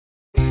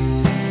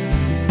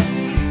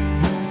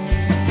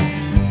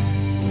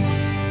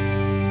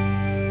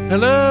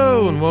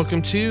Hello and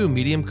welcome to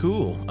Medium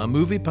Cool, a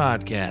movie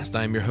podcast.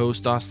 I'm your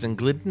host, Austin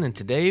Glidden, and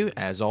today,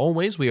 as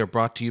always, we are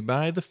brought to you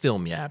by the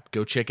Film Yap.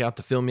 Go check out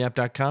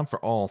thefilmyap.com for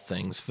all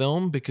things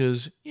film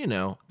because, you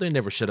know, they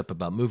never shut up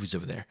about movies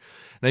over there.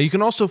 Now, you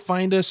can also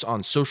find us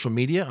on social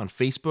media on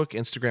Facebook,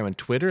 Instagram, and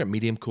Twitter at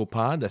Medium Cool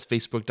Pod. That's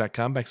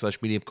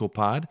facebook.com/Medium Cool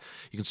Pod.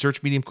 You can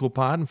search Medium Cool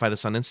Pod and find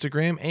us on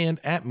Instagram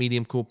and at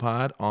Medium Cool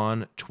Pod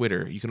on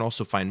Twitter. You can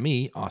also find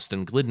me,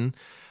 Austin Glidden,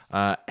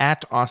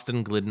 at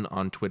Austin Glidden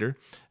on Twitter.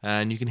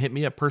 And you can hit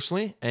me up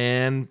personally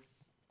and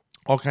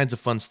all kinds of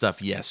fun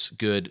stuff. Yes,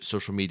 good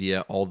social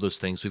media, all those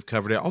things. We've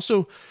covered it.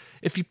 Also,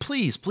 if you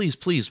please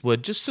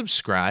would just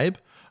subscribe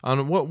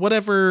on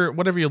whatever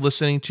you're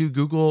listening to,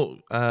 Google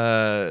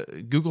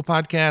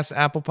Podcasts,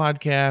 Apple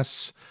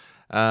Podcasts,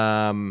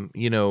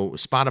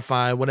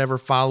 Spotify, whatever.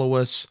 Follow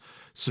us,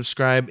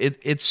 subscribe.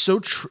 It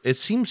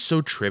seems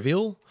so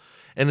trivial,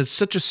 and it's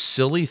such a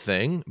silly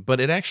thing, but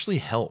it actually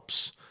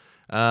helps.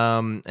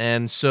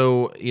 And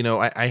so,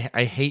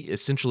 I hate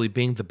essentially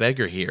being the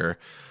beggar here,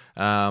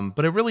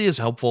 but it really is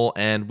helpful,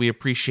 and we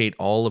appreciate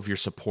all of your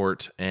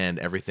support and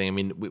everything. I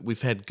mean,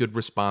 we've had good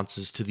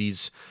responses to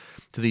these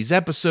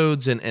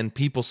episodes, and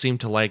people seem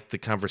to like the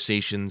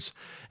conversations,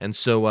 and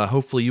so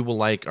hopefully you will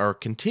like our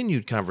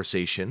continued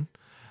conversation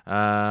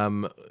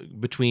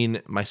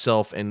between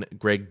myself and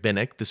Greg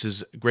Binnick. This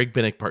is Greg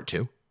Binnick Part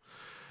 2.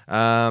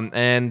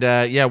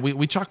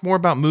 We talk more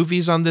about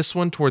movies on this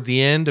one toward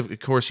the end. Of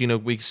course,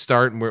 we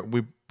start and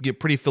we get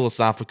pretty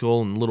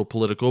philosophical and a little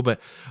political, but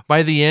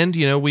by the end,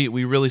 we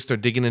really start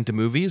digging into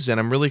movies, and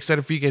I'm really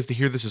excited for you guys to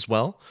hear this as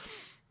well.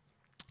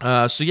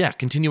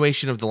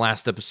 Continuation of the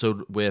last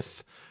episode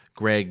with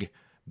Greg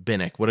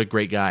Binnick. What a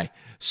great guy.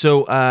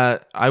 So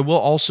I will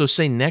also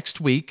say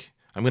next week,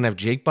 I'm going to have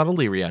Jake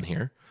Bottolieri on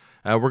here.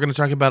 We're going to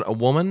talk about A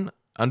Woman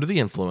Under the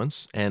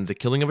Influence and The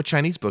Killing of a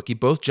Chinese Bookie,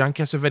 both John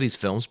Cassavetes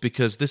films,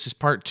 because this is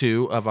part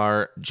 2 of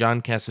our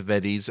John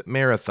Cassavetes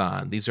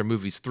marathon. These are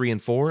movies 3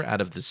 and 4 out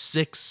of the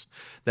 6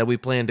 that we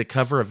plan to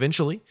cover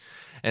eventually.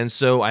 And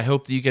so I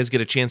hope that you guys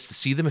get a chance to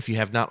see them if you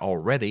have not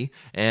already,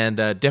 and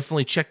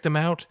definitely check them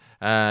out.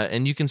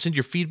 And you can send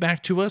your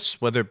feedback to us,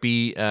 whether it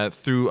be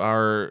through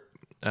our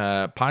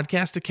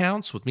podcast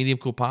accounts with Medium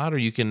Cool Pod, or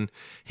you can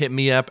hit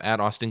me up at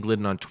Austin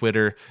Glidden on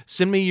Twitter.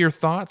 Send me your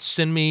thoughts.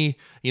 Send me,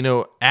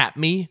 at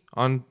me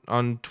on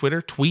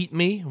Twitter. Tweet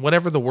me,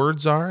 whatever the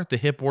words are, the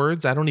hip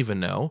words. I don't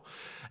even know.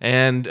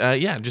 And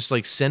just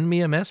like send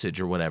me a message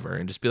or whatever,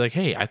 and just be like,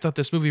 hey, I thought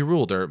this movie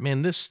ruled, or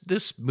man,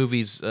 this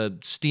movie's a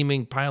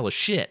steaming pile of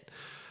shit.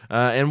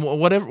 And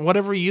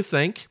whatever you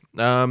think,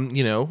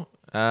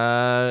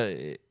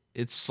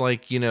 it's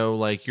like,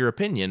 like your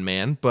opinion,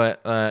 man.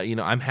 But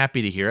I'm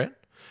happy to hear it.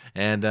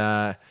 And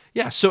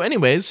so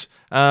anyways,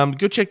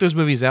 go check those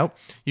movies out.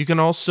 You can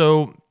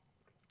also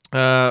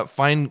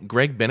find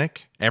Greg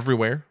Binnick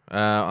everywhere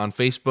on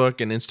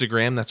Facebook and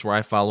Instagram. That's where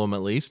I follow him,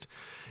 at least.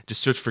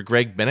 Just search for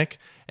Greg Binnick,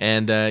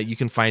 and you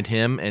can find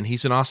him, and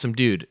he's an awesome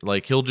dude.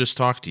 Like, he'll just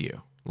talk to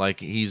you.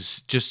 Like,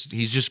 he's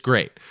just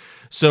great.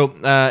 So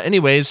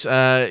anyways,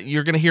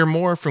 you're going to hear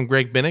more from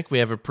Greg Binnick. We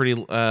have a pretty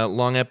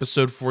long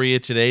episode for you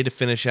today to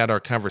finish out our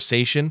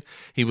conversation.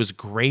 He was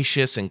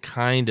gracious and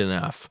kind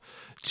enough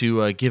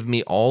to give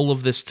me all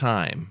of this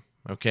time,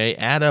 okay?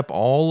 Add up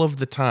all of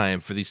the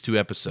time for these 2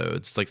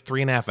 episodes. It's like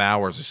 3.5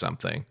 hours or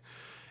something.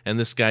 And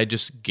this guy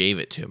just gave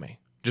it to me,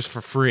 just for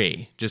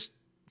free. Just,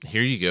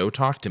 here you go,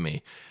 talk to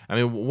me. I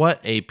mean, what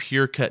a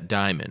pure-cut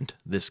diamond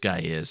this guy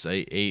is.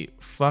 A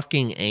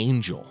fucking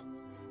angel,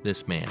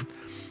 this man.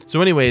 So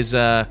anyways,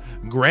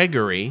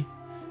 Gregory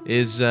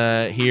is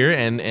here,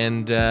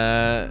 and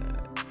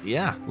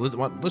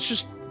let's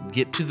just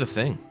get to the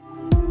thing.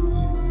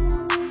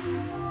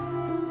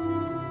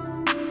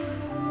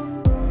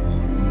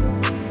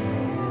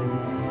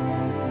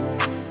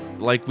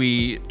 Like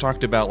we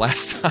talked about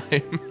last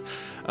time,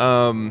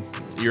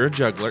 you're a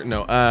juggler.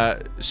 No,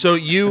 so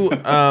you're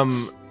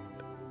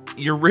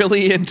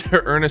really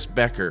into Ernest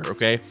Becker,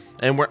 okay?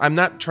 And I'm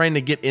not trying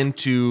to get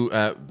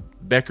into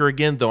Becker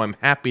again, though I'm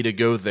happy to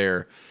go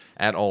there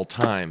at all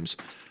times.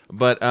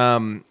 But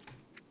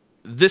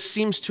this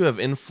seems to have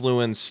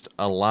influenced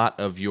a lot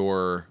of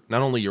your,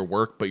 not only your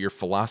work, but your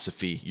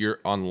philosophy,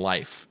 on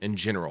life in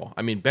general.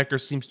 I mean, Becker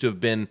seems to have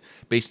been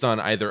based on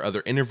either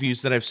other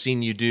interviews that I've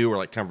seen you do, or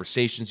like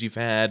conversations you've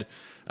had,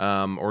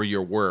 or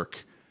your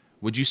work.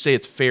 Would you say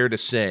it's fair to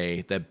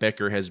say that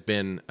Becker has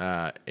been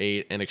an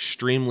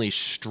extremely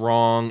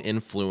strong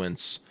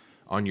influence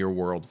on your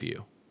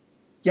worldview?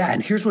 Yeah,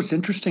 and here's what's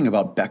interesting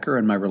about Becker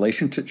and my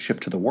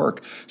relationship to the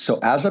work. So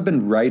as I've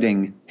been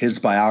writing his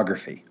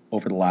biography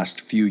over the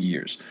last few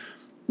years,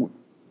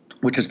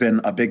 which has been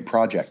a big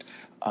project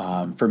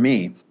for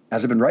me,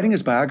 as I've been writing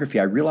his biography,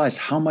 I realized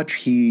how much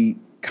he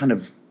kind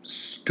of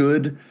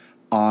stood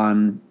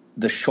on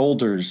the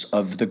shoulders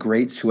of the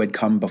greats who had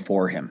come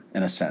before him,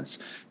 in a sense,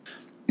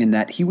 in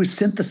that he was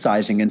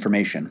synthesizing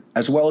information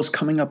as well as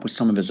coming up with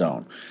some of his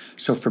own.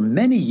 So for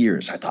many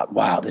years, I thought,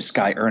 wow, this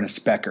guy,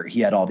 Ernest Becker, he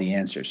had all the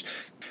answers.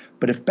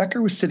 But if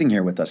Becker was sitting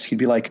here with us, he'd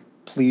be like,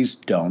 please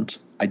don't.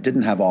 I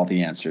didn't have all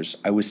the answers.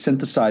 I was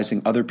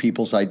synthesizing other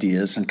people's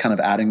ideas and kind of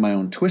adding my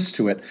own twist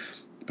to it.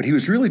 But he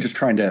was really just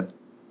trying to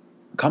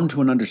come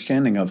to an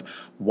understanding of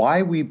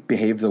why we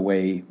behave the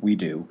way we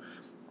do,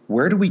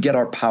 where do we get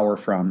our power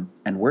from,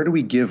 and where do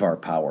we give our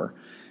power,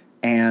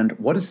 and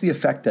what is the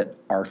effect that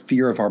our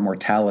fear of our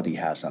mortality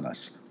has on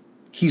us.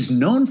 He's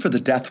known for the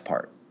death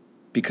part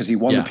because he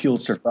won the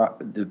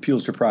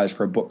Pulitzer Prize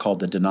for a book called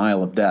The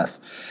Denial of Death.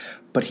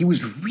 But he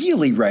was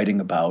really writing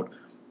about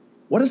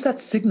what does that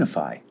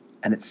signify?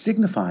 And it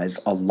signifies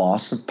a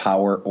loss of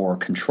power or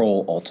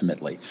control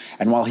ultimately.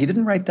 And while he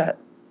didn't write that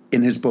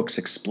in his books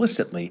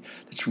explicitly,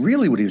 that's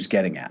really what he was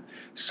getting at.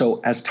 So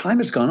as time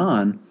has gone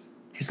on,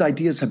 his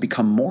ideas have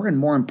become more and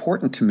more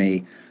important to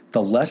me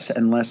the less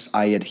and less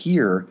I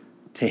adhere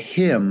to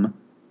him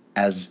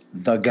as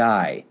the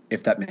guy,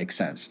 if that makes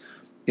sense.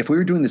 If we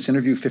were doing this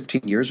interview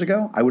 15 years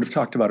ago, I would have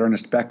talked about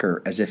Ernest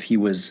Becker as if he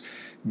was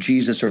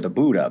Jesus or the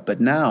Buddha. But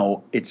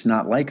now it's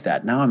not like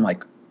that. Now I'm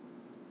like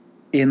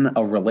in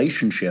a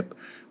relationship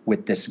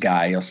with this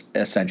guy,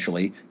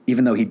 essentially,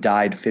 even though he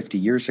died 50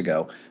 years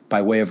ago,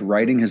 by way of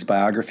writing his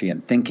biography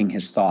and thinking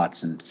his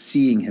thoughts and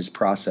seeing his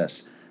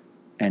process.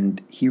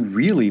 And he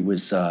really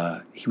was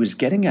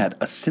getting at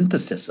a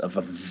synthesis of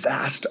a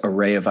vast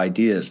array of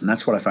ideas. And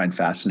that's what I find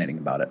fascinating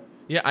about it.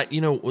 Yeah,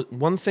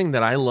 one thing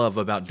that I love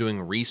about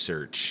doing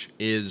research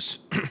is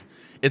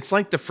it's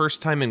like the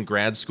first time in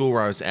grad school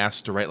where I was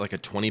asked to write like a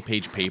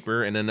 20-page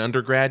paper. And in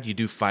undergrad, you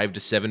do 5 to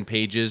 7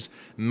 pages,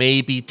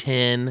 maybe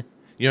 10.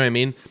 You know what I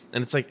mean?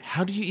 And it's like,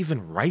 how do you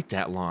even write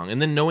that long? And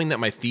then knowing that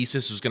my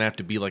thesis was going to have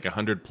to be like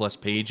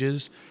 100+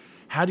 pages,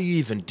 how do you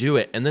even do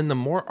it? And then the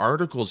more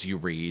articles you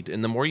read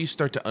and the more you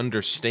start to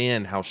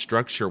understand how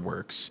structure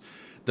works,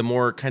 the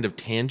more kind of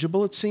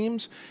tangible it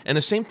seems. And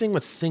the same thing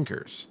with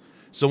thinkers.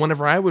 So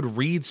whenever I would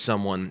read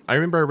someone, I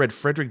remember I read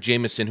Fredric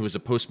Jameson, who was a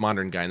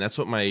postmodern guy, and that's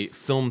what my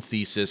film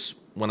thesis,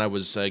 when I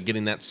was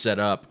getting that set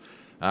up,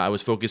 I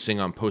was focusing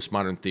on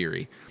postmodern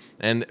theory.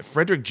 And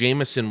Fredric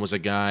Jameson was a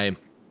guy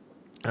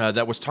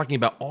that was talking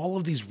about all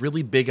of these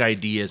really big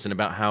ideas and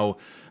about how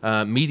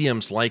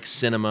mediums like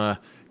cinema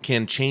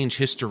can change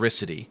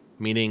historicity,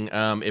 meaning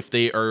if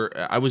they are,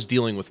 I was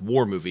dealing with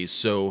war movies,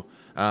 so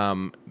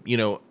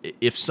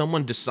if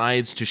someone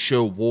decides to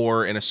show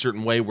war in a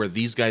certain way where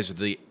these guys are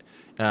the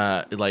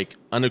like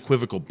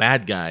unequivocal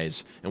bad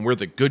guys and we're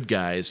the good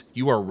guys,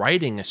 you are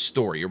writing a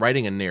story, you're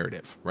writing a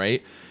narrative,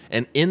 right?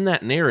 And in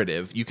that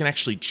narrative, you can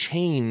actually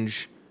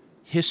change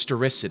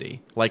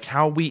historicity, like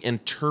how we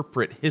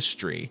interpret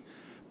history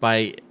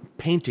by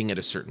painting it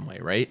a certain way,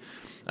 right?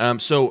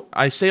 So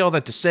I say all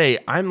that to say,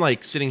 I'm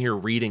like sitting here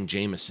reading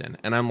Jameson,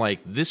 and I'm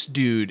like, this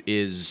dude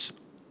is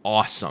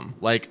awesome.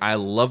 Like, I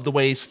love the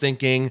way he's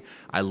thinking.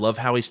 I love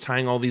how he's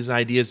tying all these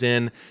ideas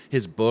in.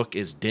 His book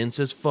is dense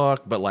as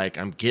fuck, but like,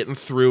 I'm getting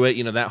through it.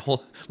 You know, that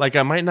whole, like,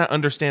 I might not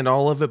understand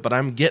all of it, but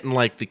I'm getting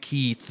like the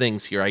key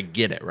things here. I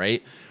get it,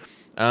 right?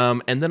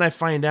 And then I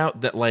find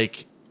out that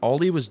like, all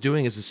he was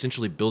doing is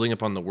essentially building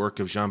upon the work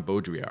of Jean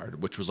Baudrillard,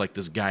 which was like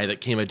this guy that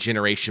came a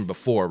generation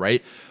before,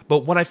 right?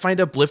 But what I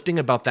find uplifting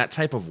about that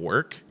type of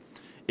work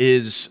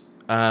is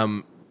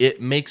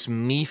it makes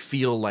me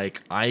feel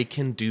like I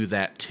can do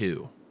that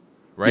too,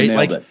 right? You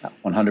nailed like it,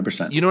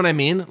 100%. You know what I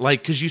mean?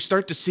 Like, because you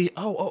start to see,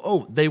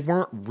 they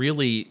weren't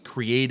really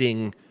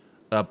creating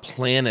a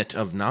planet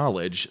of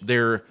knowledge.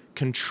 They're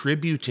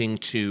contributing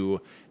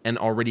to an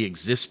already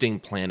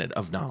existing planet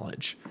of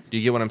knowledge. Do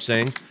you get what I'm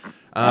saying?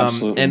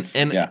 Absolutely.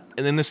 And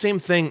then the same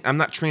thing, I'm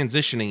not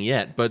transitioning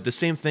yet, but the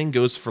same thing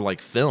goes for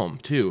like film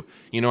too.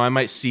 You know, I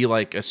might see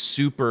like a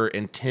super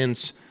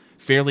intense,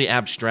 fairly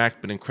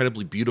abstract, but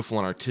incredibly beautiful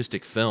and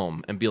artistic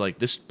film and be like,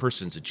 this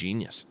person's a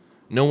genius.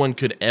 No one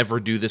could ever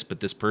do this but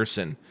this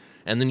person.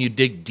 And then you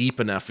dig deep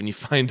enough and you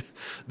find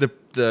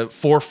the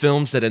 4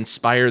 films that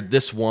inspired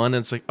this one.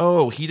 And it's like,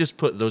 oh, he just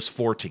put those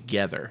 4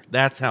 together.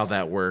 That's how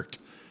that worked.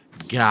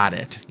 Got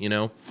it, you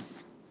know?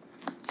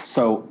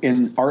 So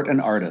in Art and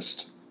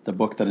Artist, the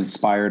book that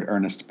inspired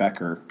Ernest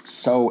Becker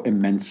so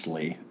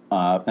immensely,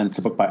 and it's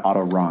a book by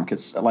Otto Rank.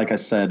 It's, like I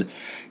said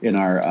in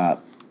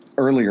our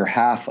earlier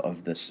half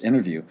of this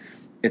interview,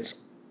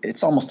 it's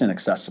almost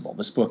inaccessible.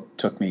 This book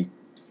took me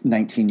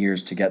 19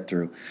 years to get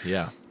through.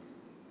 Yeah.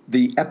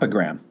 The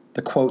epigram,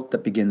 the quote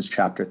that begins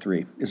chapter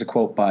 3, is a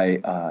quote by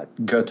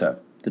Goethe,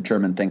 the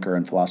German thinker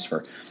and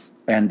philosopher.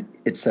 And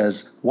it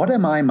says, "What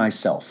am I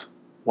myself?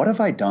 What have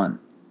I done?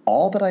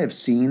 All that I have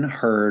seen,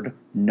 heard,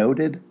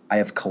 noted, I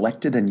have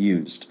collected and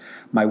used.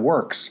 My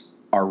works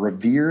are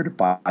revered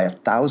by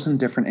 1,000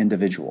 different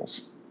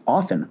individuals.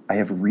 Often I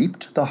have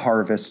reaped the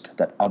harvest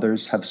that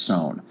others have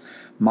sown.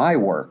 My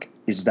work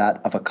is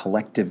that of a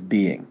collective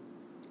being,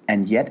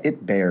 and yet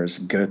it bears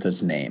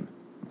Goethe's name."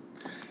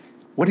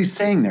 What he's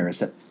saying there is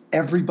that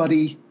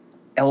everybody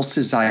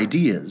else's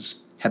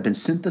ideas have been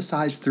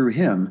synthesized through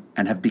him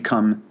and have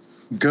become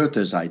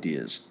Goethe's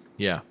ideas.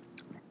 Yeah.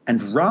 And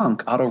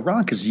Otto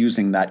Rank is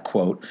using that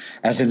quote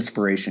as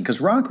inspiration because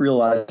Rank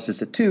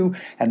realizes it too,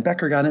 and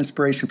Becker got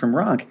inspiration from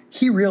Rank.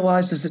 He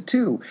realizes it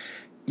too.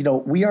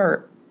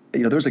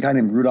 There's a guy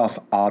named Rudolf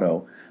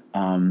Otto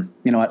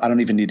You know what? I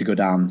don't even need to go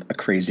down a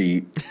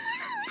crazy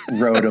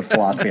road of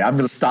philosophy. I'm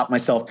going to stop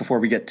myself before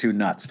we get too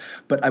nuts.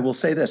 But I will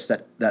say this,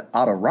 that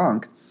Otto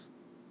Rank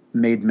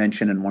made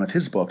mention in one of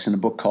his books, in a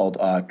book called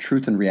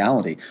Truth and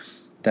Reality,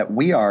 that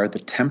we are the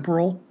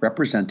temporal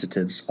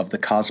representatives of the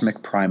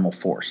cosmic primal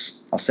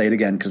force. I'll say it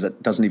again because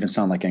it doesn't even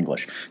sound like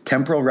English.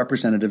 Temporal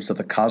representatives of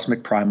the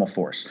cosmic primal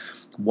force.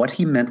 What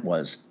he meant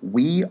was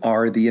we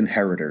are the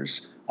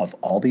inheritors of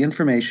all the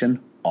information,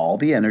 all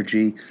the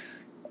energy,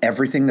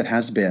 everything that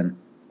has been.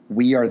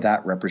 We are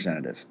that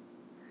representative.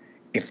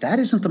 If that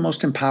isn't the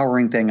most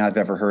empowering thing I've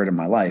ever heard in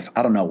my life,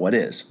 I don't know what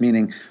is.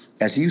 Meaning,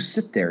 as you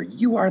sit there,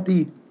 you are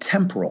the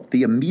temporal,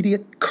 the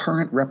immediate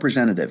current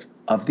representative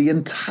of the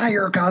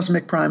entire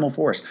cosmic primal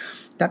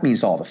force. That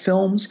means all the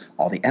films,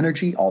 all the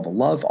energy, all the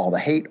love, all the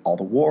hate, all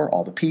the war,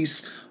 all the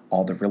peace,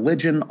 all the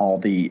religion, all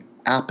the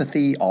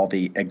apathy, all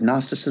the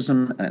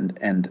agnosticism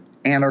and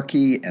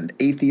anarchy and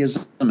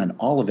atheism, and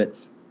all of it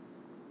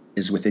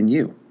is within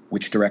you.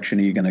 Which direction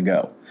are you going to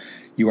go?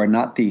 You are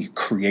not the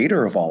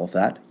creator of all of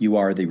that. You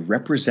are the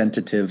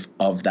representative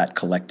of that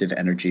collective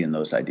energy and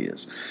those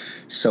ideas.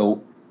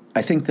 So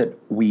I think that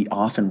we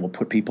often will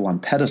put people on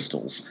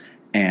pedestals,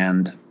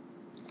 and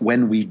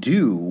when we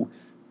do,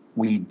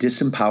 we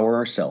disempower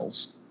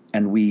ourselves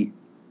and we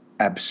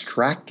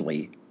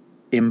abstractly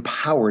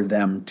empower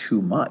them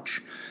too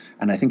much.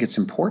 And I think it's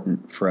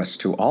important for us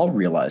to all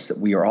realize that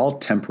we are all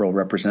temporal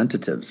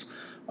representatives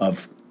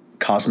of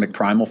cosmic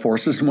primal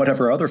forces and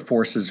whatever other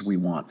forces we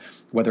want.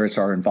 Whether it's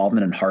our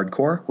involvement in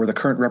hardcore, we're the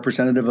current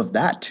representative of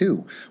that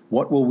too.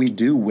 What will we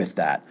do with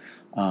that?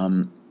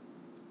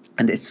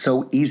 And it's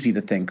so easy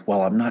to think,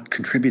 well, I'm not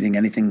contributing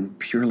anything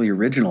purely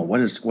original. What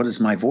is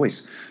my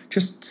voice?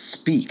 Just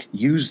speak,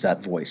 use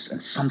that voice,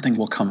 and something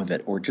will come of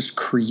it. Or just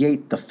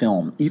create the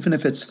film, even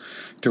if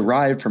it's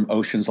derived from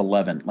Ocean's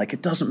 11. Like,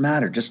 it doesn't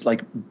matter. Just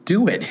like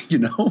do it,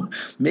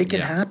 make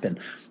it happen.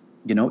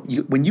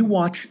 When you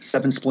watch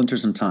Seven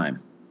Splinters in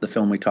Time, the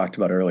film we talked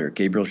about earlier,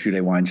 Gabriel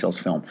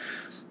Jude-Weinschel's film,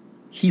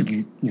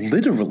 he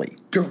literally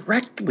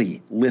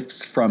directly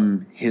lifts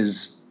from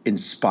his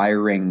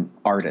inspiring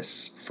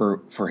artists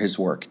for his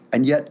work,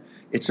 and yet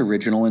it's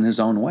original in his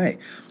own way.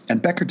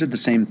 And Becker did the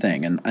same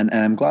thing, and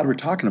I'm glad we're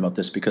talking about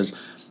this because,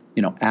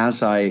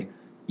 as I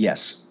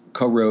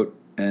co-wrote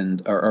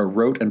or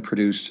wrote and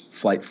produced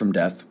Flight from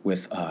Death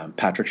with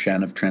Patrick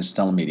Shen of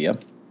Transcendental Media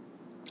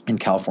in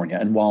California,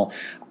 and while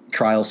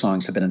Trial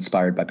songs have been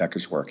inspired by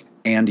Becker's work,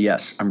 and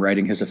yes, I'm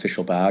writing his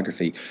official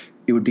biography,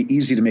 it would be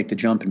easy to make the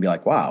jump and be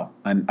like, wow,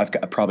 I've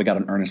probably got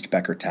an Ernest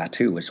Becker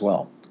tattoo as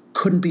well.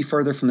 Couldn't be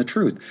further from the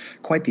truth.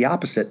 Quite the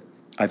opposite.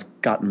 I've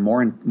gotten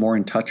more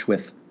in touch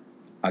with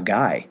a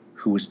guy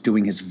who was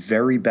doing his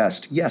very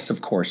best, yes,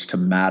 of course, to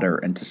matter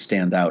and to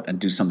stand out and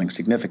do something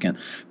significant,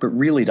 but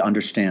really to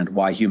understand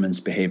why humans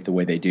behave the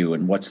way they do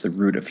and what's the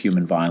root of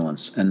human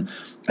violence. And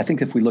I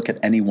think if we look at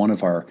any one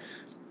of our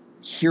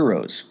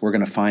heroes, we're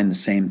going to find the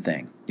same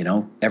thing.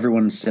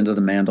 Everyone's into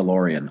The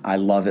Mandalorian. I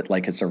love it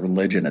like it's a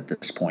religion at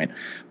this point.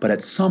 But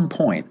at some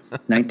point,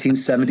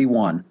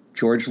 1971,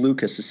 George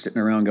Lucas is sitting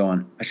around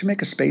going, I should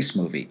make a space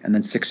movie. And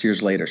then 6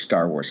 years later,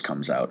 Star Wars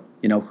comes out.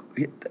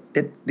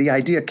 The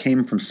idea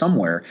came from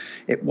somewhere.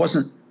 It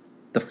wasn't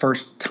the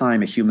first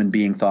time a human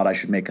being thought I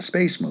should make a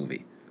space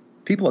movie.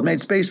 People have made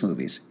space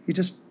movies. He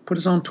just put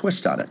his own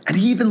twist on it. And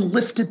he even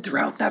lifted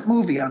throughout that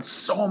movie on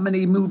so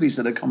many movies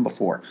that had come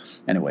before.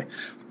 Anyway,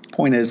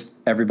 point is,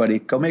 everybody,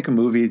 go make a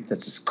movie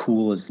that's as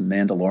cool as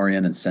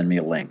Mandalorian and send me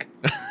a link.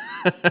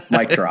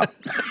 Mic drop.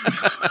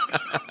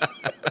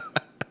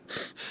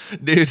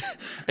 Dude,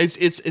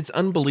 it's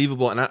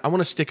unbelievable, and I want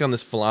to stick on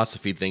this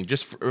philosophy thing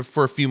just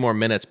for a few more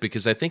minutes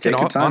because I think it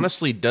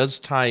honestly does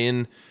tie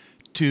in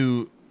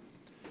to.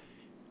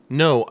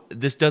 No,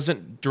 this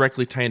doesn't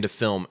directly tie into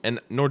film, and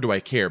nor do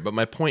I care. But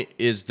my point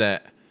is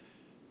that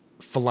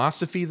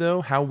philosophy,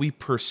 though, how we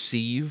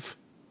perceive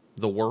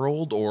the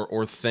world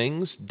or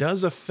things,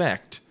 does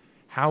affect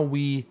how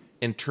we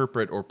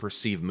interpret or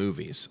perceive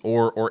movies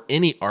or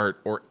any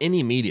art or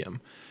any medium.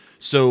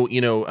 So,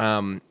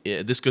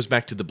 this goes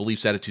back to the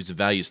beliefs, attitudes, and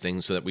values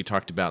thing so that we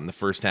talked about in the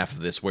first half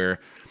of this, where,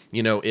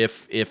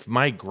 if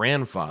my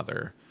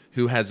grandfather,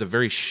 who has a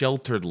very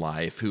sheltered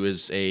life, who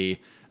is a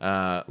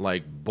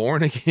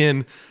born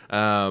again,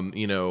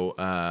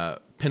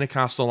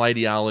 Pentecostal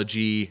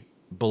ideology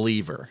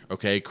believer,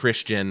 okay,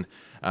 Christian,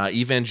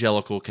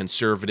 evangelical,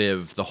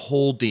 conservative, the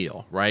whole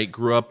deal, right?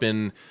 Grew up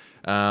in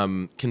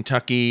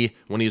Kentucky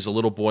when he was a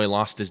little boy,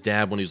 lost his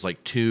dad when he was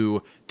like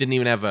 2, didn't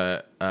even have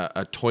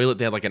a toilet.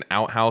 They had like an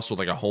outhouse with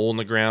like a hole in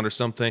the ground or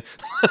something.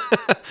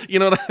 You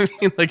know what I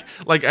mean?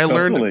 Like I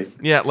learned,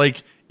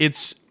 like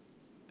it's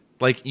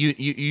like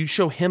you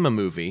show him a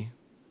movie,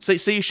 say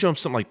you show him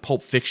something like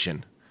Pulp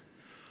Fiction.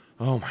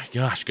 Oh my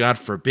gosh, God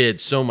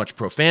forbid, so much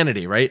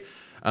profanity, right?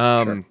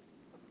 Sure.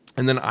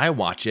 And then I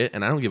watch it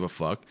and I don't give a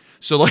fuck.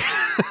 So like,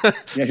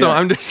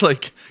 I'm just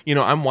like,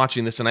 I'm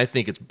watching this and I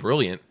think it's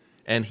brilliant.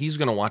 And he's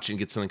going to watch it and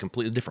get something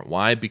completely different.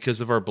 Why?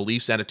 Because of our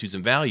beliefs, attitudes,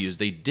 and values.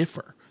 They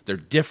differ. They're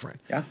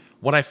different. Yeah.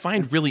 What I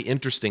find really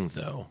interesting,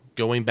 though,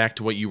 going back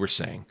to what you were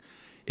saying,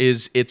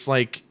 is it's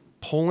like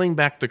pulling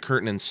back the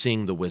curtain and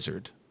seeing the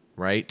wizard,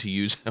 right? To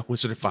use a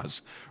Wizard of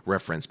Oz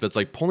reference, but it's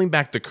like pulling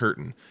back the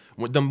curtain.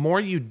 The more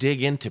you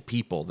dig into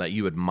people that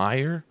you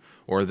admire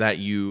or that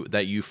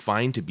you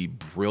find to be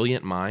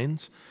brilliant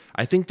minds,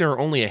 I think there are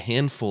only a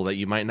handful that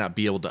you might not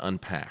be able to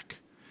unpack.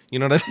 You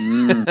know what I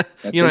mean?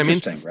 That's You know what I mean?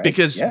 interesting, right?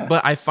 Because, Yeah.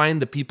 but I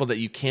find the people that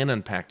you can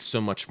unpack so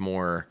much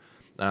more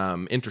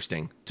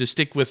interesting. To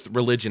stick with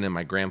religion and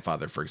my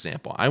grandfather, for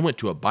example, I went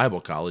to a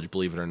Bible college,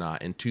 believe it or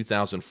not, in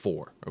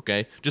 2004.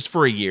 Okay, just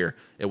for a year.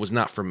 It was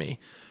not for me,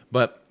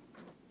 but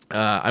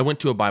I went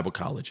to a Bible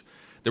college.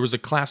 There was a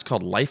class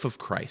called Life of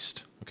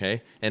Christ.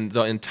 Okay, and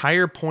the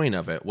entire point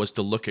of it was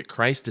to look at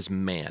Christ as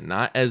man,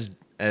 not as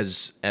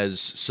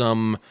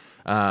some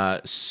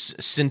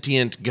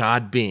sentient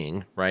God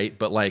being, right?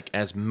 But like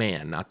as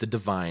man, not the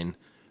divine,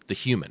 the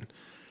human.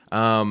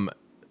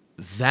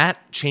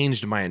 That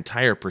changed my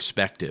entire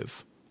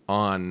perspective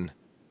on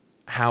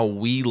how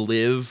we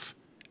live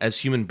as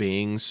human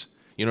beings.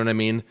 You know what I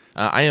mean?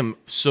 I am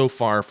so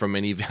far from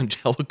an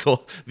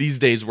evangelical these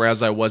days,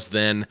 whereas I was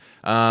then.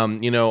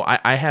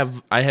 I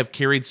have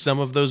carried some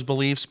of those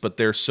beliefs, but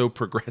they're so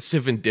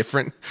progressive and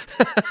different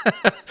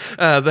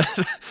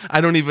that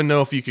I don't even know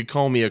if you could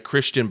call me a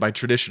Christian by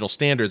traditional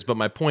standards. But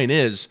my point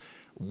is,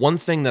 one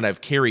thing that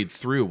I've carried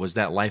through was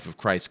that Life of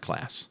Christ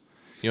class.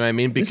 You know what I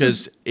mean?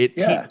 Because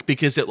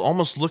because it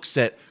almost looks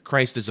at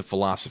Christ as a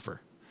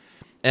philosopher.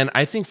 And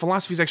I think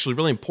philosophy is actually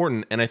really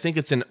important, and I think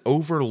it's an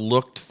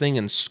overlooked thing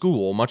in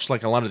school, much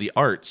like a lot of the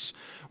arts,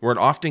 where it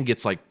often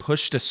gets like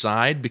pushed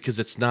aside because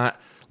it's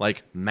not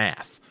like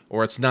math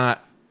or it's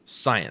not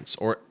science,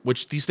 or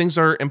which these things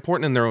are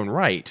important in their own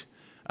right.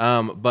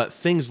 But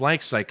things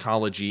like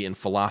psychology and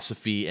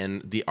philosophy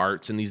and the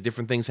arts and these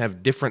different things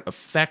have different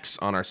effects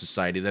on our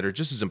society that are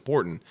just as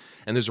important.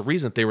 And there's a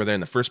reason that they were there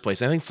in the first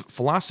place. I think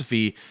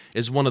philosophy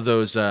is one of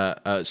those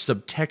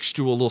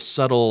subtextual, little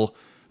subtle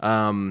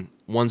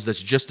ones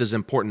that's just as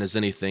important as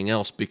anything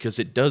else, because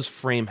it does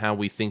frame how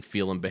we think,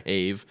 feel, and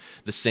behave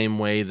the same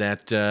way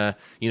that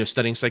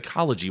studying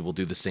psychology will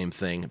do the same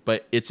thing,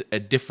 but it's a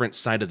different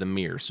side of the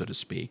mirror, so to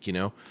speak.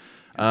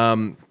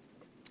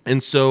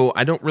 And so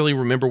I don't really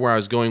remember where I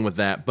was going with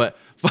that, but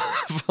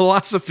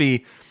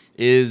philosophy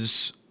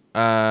is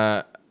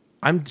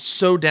I'm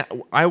so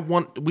down.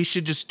 We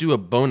should just do a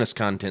bonus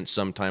content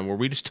sometime where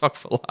we just talk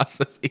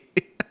philosophy.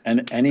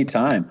 And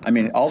anytime. I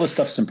mean, all this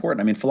stuff's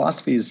important. I mean,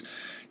 philosophy is,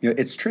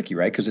 it's tricky,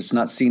 right? Because it's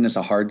not seen as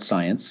a hard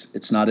science.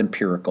 It's not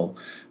empirical.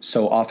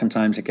 So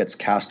oftentimes it gets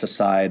cast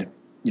aside,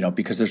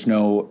 because there's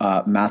no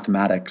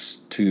mathematics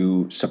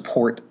to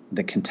support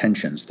the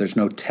contentions. There's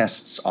no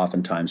tests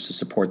oftentimes to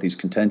support these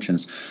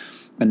contentions.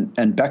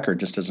 And Becker,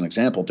 just as an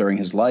example, during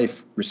his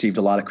life received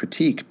a lot of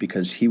critique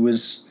because he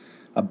was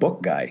a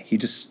book guy. He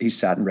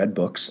sat and read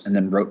books and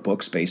then wrote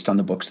books based on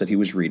the books that he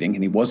was reading.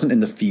 And he wasn't in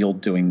the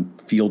field doing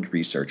field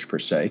research per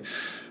se.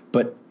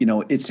 But,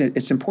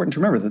 it's important to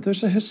remember that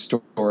there's a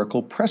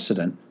historical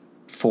precedent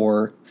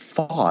for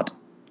thought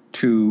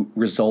to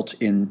result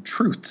in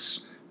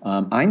truths.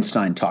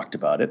 Einstein talked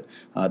about it.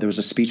 There was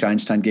a speech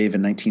Einstein gave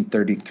in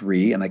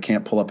 1933, and I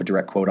can't pull up a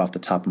direct quote off the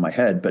top of my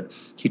head, but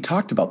he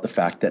talked about the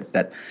fact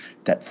that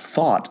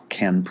thought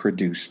can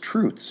produce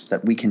truths,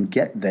 that we can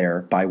get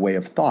there by way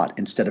of thought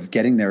instead of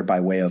getting there by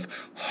way of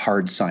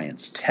hard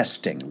science,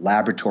 testing,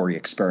 laboratory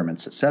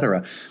experiments,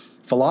 etc.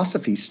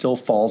 Philosophy still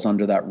falls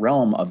under that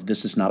realm of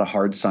this is not a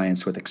hard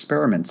science with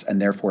experiments,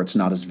 and therefore it's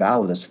not as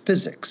valid as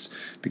physics.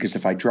 Because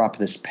if I drop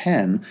this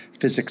pen,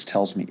 physics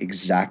tells me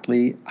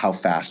exactly how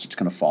fast it's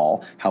going to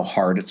fall, how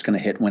hard it's going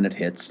to hit when it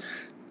hits,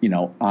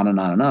 on and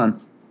on and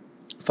on.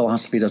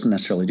 Philosophy doesn't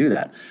necessarily do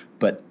that,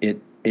 but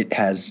it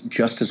has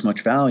just as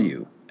much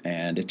value,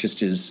 and it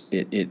just is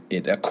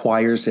it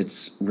acquires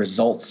its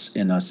results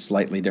in a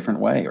slightly different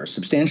way or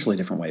substantially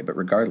different way, but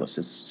regardless,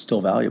 it's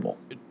still valuable.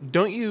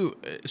 Don't you?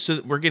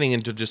 So we're getting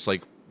into just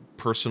like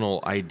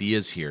personal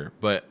ideas here,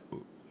 but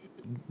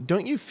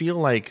don't you feel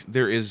like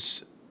there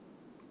is?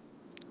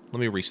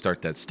 Let me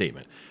restart that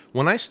statement.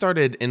 When I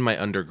started in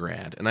my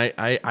undergrad, and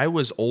I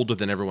was older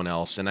than everyone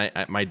else, and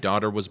my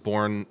daughter was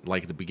born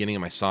like at the beginning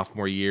of my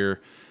sophomore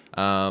year,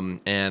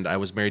 and I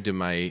was married to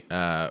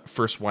my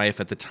first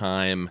wife at the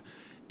time,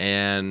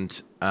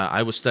 and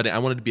I was studying. I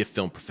wanted to be a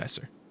film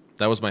professor.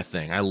 That was my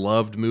thing. I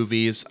loved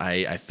movies.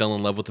 I fell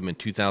in love with them in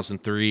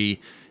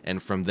 2003.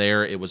 And from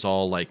there, it was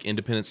all like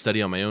independent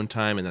study on my own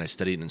time. And then I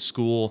studied in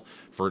school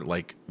for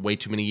like way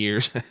too many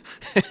years.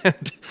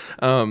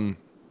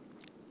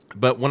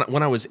 But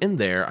when I was in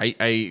there,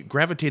 I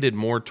gravitated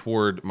more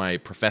toward my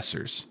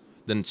professors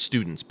than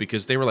students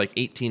because they were like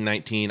 18,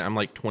 19. I'm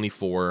like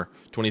 24,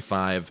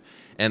 25.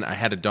 And I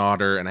had a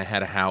daughter and I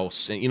had a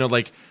house. And,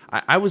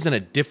 I was in a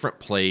different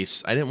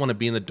place. I didn't want to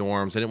be in the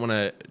dorms. I didn't want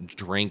to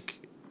drink.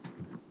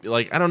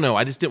 I don't know.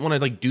 I just didn't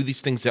want to do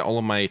these things that all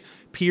of my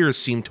peers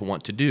seemed to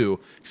want to do,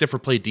 except for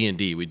play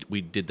D&D. We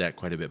did that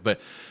quite a bit,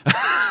 but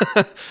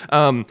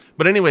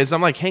but anyways,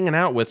 I'm hanging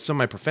out with some of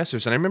my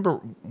professors, and I remember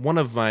one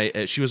of my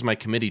she was my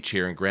committee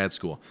chair in grad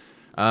school.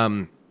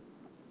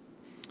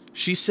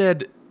 She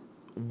said,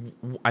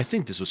 I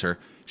think this was her.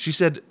 She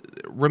said,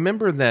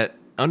 "Remember that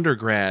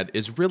undergrad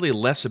is really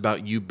less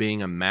about you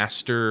being a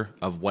master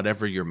of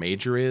whatever your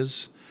major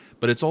is,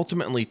 but it's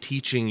ultimately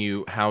teaching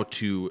you how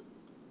to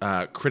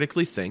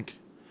critically think,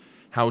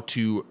 how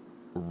to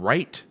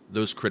write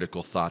those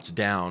critical thoughts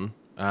down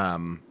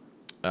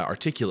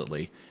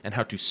articulately, and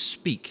how to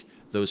speak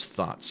those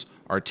thoughts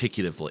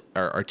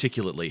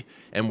articulately.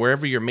 And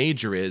wherever your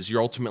major is,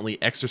 you're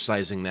ultimately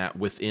exercising that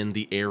within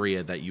the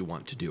area that you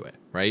want to do it,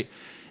 right?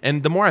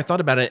 And the more I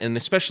thought about it, and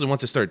especially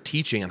once I started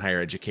teaching in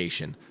higher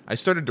education, I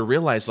started to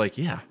realize, like,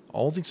 yeah,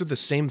 all these are the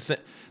same thing.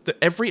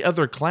 Every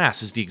other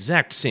class is the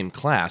exact same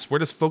class. We're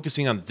just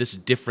focusing on this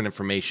different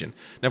information.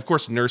 Now, of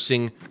course,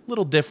 nursing, a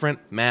little different,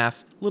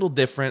 math, a little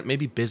different,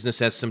 maybe business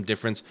has some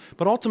difference,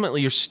 but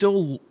ultimately you're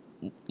still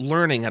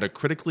learning how to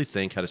critically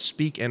think, how to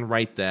speak and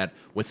write that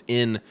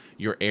within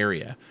your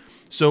area.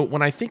 So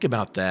when I think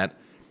about that,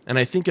 and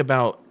I think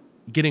about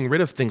getting rid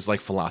of things like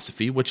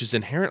philosophy, which is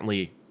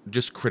inherently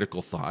just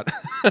critical thought,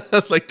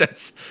 like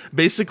that's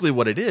basically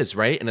what it is,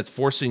 right? And it's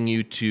forcing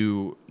you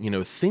to,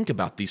 think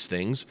about these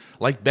things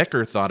like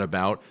Becker thought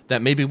about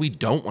that maybe we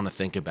don't want to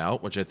think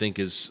about, which I think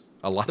is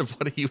a lot of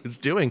what he was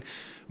doing.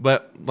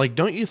 But like,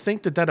 don't you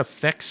think that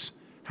affects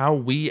how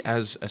we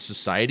as a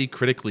society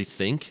critically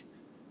think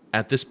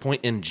at this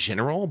point in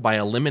general by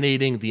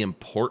eliminating the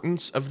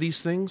importance of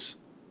these things?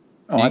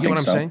 Oh, Do you I get what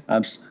think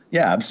I'm so.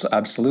 saying?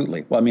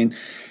 Absolutely. Well, I mean,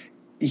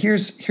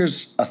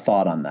 here's a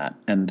thought on that,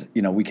 and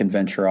we can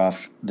venture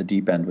off the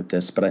deep end with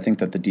this, but I think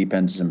that the deep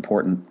end is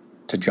important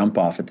to jump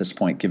off at this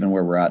point, given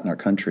where we're at in our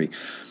country.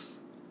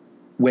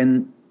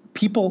 When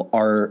people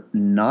are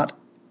not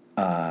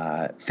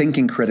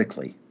thinking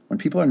critically,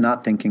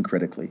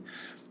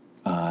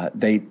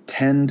 they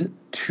tend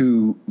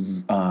to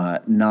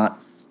not.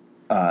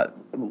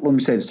 Let me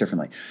say this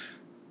differently.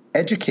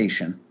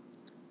 Education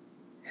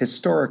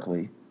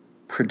historically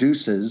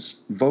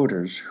produces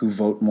voters who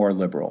vote more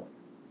liberal.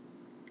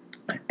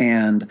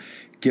 And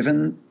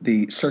given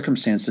the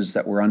circumstances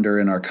that we're under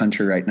in our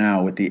country right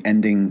now, with the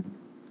ending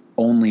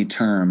only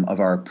term of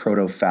our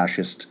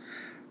proto-fascist,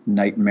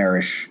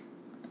 nightmarish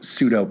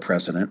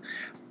pseudo-president,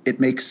 it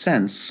makes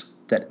sense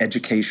that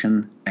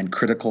education and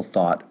critical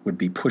thought would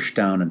be pushed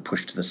down and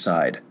pushed to the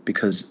side,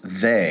 because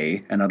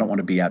they, and I don't want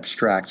to be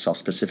abstract, so I'll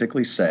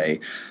specifically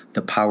say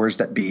the powers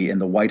that be in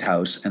the White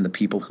House and the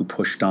people who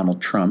push Donald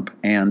Trump,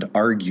 and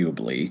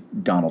arguably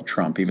Donald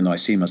Trump, even though I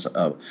see him as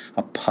a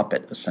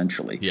puppet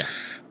essentially, Yeah.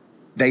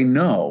 they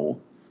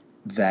know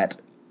that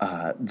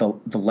the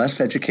less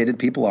educated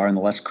people are and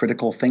the less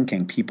critical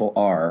thinking people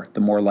are,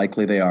 the more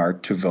likely they are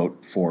to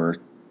vote for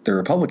the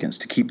Republicans,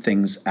 to keep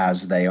things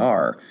as they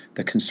are,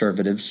 the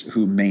conservatives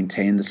who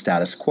maintain the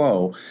status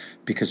quo,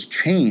 because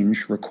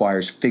change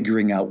requires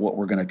figuring out what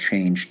we're going to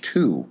change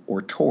to or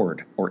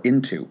toward or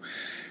into.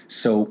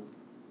 So,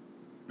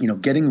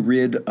 getting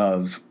rid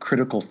of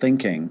critical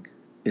thinking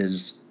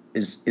is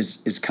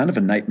kind of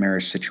a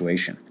nightmarish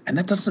situation. And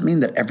that doesn't mean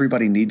that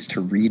everybody needs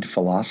to read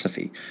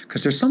philosophy,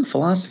 because there's some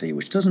philosophy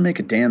which doesn't make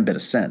a damn bit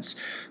of sense.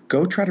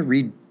 Go try to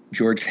read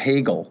George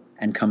Hegel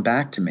and come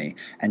back to me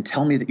and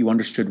tell me that you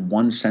understood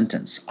one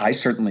sentence. I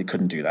certainly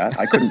couldn't do that.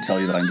 I couldn't tell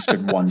you that I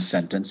understood one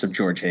sentence of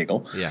George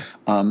Hegel. Yeah.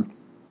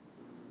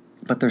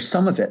 But there's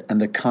some of it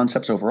and the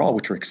concepts overall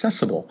which are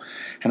accessible.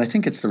 And I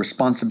think it's the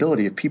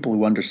responsibility of people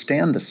who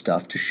understand this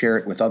stuff to share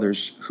it with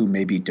others who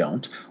maybe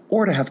don't,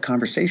 or to have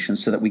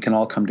conversations so that we can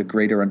all come to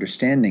greater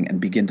understanding and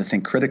begin to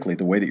think critically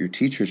the way that your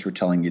teachers were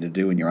telling you to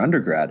do in your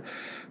undergrad,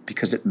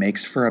 because it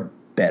makes for a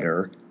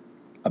better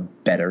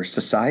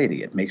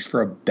society. It makes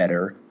for a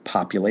better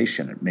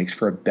population. It makes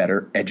for a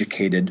better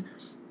educated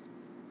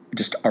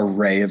just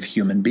array of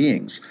human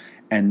beings.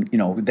 And,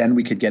 then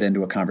we could get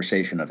into a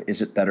conversation of,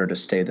 is it better to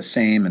stay the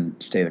same and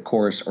stay the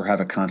course, or have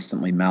a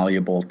constantly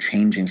malleable,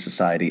 changing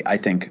society?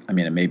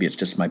 And maybe it's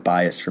just my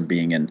bias from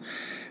being in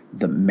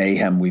the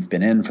mayhem we've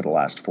been in for the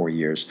last 4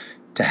 years,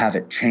 to have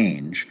it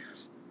change.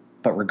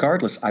 But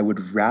regardless, I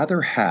would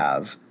rather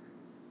have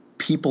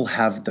people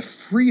have the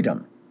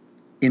freedom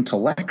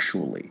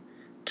intellectually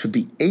to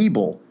be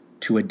able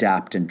to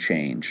adapt and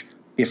change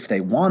if they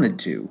wanted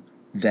to,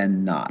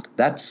 than not.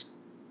 That's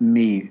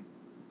me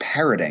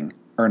parroting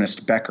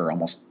Ernest Becker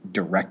almost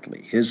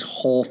directly. His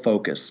whole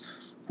focus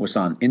was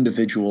on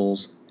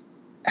individuals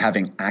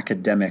having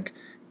academic,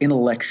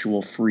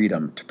 intellectual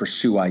freedom to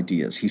pursue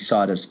ideas. He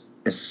saw it as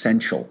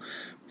essential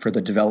for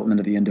the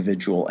development of the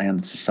individual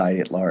and society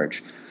at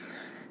large.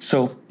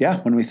 So,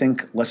 when we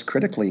think less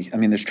critically,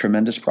 there's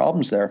tremendous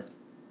problems there,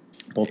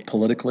 both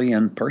politically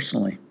and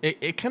personally.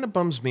 It kind of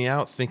bums me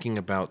out thinking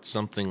about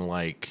something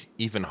like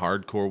even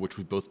hardcore, which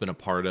we've both been a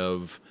part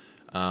of,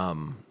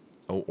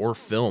 or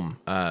film,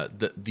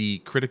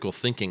 the critical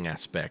thinking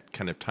aspect,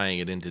 kind of tying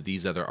it into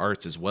these other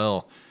arts as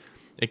well.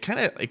 It kind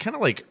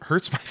of like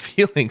hurts my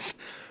feelings,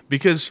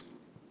 because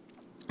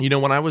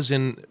when I was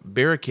in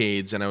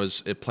Barricades and I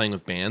was playing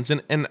with bands,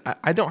 and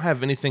I don't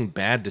have anything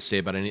bad to say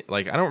about any,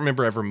 like, I don't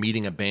remember ever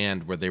meeting a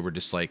band where they were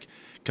just like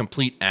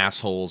complete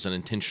assholes and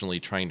intentionally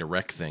trying to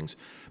wreck things.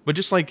 But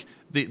just like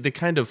the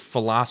kind of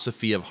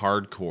philosophy of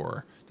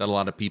hardcore that a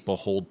lot of people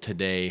hold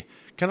today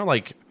kind of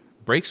like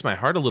breaks my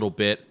heart a little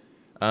bit,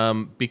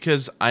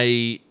 because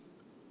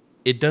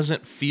it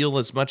doesn't feel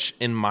as much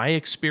in my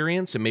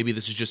experience, and maybe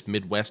this is just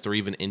Midwest or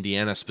even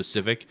Indiana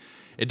specific.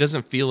 It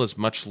doesn't feel as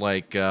much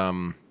like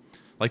the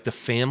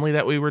family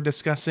that we were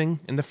discussing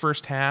in the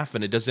first half,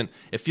 and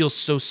it feels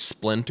so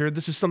splintered.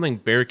 This is something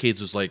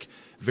Barricades was like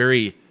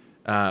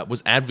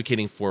was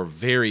advocating for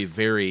very,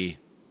 very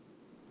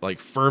like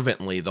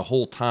fervently the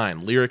whole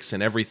time, lyrics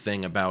and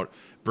everything about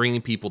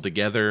bringing people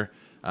together.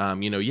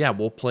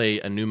 We'll play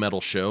a new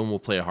metal show and we'll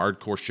play a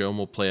hardcore show and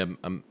we'll play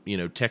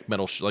a tech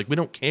metal show. Like, we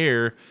don't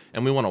care,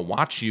 and we want to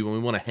watch you and we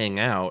want to hang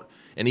out.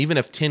 And even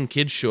if 10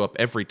 kids show up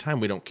every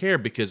time, we don't care,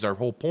 because our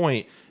whole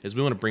point is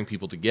we want to bring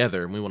people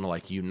together and we want to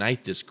like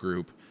unite this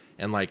group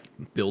and like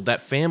build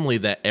that family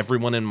that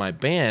everyone in my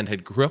band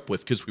had grew up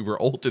with, because we were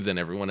older than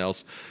everyone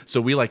else.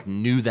 So we like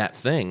knew that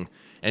thing.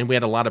 And we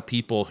had a lot of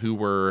people who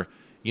were,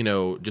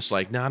 just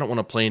like, no, I don't want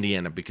to play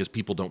Indiana because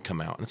people don't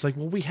come out. And it's like,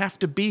 well, we have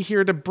to be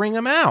here to bring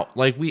them out.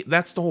 Like,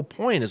 that's the whole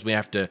point, is we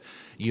have to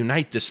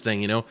unite this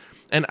thing,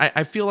 And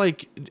I feel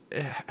like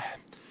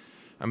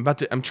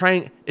I'm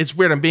trying, it's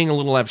weird. I'm being a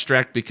little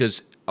abstract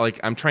because like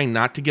I'm trying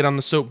not to get on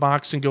the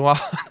soapbox and go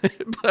off on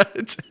it, but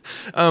it's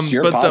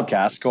your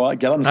podcast. Go out,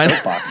 get on the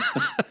soapbox.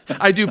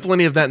 I do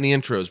plenty of that in the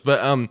intros,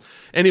 but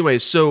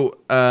anyways, so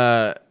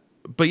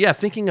but yeah,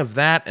 thinking of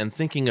that and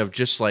thinking of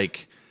just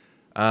like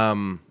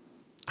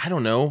I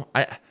don't know,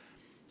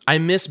 I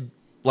miss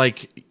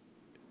like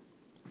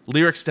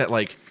lyrics that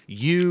like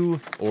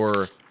you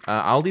or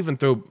I'll even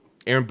throw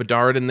Aaron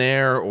Bedard in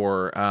there,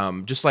 or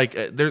just like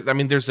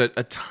there's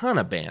a ton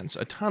of bands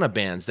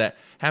that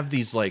have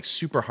these like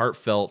super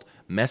heartfelt,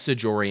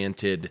 message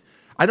oriented.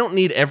 I don't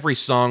need every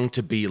song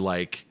to be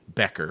like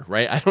Becker,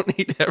 right? I don't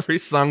need every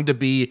song to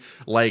be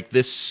like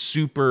this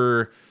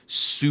super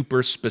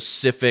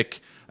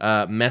specific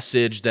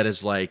message that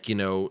is like,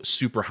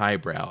 super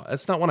highbrow.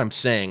 That's not what I'm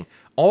saying.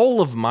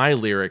 All of my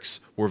lyrics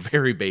were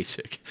very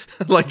basic.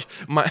 Like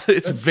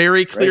it's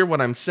very clear what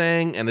I'm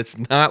saying, and it's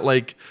not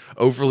like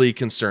overly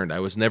concerned.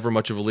 I was never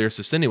much of a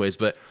lyricist anyways,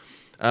 but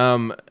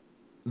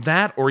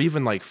that, or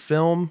even like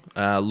film,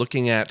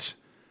 looking at,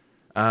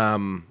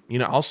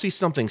 I'll see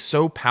something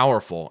so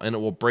powerful and it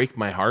will break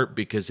my heart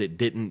because it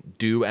didn't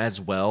do as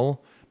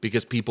well,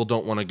 because people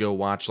don't want to go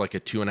watch like a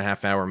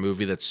 2.5 hour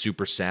movie that's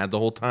super sad the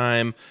whole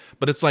time.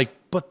 But it's like,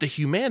 but the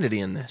humanity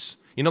in this,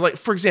 like,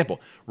 for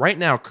example, right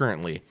now,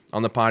 currently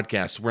on the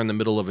podcast, we're in the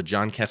middle of a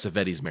John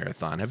Cassavetes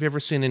marathon. Have you ever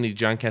seen any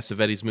John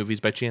Cassavetes movies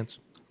by chance?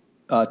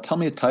 Tell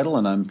me a title,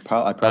 and I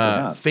probably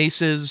have.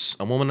 Faces,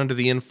 A Woman Under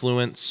the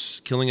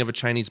Influence, Killing of a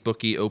Chinese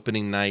Bookie,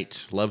 Opening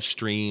Night, Love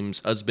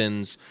Streams,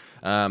 Husbands.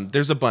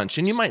 There's a bunch,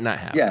 and you might not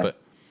have. Yeah. But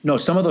no,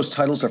 some of those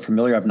titles are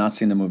familiar. I've not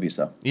seen the movies,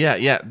 though.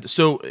 Yeah.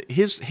 So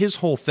his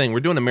whole thing, we're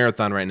doing a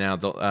marathon right now.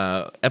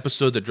 The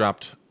episode that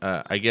dropped,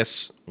 I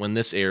guess, when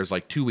this airs,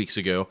 like 2 weeks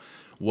ago,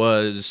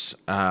 was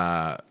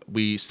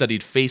we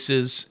studied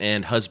Faces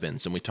and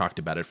Husbands, and we talked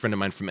about it. A friend of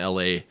mine from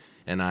L.A.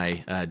 and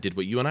I did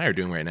what you and I are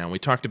doing right now. And we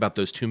talked about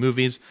those two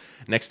movies.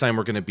 Next time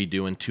we're going to be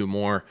doing two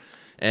more.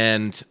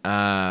 And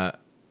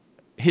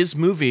his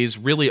movies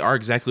really are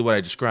exactly what I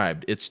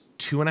described. It's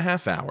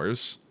 2.5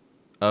 hours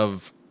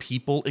of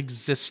people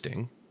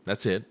existing.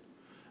 That's it.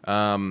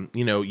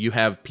 You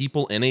have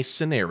people in a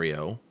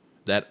scenario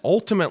that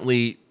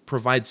ultimately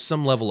provides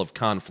some level of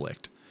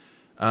conflict.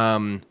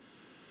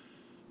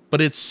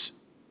 But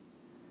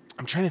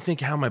I'm trying to think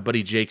how my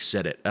buddy Jake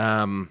said it.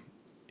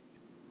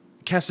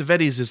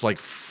 Cassavetes is like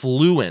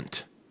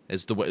fluent,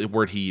 is the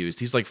word he used.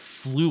 He's like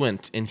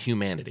fluent in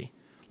humanity.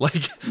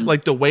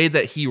 Like the way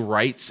that he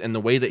writes and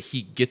the way that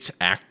he gets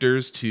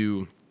actors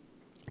to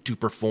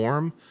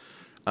perform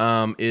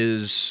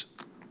is,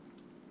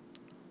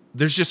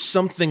 there's just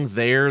something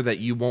there that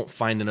you won't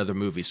find in other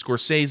movies.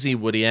 Scorsese,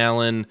 Woody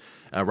Allen,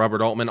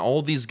 Robert Altman,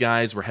 all these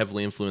guys were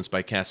heavily influenced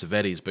by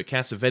Cassavetes, but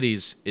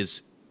Cassavetes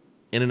is,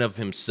 in and of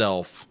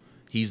himself,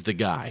 he's the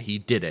guy. He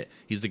did it.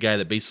 He's the guy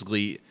that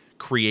basically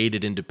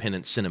created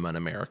independent cinema in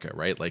America,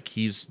 right? Like,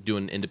 he's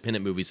doing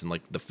independent movies in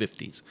like the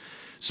 50s.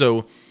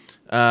 So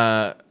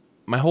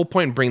my whole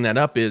point in bringing that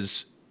up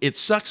is, it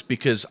sucks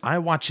because I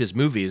watch his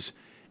movies,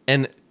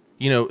 and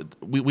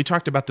we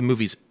talked about the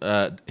movies,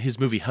 his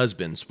movie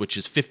Husbands, which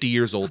is 50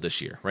 years old this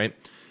year, right?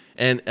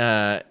 And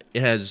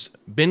it has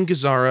Ben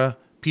Gazzara,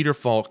 Peter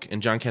Falk,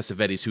 and John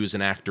Cassavetes, who is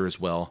an actor as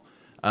well.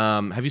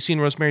 Have you seen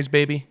Rosemary's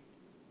Baby?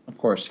 Of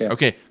course, yeah.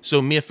 Okay,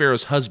 so Mia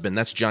Farrow's husband,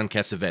 that's John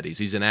Cassavetes.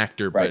 He's an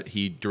actor, right, but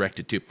he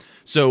directed too.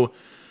 So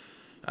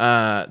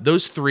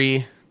those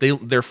three,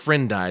 their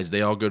friend dies.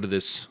 They all go to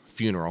this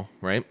funeral,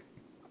 right?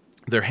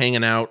 They're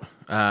hanging out.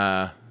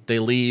 They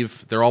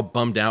leave. They're all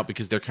bummed out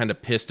because they're kind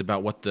of pissed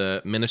about what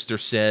the minister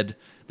said.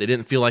 They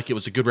didn't feel like it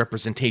was a good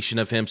representation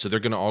of him, so they're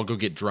going to all go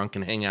get drunk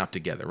and hang out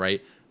together,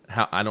 right?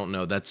 I don't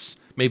know.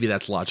 Maybe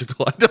that's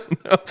logical. I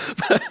don't know.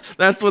 But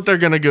that's what they're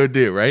going to go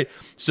do, right?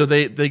 So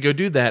they go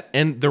do that,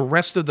 and the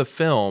rest of the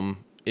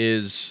film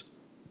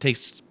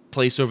takes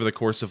place over the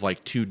course of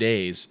like 2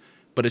 days,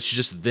 but it's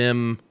just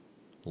them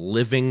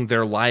living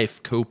their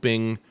life,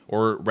 coping,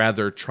 or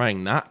rather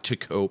trying not to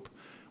cope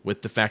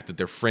with the fact that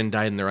their friend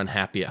died and they're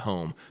unhappy at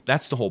home.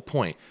 That's the whole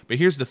point. But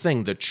here's the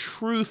thing, the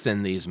truth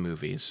in these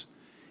movies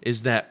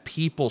is that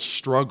people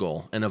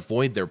struggle and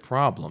avoid their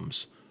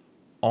problems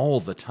all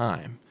the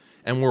time.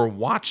 And we're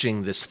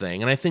watching this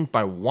thing, and I think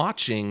by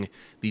watching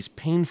these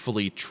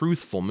painfully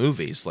truthful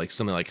movies, like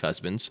something like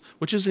Husbands,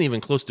 which isn't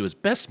even close to his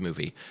best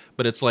movie,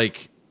 but it's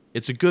like,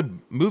 it's a good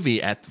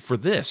movie for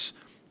this,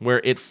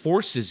 where it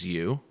forces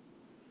you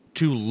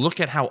to look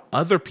at how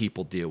other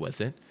people deal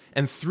with it.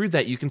 And through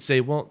that, you can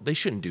say, well, they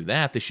shouldn't do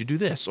that. They should do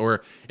this.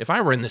 Or if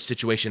I were in this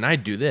situation,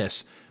 I'd do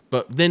this.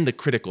 But then the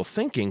critical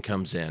thinking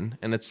comes in,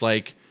 and it's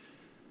like,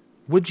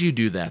 would you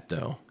do that,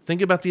 though?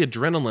 Think about the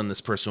adrenaline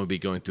this person would be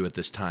going through at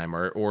this time.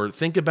 Or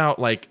think about,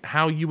 like,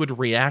 how you would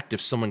react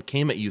if someone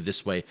came at you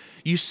this way.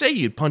 You say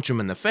you'd punch them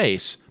in the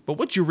face, but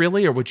would you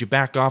really? Or would you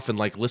back off and,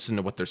 like, listen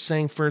to what they're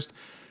saying first?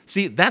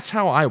 See, that's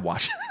how I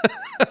watch.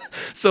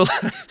 So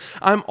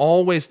I'm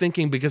always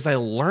thinking, because I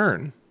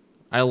learn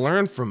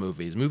from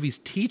movies. Movies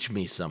teach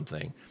me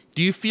something.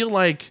 Do you feel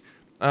like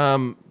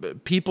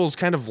people's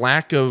kind of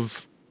lack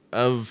of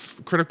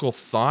critical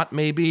thought,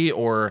 maybe,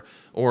 or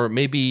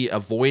maybe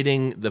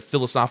avoiding the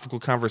philosophical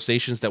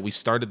conversations that we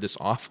started this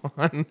off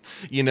on,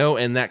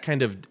 and that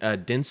kind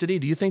of density?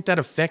 Do you think that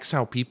affects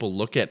how people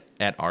look at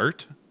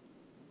art?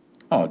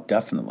 Oh,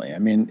 definitely. I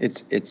mean,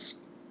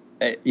 it's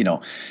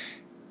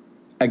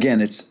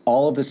again, it's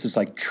all of this is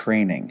like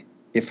training.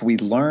 If we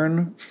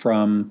learn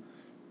from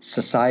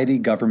society,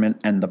 government,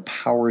 and the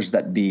powers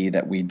that be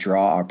that we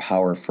draw our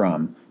power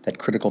from, that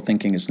critical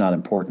thinking is not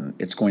important,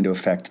 it's going to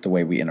affect the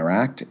way we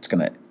interact. It's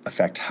going to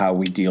affect how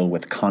we deal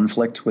with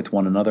conflict with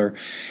one another.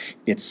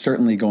 It's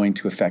certainly going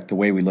to affect the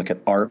way we look at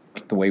art,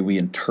 the way we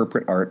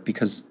interpret art,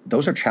 because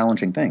those are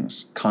challenging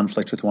things.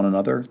 Conflict with one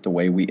another, the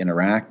way we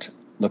interact,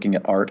 looking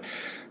at art,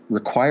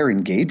 require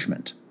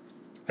engagement.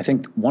 I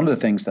think one of the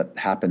things that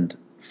happened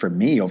for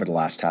me over the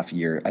last half a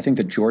year, I think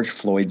that George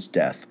Floyd's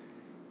death,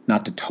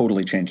 not to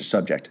totally change the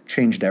subject,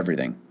 changed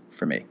everything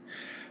for me.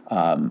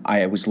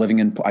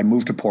 I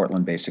moved to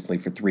Portland basically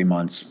for 3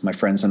 months. My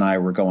friends and I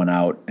were going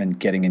out and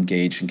getting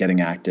engaged and getting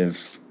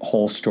active.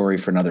 Whole story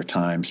for another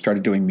time.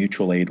 Started doing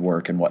mutual aid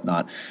work and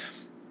whatnot.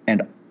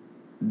 And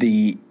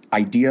the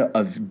idea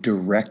of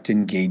direct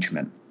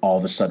engagement all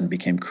of a sudden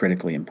became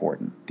critically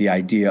important. The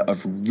idea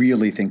of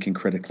really thinking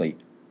critically.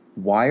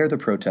 Why are the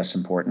protests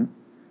important?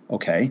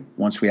 Okay,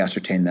 once we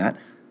ascertain that,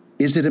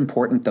 is it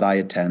important that I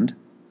attend?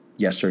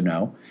 Yes or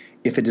no?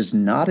 If it is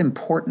not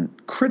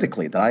important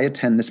critically that I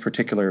attend this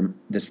particular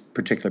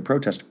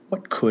protest,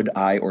 what could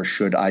I or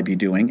should I be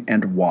doing,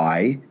 and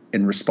why,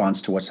 in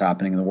response to what's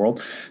happening in the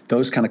world?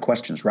 Those kind of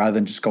questions, rather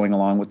than just going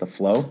along with the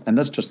flow. And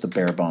that's just the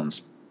bare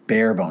bones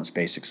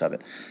basics of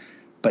it.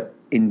 But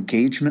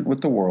engagement with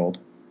the world,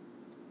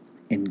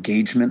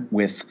 engagement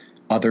with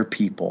other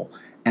people,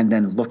 and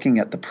then looking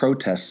at the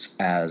protests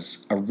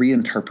as a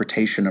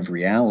reinterpretation of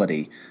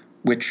reality,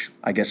 which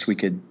I guess we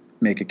could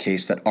make a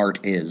case that art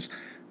is,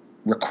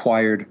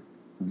 required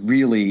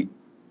really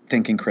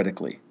thinking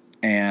critically.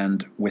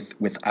 And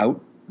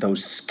without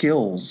those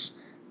skills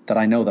that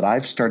I know that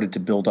I've started to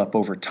build up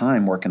over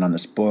time working on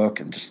this book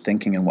and just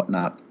thinking and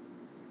whatnot,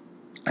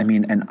 I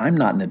mean, and I'm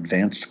not an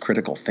advanced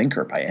critical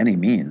thinker by any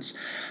means,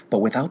 but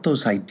without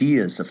those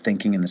ideas of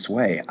thinking in this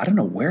way, I don't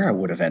know where I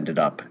would have ended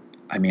up.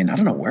 I mean, I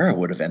don't know where I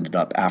would have ended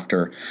up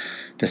after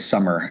this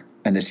summer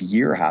and this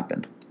year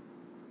happened.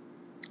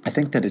 I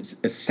think that it's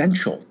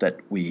essential that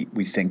we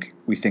think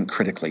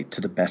critically to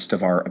the best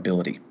of our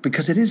ability,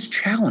 because it is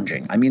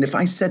challenging. I mean, if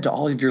I said to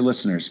all of your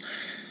listeners,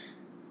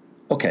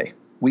 okay,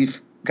 we've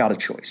got a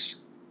choice.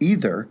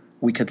 Either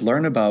we could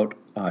learn about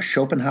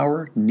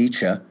Schopenhauer,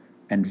 Nietzsche,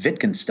 and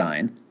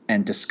Wittgenstein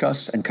and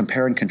discuss and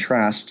compare and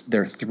contrast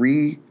their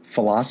three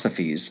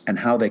philosophies and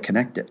how they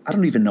connect it. I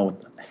don't even know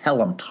what the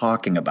hell I'm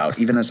talking about,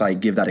 even as I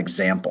give that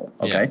example,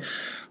 okay? Yeah.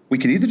 We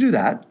could either do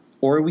that,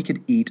 or we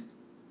could eat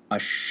a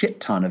shit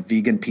ton of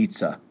vegan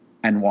pizza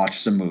and watch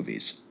some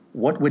movies.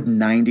 What would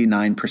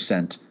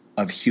 99%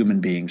 of human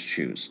beings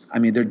choose? I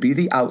mean, there'd be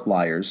the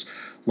outliers,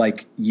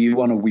 like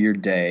you on a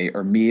weird day,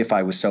 or me if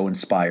I was so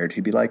inspired,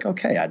 who'd be like,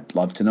 okay, I'd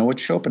love to know what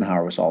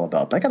Schopenhauer was all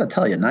about. But I got to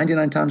tell you,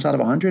 99 times out of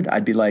 100,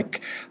 I'd be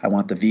like, I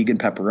want the vegan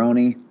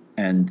pepperoni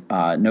and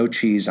no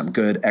cheese. I'm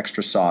good.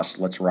 Extra sauce.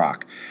 Let's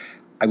rock.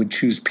 I would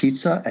choose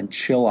pizza and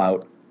chill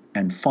out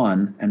and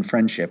fun and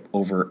friendship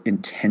over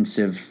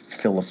intensive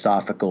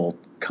philosophical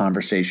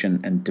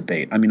conversation and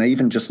debate. I mean, I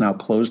even just now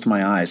closed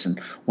my eyes and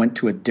went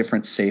to a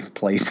different safe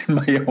place in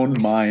my own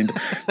mind,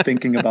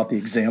 thinking about the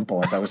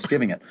example as I was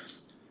giving it.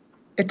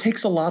 It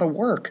takes a lot of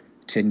work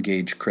to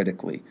engage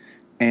critically,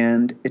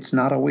 and it's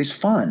not always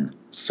fun.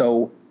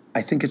 So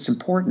I think it's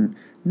important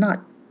not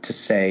to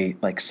say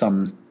like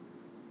some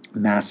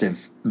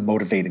massive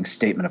motivating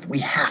statement of we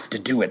have to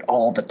do it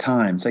all the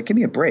time. It's like, give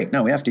me a break.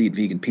 No, we have to eat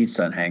vegan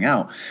pizza and hang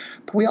out.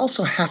 But we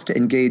also have to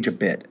engage a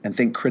bit and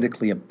think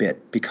critically a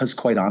bit, because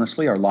quite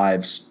honestly, our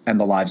lives and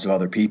the lives of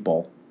other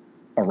people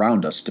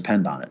around us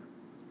depend on it.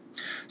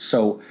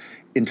 So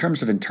in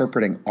terms of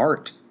interpreting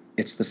art,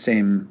 it's the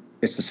same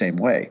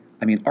way.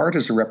 I mean, art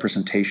is a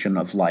representation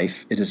of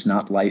life. It is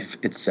not life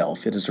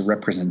itself. It is a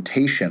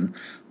representation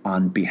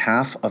on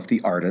behalf of the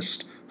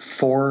artist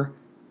for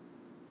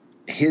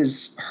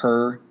his,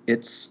 her,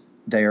 its,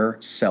 their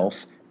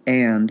self,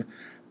 and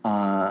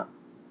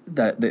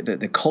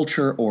the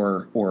culture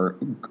or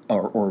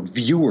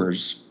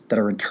viewers that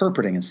are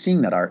interpreting and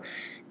seeing that art.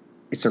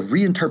 It's a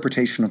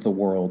reinterpretation of the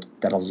world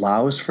that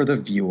allows for the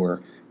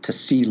viewer to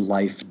see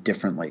life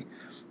differently.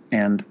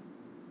 And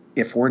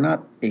if we're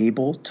not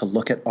able to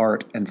look at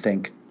art and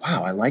think,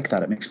 wow, I like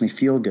that, it makes me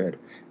feel good,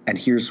 and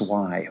here's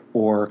why,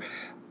 or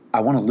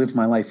I want to live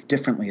my life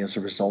differently as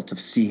a result of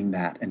seeing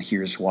that, and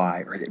here's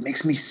why, or it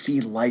makes me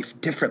see life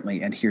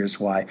differently, and here's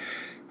why,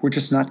 we're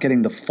just not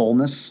getting the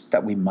fullness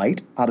that we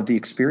might out of the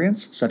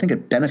experience. So I think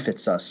it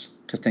benefits us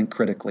to think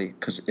critically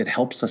because it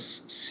helps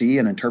us see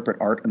and interpret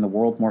art and the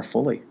world more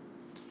fully.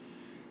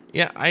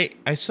 Yeah,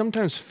 I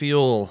sometimes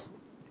feel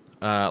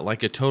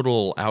like a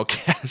total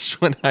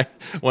outcast when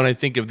I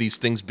think of these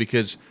things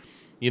because,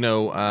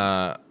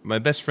 my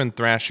best friend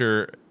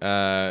Thrasher,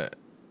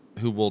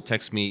 who will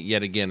text me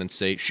yet again and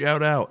say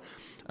shout out,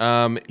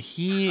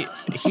 he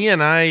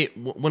and I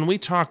when we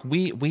talk,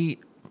 we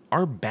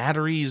our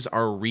batteries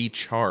are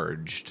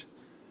recharged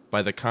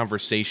by the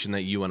conversation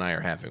that you and I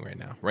are having right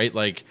now, right?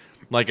 Like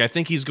I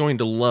think he's going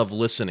to love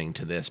listening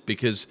to this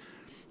because,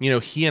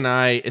 he and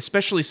I,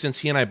 especially since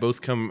he and I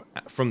both come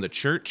from the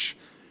church,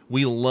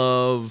 we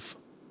love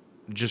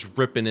just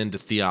ripping into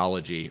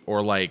theology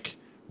or like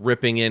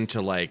ripping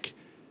into like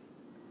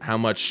how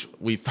much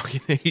we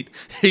fucking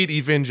hate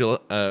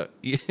Evangelicals.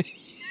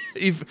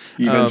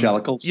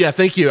 yeah,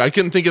 thank you. I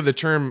couldn't think of the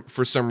term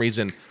for some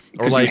reason. Or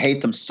Because like, you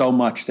hate them so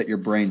much that your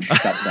brain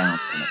shut down.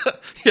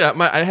 yeah,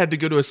 I had to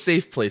go to a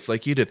safe place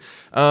like you did.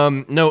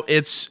 No,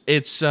 it's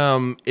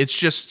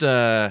just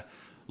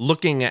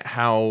looking at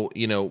how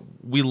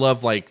we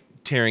love like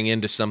tearing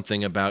into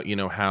something about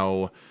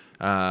how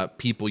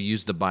people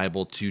use the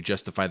Bible to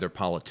justify their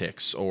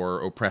politics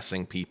or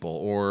oppressing people,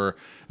 or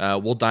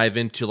we'll dive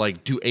into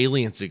like, do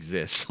aliens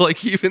exist?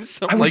 Like even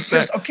something like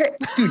that. Okay,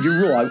 dude, you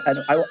rule.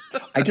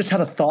 I just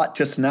had a thought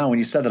just now when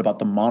you said that about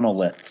the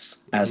monoliths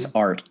as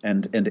art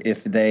and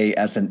if they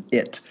as an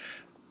it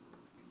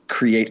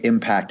create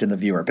impact in the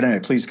viewer. But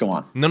anyway, please go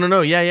on.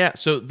 No. Yeah.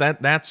 So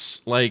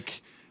that's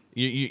like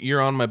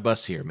you're on my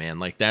bus here, man.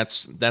 Like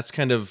that's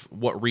kind of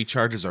what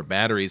recharges our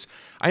batteries.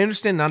 I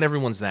understand not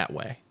everyone's that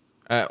way.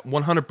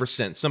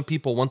 100%. Some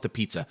people want the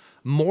pizza.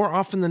 More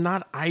often than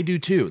not, I do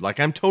too. Like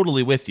I'm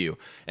totally with you.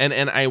 And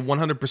I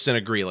 100%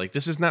 agree. Like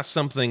this is not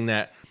something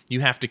that you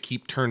have to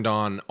keep turned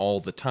on all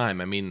the time.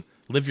 I mean,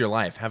 live your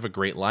life, have a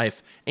great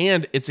life.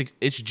 And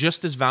it's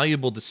just as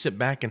valuable to sit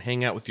back and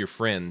hang out with your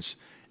friends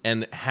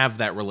and have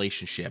that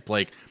relationship.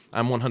 Like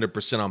I'm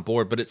 100% on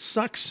board, but it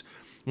sucks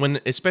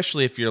when,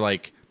 especially if you're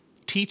like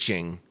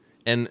teaching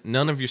and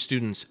none of your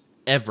students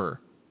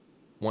ever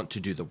want to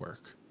do the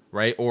work,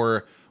 right?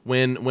 Or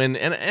when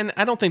and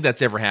I don't think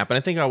that's ever happened.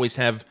 I think I always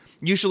have,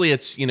 usually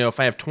it's, if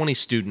I have 20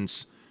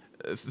 students,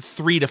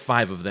 3 to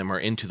 5 of them are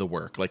into the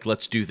work. Like,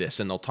 let's do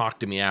this. And they'll talk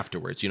to me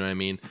afterwards. You know what I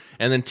mean?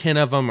 And then 10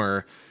 of them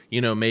are,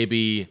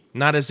 maybe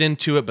not as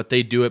into it, but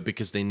they do it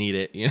because they need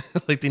it,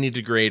 like they need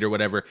to grade or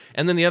whatever.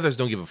 And then the others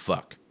don't give a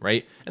fuck,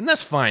 right? And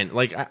that's fine.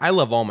 Like, I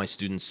love all my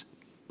students,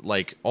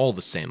 like, all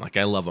the same. Like,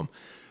 I love them.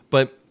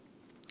 But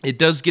it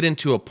does get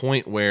into a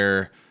point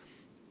where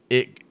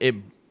it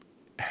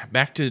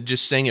back to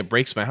just saying it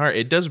breaks my heart.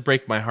 It does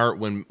break my heart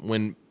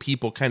when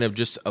people kind of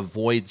just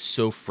avoid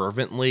so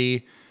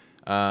fervently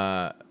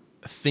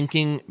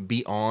thinking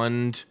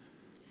beyond,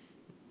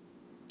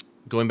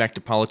 going back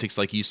to politics,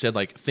 like you said,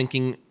 like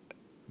thinking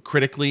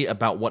critically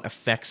about what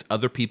affects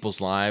other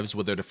people's lives,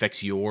 whether it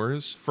affects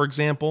yours, for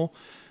example.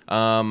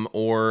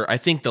 Or I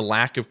think the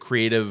lack of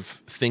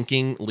creative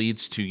thinking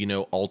leads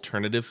to,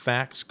 alternative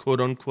facts,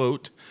 quote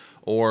unquote,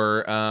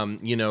 or,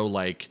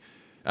 like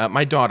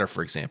my daughter,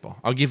 for example.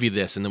 I'll give you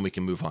this and then we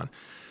can move on.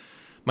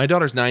 My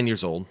daughter's 9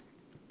 years old,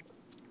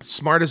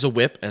 smart as a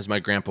whip, as my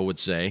grandpa would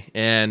say,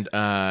 and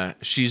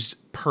she's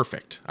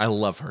perfect. I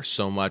love her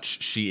so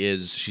much.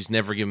 She's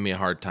never given me a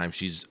hard time.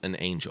 She's an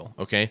angel,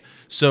 okay?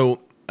 So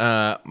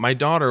my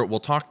daughter will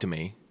talk to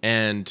me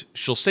and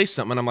she'll say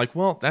something and I'm like,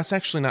 well, that's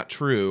actually not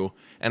true.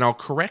 And I'll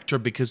correct her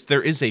because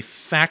there is a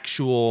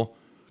factual,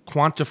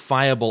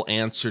 quantifiable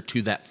answer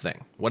to that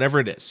thing, whatever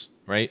it is,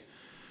 right?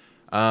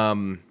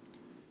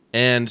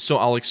 And so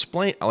I'll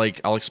explain it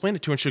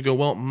to her and she'll go,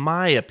 well,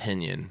 my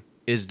opinion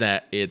is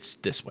that it's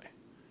this way.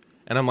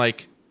 And I'm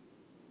like,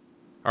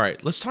 all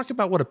right, let's talk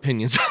about what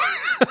opinions are.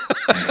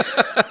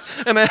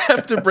 And I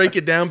have to break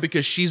it down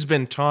because she's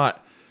been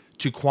taught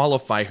to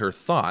qualify her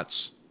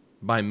thoughts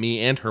by me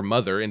and her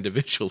mother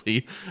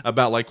individually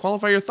about like,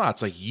 qualify your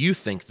thoughts. Like, you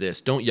think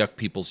this, don't yuck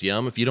people's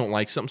yum. If you don't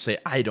like something, say,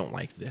 I don't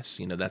like this.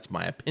 That's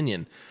my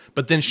opinion.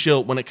 But then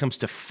when it comes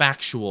to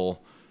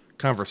factual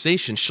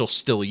conversation, she'll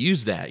still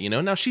use that.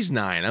 Now she's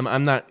 9.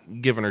 I'm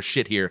not giving her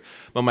shit here.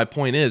 But my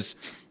point is,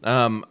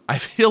 I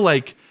feel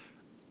like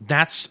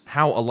that's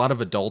how a lot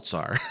of adults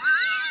are.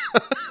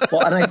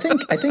 Well, and I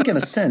think in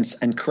a sense,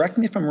 and correct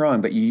me if I'm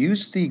wrong, but you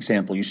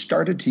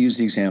started to use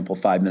the example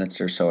 5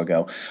 minutes or so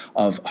ago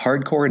of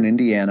hardcore in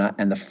Indiana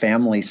and the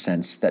family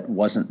sense that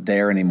wasn't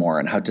there anymore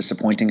and how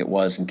disappointing it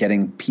was and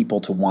getting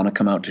people to want to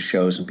come out to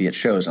shows and be at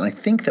shows. And I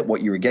think that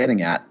what you were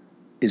getting at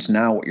is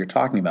now what you're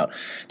talking about,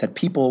 that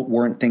people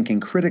weren't thinking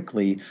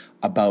critically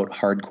about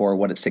hardcore,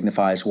 what it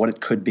signifies, what it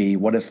could be,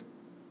 what if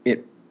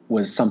it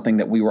was something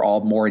that we were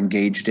all more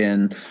engaged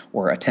in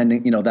or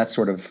attending, that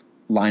sort of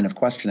line of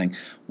questioning.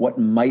 What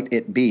might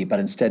it be? But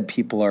instead,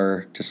 people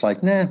are just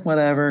like, nah,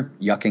 whatever,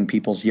 yucking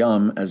people's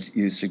yum, as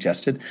you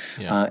suggested.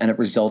 Yeah. And it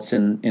results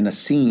in a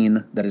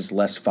scene that is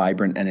less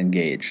vibrant and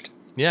engaged.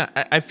 Yeah,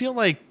 I feel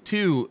like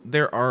too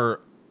there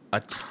are a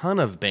ton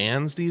of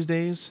bands these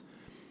days,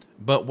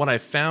 but what I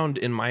found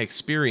in my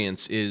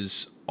experience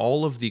is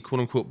all of the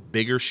quote unquote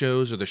bigger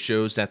shows or the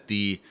shows at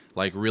the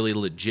like really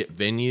legit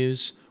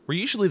venues were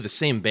usually the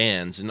same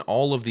bands, and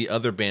all of the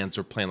other bands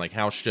were playing like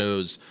house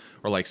shows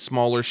or like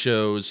smaller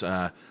shows,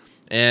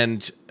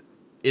 and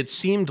it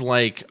seemed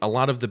like a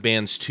lot of the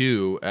bands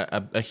too.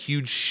 A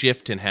huge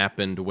shift had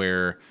happened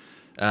where,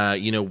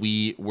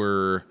 we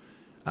were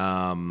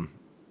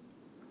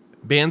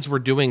bands were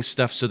doing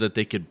stuff so that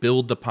they could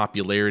build the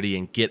popularity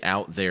and get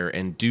out there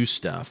and do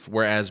stuff.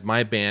 Whereas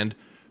my band,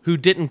 who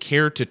didn't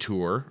care to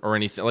tour or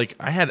anything, like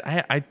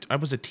I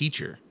was a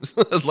teacher,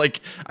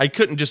 like I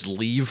couldn't just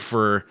leave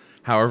for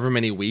however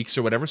many weeks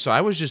or whatever. So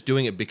I was just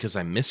doing it because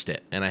I missed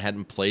it and I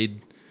hadn't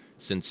played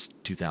since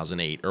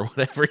 2008 or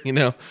whatever,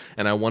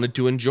 and I wanted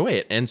to enjoy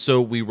it. And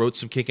so we wrote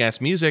some kick-ass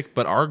music,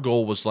 but our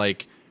goal was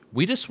like,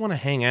 we just want to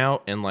hang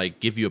out and like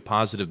give you a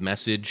positive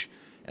message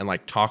and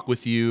like talk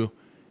with you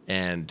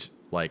and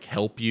like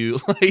help you,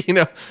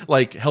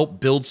 like help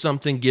build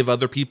something, give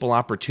other people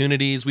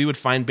opportunities. We would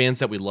find bands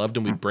that we loved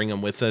and we'd bring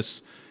them with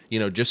us,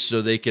 just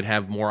so they could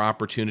have more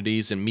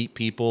opportunities and meet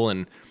people.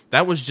 And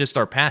that was just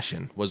our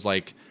passion, was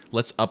like,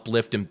 let's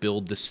uplift and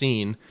build the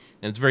scene.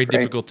 And it's very Great.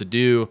 difficult to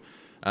do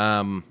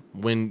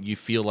when you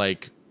feel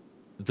like,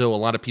 though a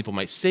lot of people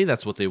might say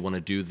that's what they want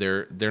to do,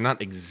 they're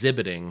not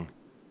exhibiting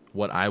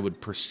what I would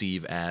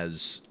perceive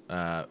as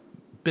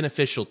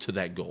beneficial to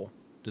that goal.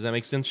 Does that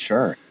make sense?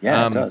 Sure.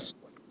 Yeah, it does.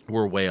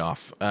 We're way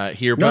off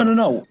here, No,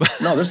 no, but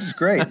no. No, this is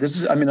great.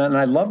 And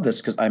I love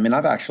this because,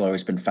 I've actually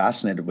always been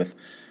fascinated with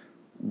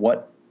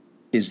what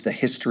is the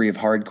history of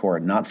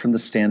hardcore, not from the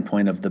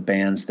standpoint of the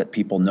bands that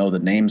people know the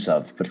names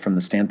of, but from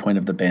the standpoint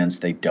of the bands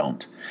they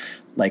don't.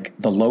 Like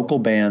the local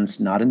bands,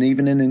 not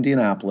even in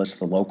Indianapolis,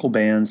 the local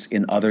bands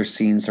in other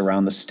scenes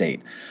around the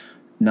state,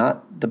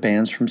 not the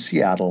bands from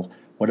Seattle.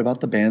 What about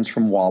the bands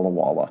from Walla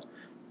Walla?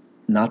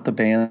 Not the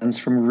bands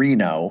from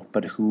Reno,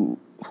 but who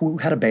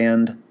had a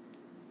band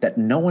that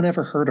no one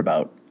ever heard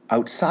about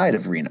outside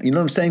of Reno. You know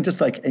what I'm saying?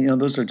 Just like,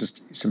 those are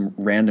just some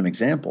random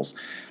examples.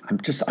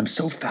 I'm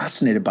so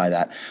fascinated by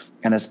that.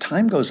 And as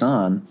time goes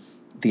on,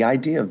 the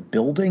idea of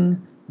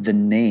building the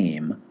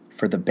name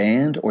for the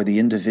band or the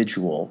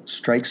individual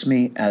strikes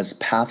me as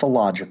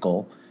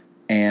pathological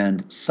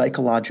and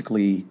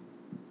psychologically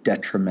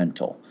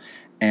detrimental.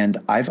 And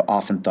I've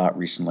often thought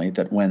recently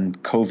that when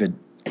COVID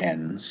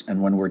ends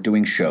and when we're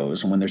doing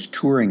shows and when there's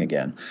touring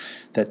again,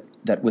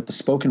 that with the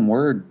spoken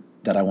word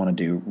that I want to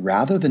do,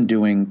 rather than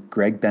doing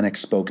Greg Bennick's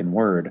spoken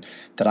word,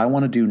 that I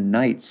want to do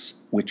nights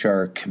which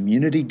are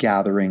community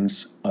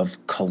gatherings of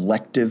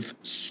collective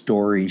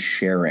story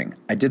sharing.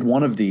 I did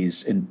one of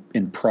these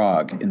in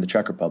Prague in the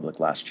Czech Republic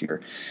last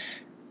year,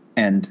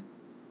 and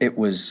it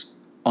was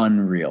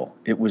unreal.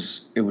 It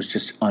was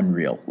just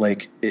unreal.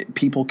 Like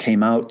people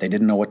came out, they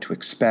didn't know what to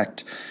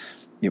expect.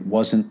 It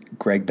wasn't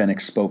Greg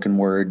Bennick's spoken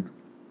word,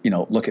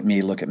 look at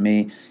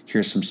me,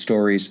 here's some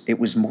stories. It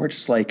was more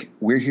just like,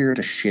 we're here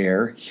to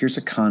share. Here's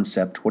a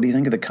concept. What do you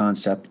think of the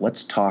concept?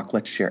 Let's talk,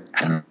 let's share.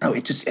 I don't know.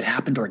 It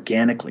happened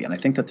organically. And I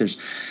think that there's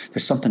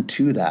something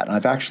to that. And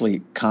I've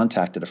actually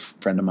contacted a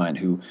friend of mine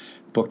who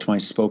booked my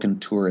spoken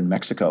tour in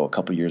Mexico a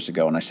couple years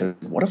ago. And I said,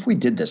 what if we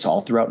did this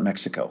all throughout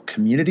Mexico?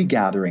 Community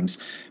gatherings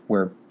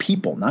where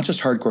people, not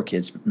just hardcore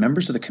kids, but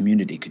members of the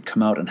community could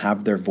come out and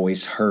have their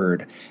voice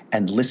heard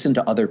and listen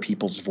to other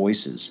people's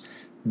voices.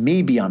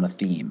 Maybe on a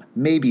theme,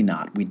 maybe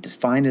not. We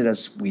define it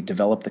as we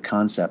develop the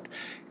concept.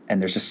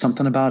 And there's just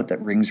something about it that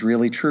rings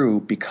really true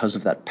because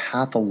of that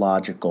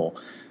pathological,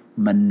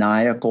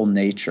 maniacal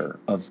nature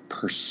of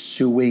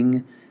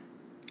pursuing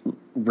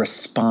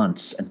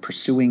response and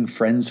pursuing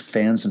friends,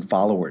 fans, and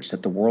followers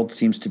that the world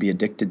seems to be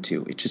addicted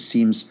to. It just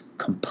seems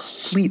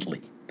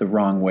completely the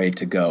wrong way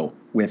to go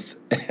with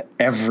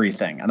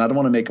everything. And I don't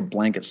want to make a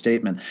blanket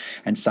statement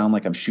and sound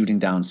like I'm shooting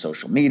down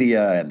social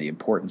media and the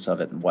importance of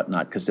it and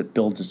whatnot, because it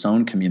builds its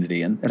own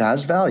community and it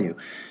has value.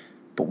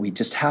 But we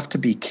just have to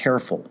be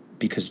careful,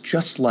 because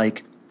just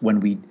like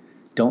when we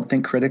don't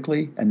think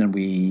critically and then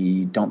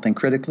we don't think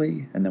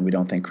critically and then we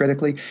don't think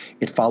critically,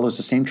 it follows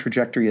the same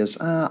trajectory as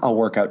I'll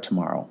work out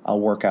tomorrow.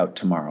 I'll work out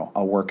tomorrow.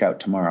 I'll work out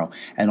tomorrow.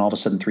 And all of a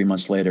sudden, 3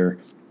 months later,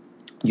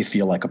 you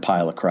feel like a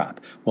pile of crap.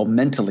 Well,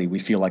 mentally, we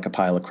feel like a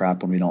pile of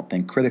crap when we don't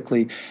think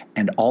critically.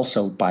 And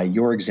also, by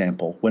your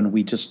example, when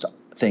we just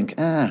think,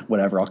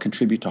 whatever, I'll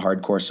contribute to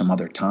hardcore some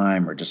other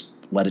time, or just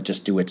let it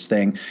just do its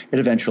thing. It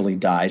eventually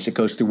dies. It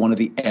goes through one of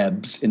the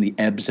ebbs in the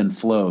ebbs and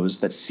flows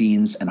that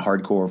scenes and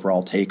hardcore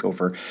overall take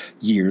over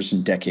years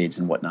and decades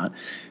and whatnot.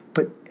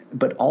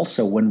 But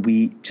also when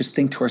we just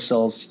think to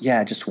ourselves,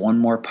 yeah, just one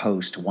more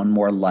post, one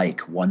more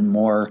like, one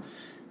more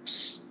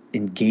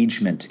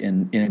engagement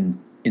in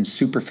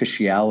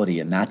superficiality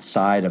in that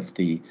side of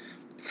the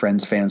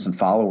friends, fans, and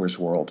followers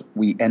world,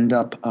 we end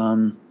up,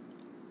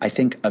 I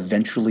think,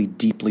 eventually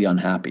deeply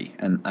unhappy.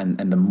 And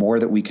the more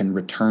that we can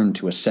return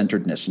to a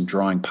centeredness and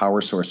drawing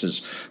power sources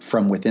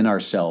from within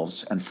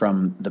ourselves and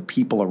from the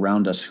people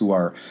around us who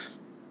are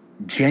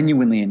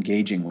genuinely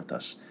engaging with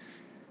us,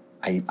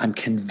 I'm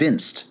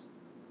convinced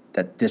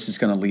that this is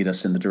going to lead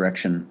us in the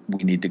direction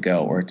we need to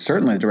go, or it's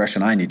certainly the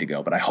direction I need to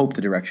go, but I hope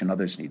the direction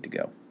others need to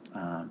go.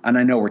 And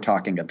I know we're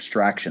talking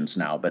abstractions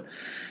now, but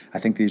I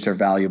think these are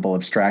valuable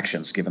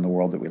abstractions given the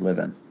world that we live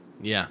in.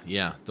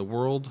 Yeah, the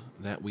world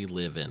that we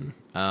live in.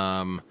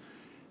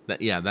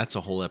 That's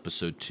a whole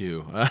episode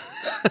too.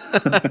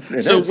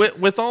 So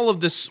with all of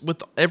this,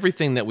 with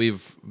everything that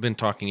we've been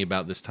talking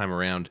about this time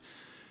around,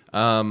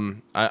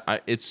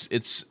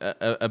 it's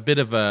a bit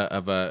of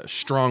a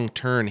strong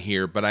turn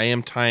here, but I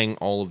am tying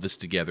all of this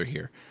together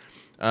here.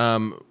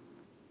 We're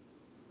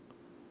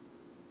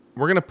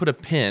gonna put a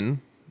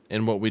pin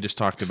in what we just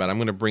talked about. I'm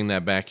gonna bring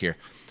that back here.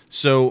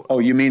 So, oh,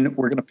 you mean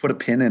we're going to put a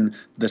pin in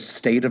the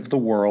state of the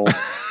world,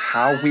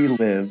 how we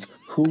live,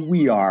 who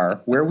we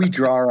are, where we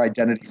draw our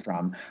identity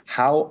from,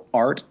 how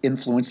art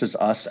influences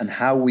us, and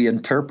how we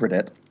interpret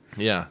it?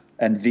 yeah.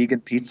 And vegan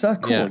pizza?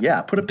 Cool.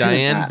 Yeah. Put a pin in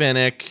Diane that.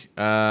 Bennick,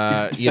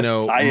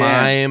 Diane.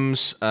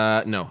 mimes.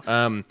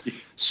 No.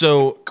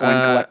 So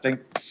Coin collecting.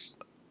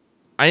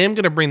 I am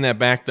going to bring that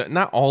back.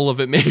 Not all of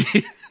it,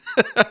 maybe.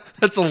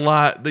 That's a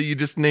lot that you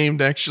just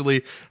named.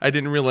 Actually, I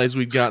didn't realize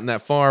we'd gotten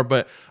that far,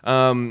 but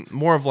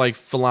more of like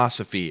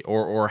philosophy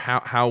or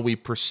how we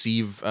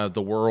perceive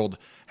the world.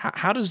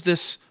 How does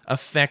this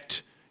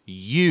affect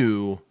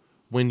you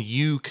when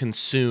you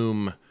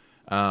consume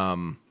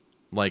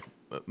like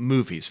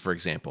movies, for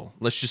example?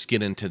 Let's just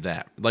get into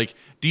that. Like,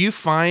 do you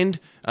find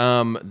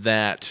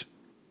that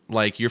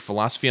like your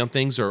philosophy on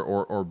things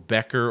or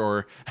Becker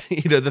or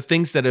the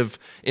things that have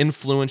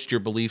influenced your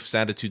beliefs,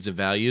 attitudes, and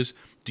values,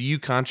 do you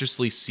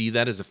consciously see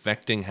that as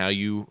affecting how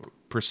you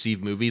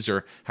perceive movies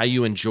or how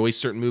you enjoy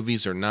certain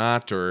movies or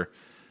not? Or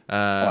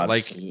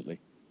Absolutely.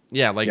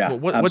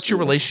 What's your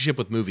relationship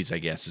with movies, I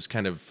guess, is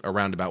kind of a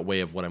roundabout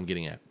way of what I'm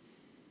getting at.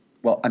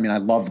 Well, I mean, I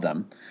love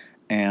them,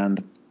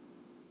 and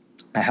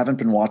I haven't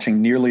been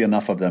watching nearly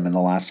enough of them in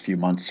the last few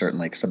months,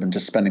 certainly, because I've been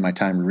just spending my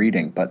time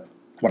reading. But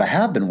what I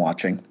have been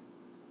watching,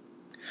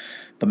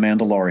 The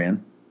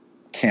Mandalorian,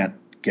 can't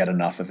get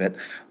enough of it.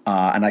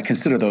 And I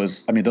consider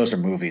those are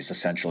movies,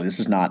 essentially. This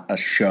is not a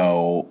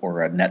show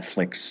or a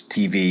Netflix,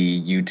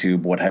 TV,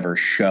 YouTube, whatever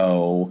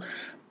show.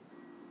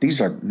 These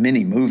are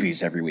mini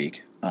movies every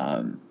week.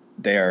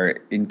 They are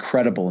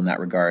incredible in that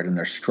regard, in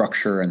their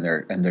structure and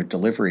their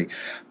delivery.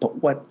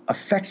 But what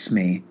affects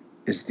me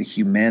is the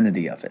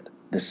humanity of it,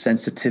 the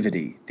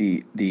sensitivity,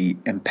 the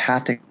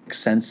empathic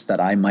sense that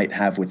I might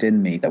have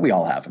within me, that we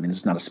all have. I mean, this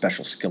is not a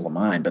special skill of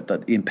mine, but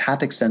the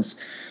empathic sense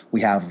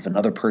we have of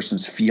another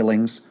person's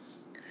feelings.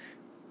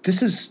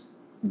 This is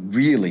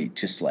really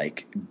just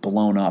like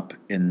blown up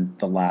in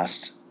the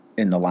last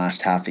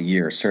half a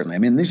year, certainly. I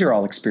mean, these are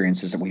all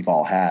experiences that we've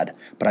all had,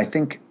 but I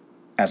think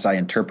as I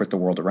interpret the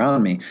world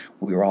around me,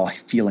 we are all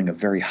feeling a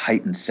very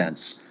heightened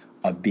sense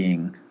of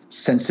being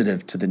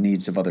sensitive to the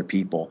needs of other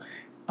people.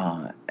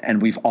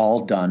 And we've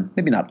all done,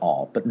 maybe not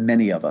all, but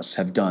many of us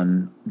have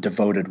done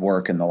devoted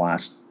work in the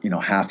last,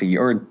 half a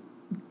year, or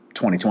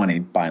 2020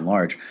 by and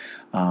large,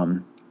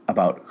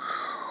 about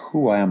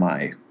who am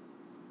I?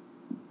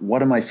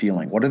 What am I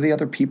feeling? What are the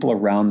other people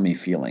around me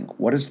feeling?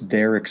 What is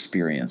their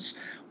experience?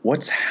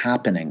 What's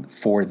happening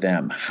for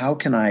them? How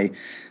can I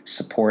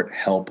support,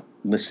 help,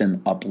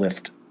 listen,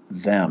 uplift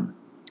them?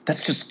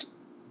 That's just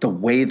the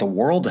way the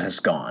world has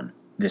gone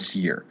this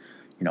year,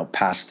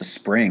 past the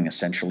spring,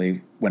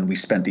 essentially, when we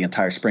spent the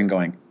entire spring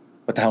going,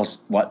 what the hell's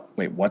what?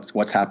 Wait,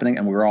 what's happening?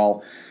 And we were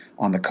all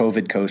on the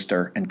COVID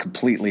coaster and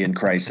completely in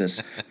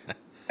crisis.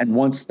 And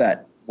once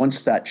that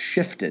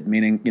shifted,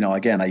 meaning,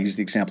 again, I use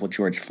the example of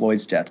George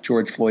Floyd's death.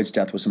 George Floyd's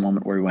death was a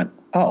moment where we went,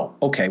 oh,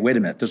 okay, wait a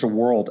minute. There's a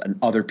world and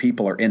other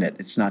people are in it.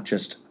 It's not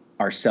just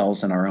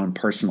ourselves and our own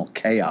personal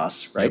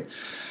chaos, right?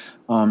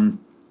 Yep.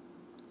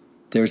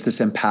 There's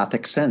this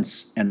empathic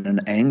sense and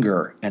an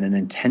anger and an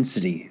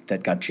intensity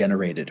that got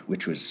generated,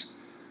 which was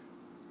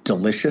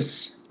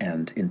delicious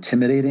and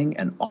intimidating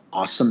and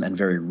awesome and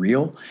very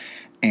real.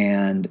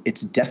 And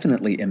it's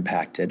definitely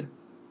impacted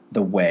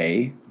the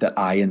way that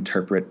I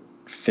interpret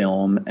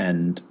film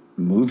and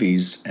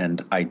movies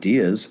and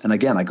ideas. And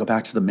again, I go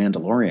back to The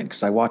Mandalorian,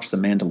 because I watched The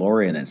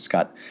Mandalorian and it's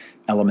got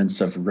elements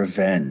of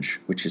revenge,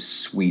 which is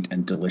sweet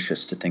and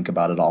delicious to think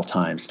about at all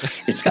times.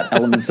 It's got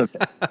elements of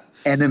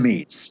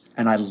enemies,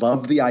 and I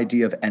love the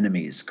idea of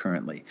enemies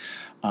currently.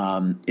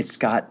 It's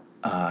got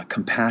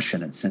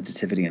compassion and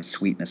sensitivity and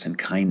sweetness and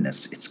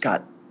kindness. It's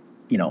got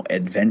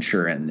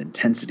adventure and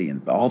intensity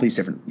and all these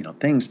different,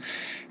 things.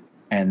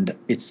 And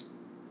it's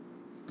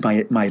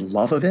my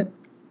love of it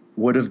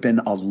would have been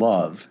a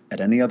love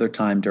at any other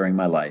time during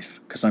my life,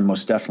 because I'm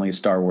most definitely a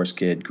Star Wars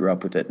kid, grew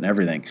up with it and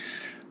everything.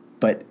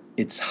 But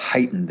it's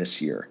heightened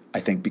this year, I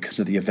think, because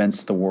of the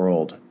events of the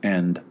world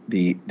and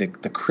the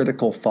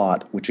critical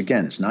thought, which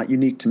again is not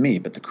unique to me,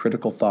 but the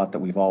critical thought that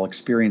we've all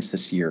experienced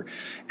this year.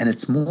 And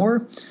it's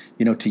more,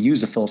 to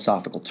use a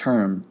philosophical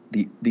term,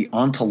 the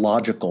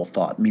ontological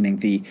thought,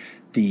 meaning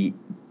the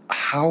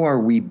how are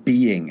we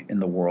being in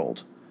the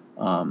world?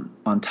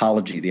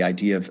 Ontology, the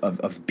idea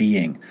of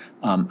being.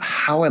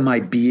 How am I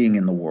being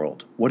in the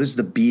world? What is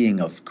the being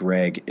of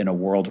Greg in a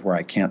world where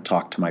I can't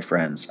talk to my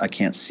friends? I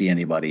can't see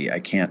anybody. I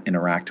can't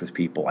interact with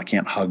people. I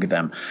can't hug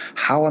them.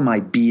 How am I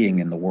being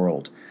in the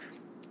world?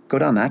 Go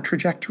down that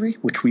trajectory,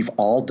 which we've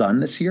all done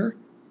this year,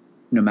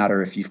 no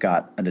matter if you've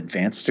got an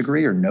advanced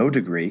degree or no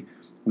degree.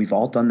 We've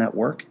all done that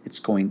work. It's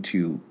going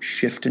to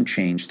shift and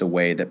change the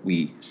way that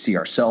we see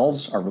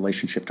ourselves, our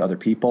relationship to other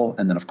people,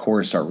 and then, of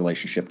course, our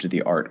relationship to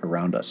the art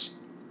around us.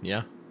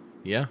 Yeah.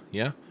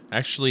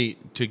 Actually,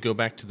 to go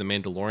back to The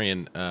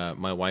Mandalorian,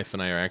 my wife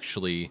and I are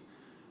actually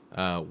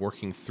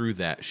working through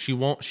that. She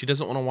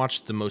doesn't want to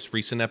watch the most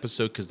recent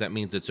episode because that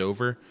means it's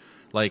over,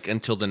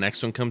 until the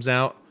next one comes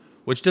out,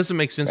 which doesn't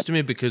make sense to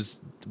me because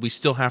we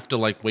still have to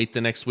wait the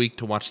next week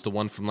to watch the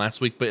one from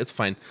last week, but it's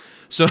fine.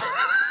 So...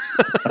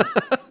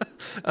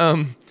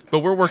 but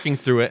we're working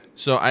through it.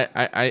 So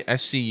I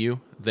see you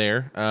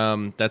there.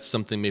 That's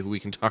something maybe we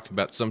can talk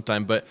about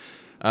sometime. But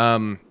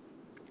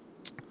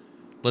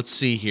let's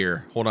see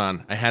here. Hold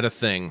on. I had a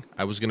thing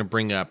I was going to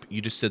bring up.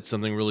 You just said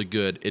something really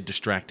good. It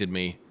distracted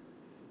me.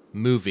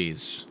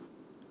 Movies.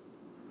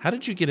 How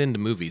did you get into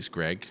movies,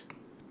 Greg?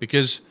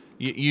 Because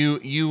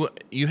you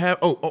have...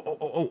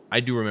 Oh, I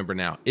do remember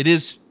now. It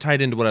is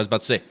tied into what I was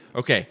about to say.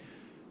 Okay.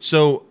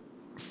 So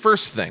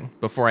first thing,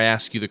 before I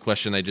ask you the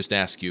question I just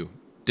asked you,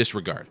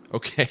 disregard.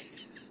 Okay.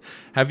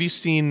 Have you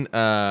seen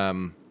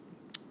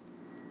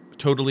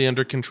Totally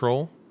Under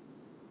Control?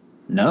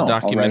 No, the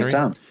documentary? I'll write it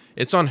down.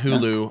 It's on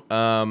Hulu.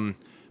 No.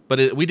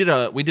 But we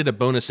did a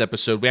bonus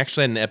episode. We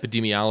actually had an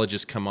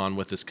epidemiologist come on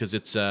with us because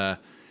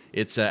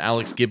it's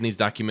Alex Gibney's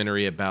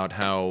documentary about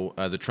how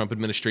the Trump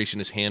administration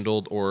has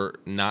handled or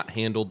not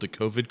handled the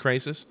COVID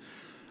crisis.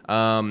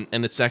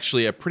 And it's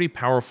actually a pretty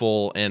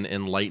powerful and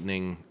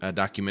enlightening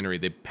documentary.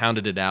 They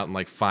pounded it out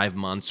in 5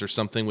 months or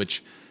something,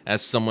 which,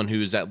 as someone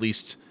who's at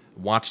least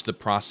watched the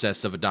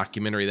process of a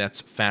documentary, that's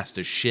fast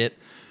as shit.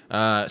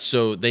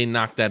 So they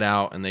knocked that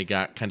out, and they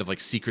got kind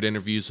of secret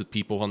interviews with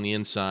people on the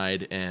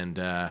inside, and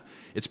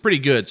it's pretty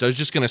good. So I was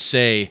just going to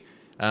say,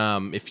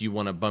 if you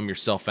want to bum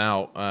yourself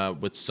out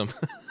with some...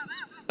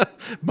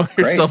 bum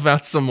yourself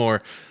out some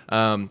more,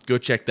 go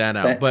check that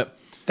out. But...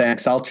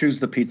 Thanks. I'll choose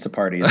the pizza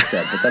party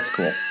instead, but that's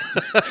cool.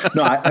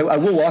 No, I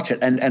will watch it.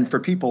 And for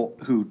people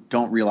who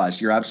don't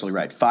realize, you're absolutely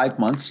right. 5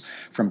 months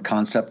from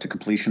concept to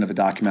completion of a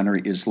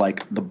documentary is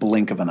like the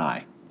blink of an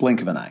eye.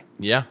 Blink of an eye.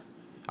 Yeah.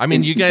 I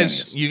mean, you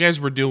guys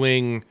were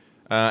doing,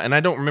 and I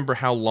don't remember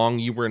how long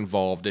you were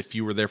involved, if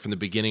you were there from the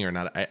beginning or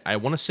not. I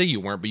want to say you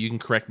weren't, but you can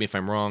correct me if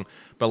I'm wrong.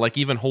 But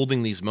even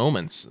holding these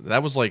moments,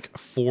 that was a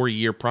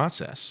 4-year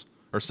process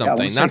or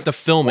something. Yeah, not the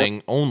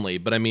filming only,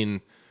 but I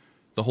mean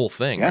the whole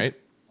thing, right?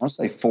 I want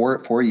to say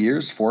 4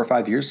 years, 4 or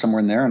 5 years, somewhere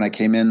in there. And I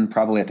came in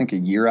probably, I think, a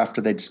year after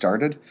they'd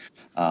started.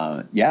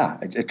 A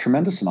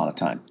tremendous amount of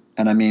time.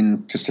 And I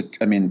mean,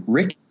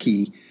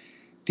 Ricky,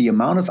 the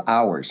amount of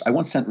hours, I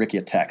once sent Ricky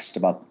a text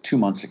about 2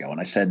 months ago, and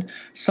I said,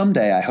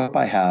 someday I hope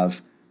I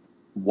have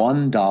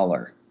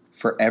 $1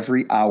 for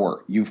every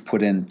hour you've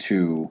put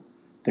into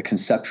the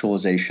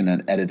conceptualization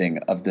and editing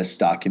of this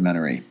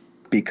documentary,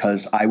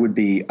 because I would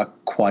be a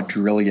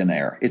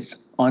quadrillionaire.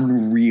 It's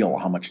unreal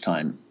how much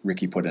time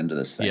Ricky put into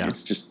this thing. Yeah.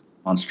 It's just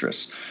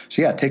monstrous.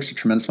 So it takes a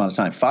tremendous amount of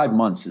time. 5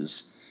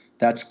 months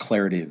that's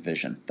clarity of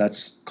vision.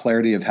 That's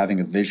clarity of having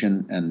a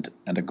vision and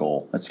a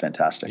goal. That's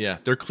fantastic. Yeah,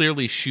 they're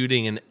clearly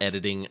shooting and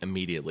editing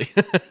immediately.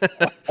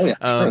 Oh yeah,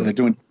 sure. They're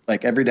doing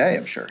every day,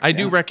 I'm sure. I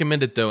do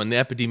recommend it though, and the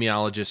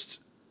epidemiologist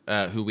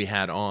who we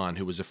had on,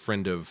 who was a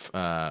friend of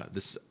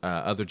this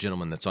other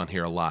gentleman that's on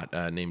here a lot,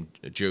 named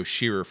Joe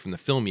Shearer from the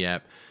Film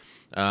Yap.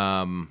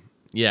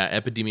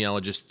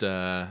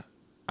 Epidemiologist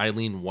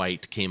Eileen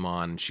White came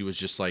on. She was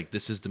just like,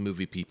 this is the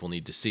movie people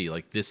need to see.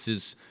 This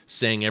is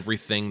saying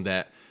everything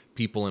that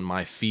people in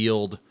my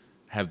field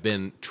have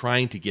been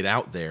trying to get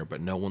out there,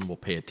 but no one will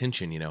pay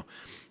attention,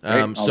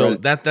 So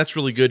that's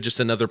really good. Just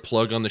another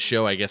plug on the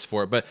show, I guess,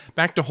 for it. But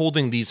back to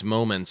holding these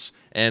moments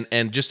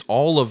and just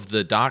all of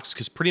the docs,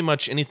 because pretty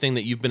much anything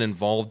that you've been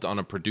involved on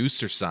a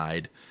producer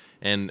side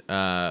and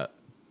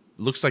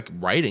looks like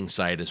writing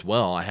side as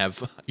well. I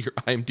have your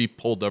IMDb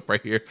pulled up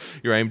right here,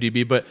 your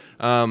IMDb, but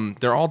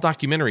they're all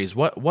documentaries.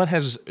 What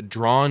has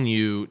drawn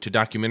you to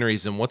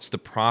documentaries, and what's the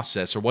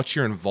process, or what's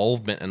your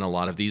involvement in a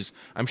lot of these?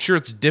 I'm sure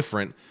it's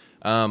different,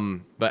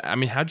 but I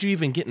mean, how'd you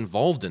even get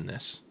involved in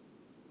this?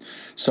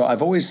 So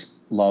I've always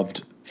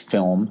loved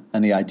film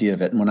and the idea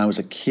of it. And when I was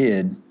a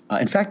kid,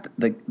 In fact,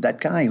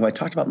 that guy who I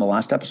talked about in the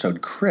last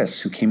episode,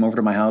 Chris, who came over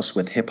to my house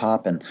with hip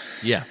hop and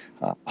Yeah.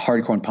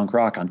 hardcore and punk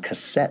rock on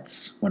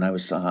cassettes when I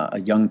was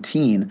a young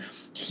teen,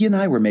 he and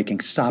I were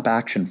making stop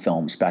action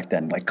films back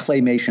then, like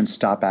claymation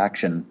stop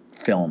action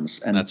films.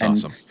 That's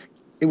awesome.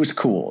 It was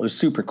cool. It was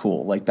super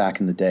cool, like back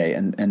in the day.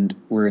 And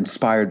we're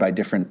inspired by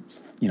different,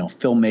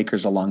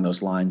 filmmakers along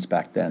those lines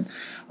back then.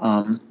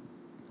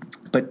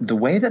 But the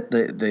way that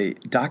the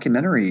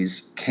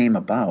documentaries came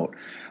about,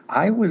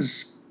 I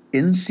was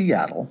in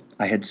Seattle.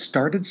 I had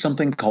started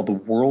something called the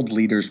World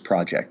Leaders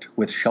Project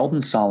with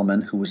Sheldon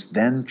Solomon, who was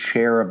then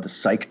chair of the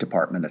psych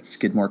department at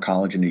Skidmore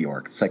College in New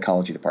York, the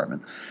psychology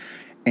department.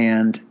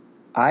 And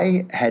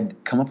I had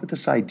come up with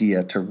this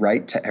idea to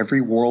write to every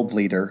world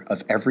leader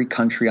of every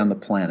country on the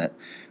planet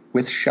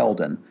with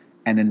Sheldon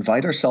and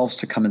invite ourselves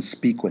to come and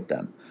speak with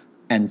them.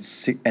 And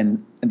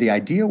the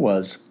idea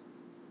was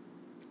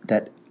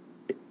that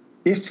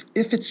if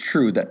it's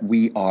true that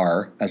we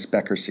are, as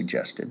Becker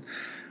suggested,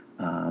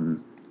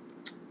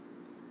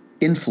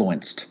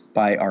 influenced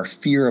by our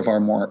fear of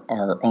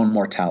our own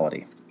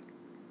mortality,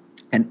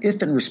 and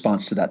if in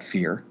response to that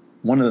fear,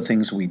 one of the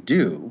things we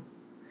do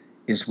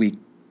is we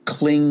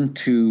cling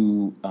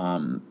to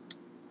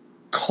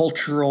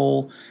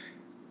cultural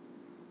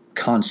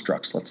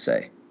constructs, let's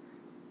say,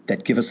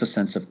 that give us a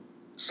sense of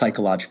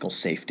psychological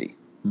safety: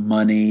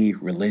 money,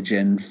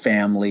 religion,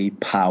 family,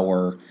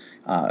 power,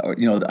 or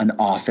an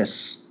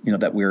office,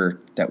 that we're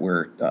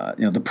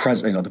the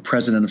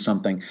president of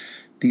something.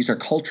 These are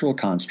cultural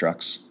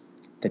constructs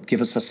that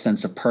give us a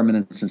sense of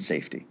permanence and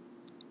safety.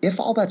 If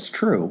all that's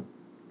true,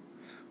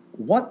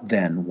 what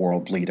then,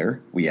 world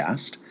leader, we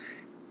asked,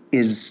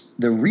 is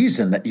the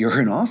reason that you're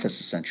in office,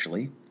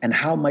 essentially, and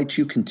how might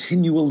you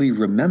continually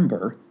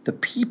remember the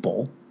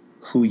people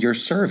who you're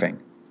serving?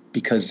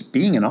 Because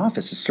being in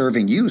office is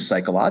serving you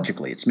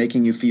psychologically. It's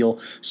making you feel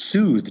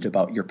soothed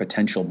about your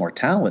potential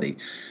mortality.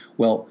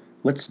 Well,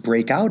 let's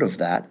break out of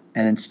that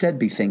and instead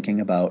be thinking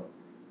about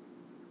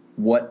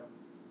what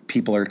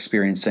people are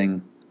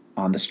experiencing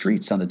on the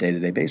streets on a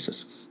day-to-day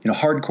basis.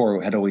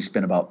 Hardcore had always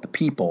been about the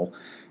people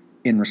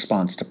in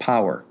response to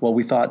power. Well,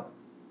 we thought,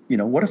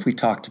 what if we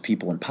talk to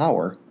people in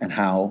power and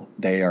how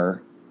they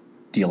are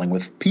dealing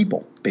with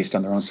people based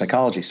on their own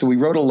psychology? So we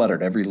wrote a letter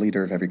to every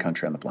leader of every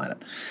country on the planet.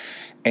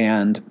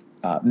 And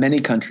many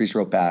countries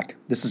wrote back.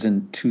 This is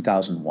in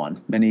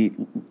 2001. Many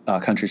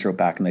countries wrote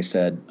back and they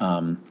said,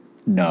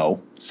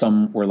 no.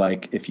 Some were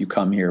like, if you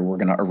come here, we're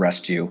going to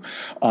arrest you.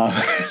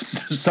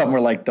 Some were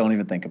like, don't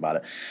even think about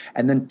it.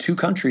 And then 2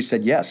 countries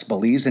said yes.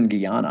 Belize and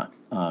Guyana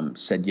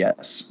said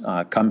yes,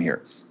 come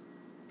here.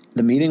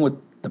 The meeting with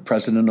the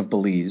president of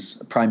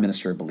Belize, prime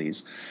minister of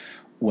Belize,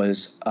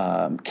 was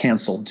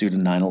canceled due to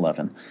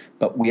 9/11.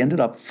 But we ended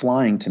up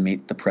flying to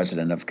meet the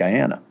president of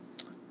Guyana.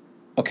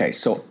 Okay,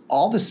 so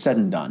all this said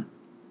and done,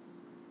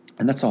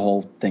 and that's a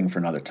whole thing for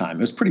another time.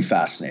 It was pretty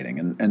fascinating.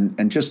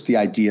 And just the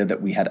idea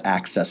that we had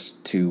access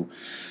to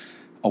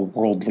a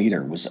world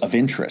leader was of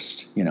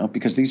interest,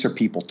 because these are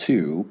people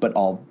too, but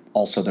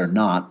also they're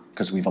not,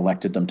 because we've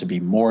elected them to be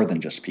more than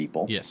just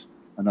people. Yes.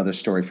 Another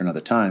story for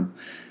another time.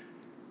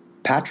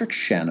 Patrick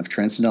Shen of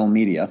Transcendental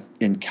Media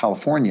in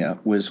California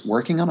was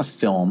working on a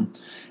film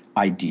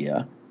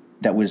idea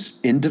that was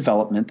in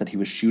development that he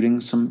was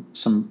shooting some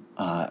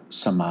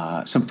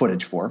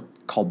footage for,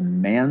 called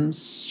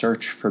Man's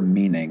Search for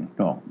Meaning.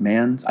 I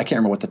can't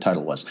remember what the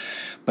title was,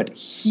 but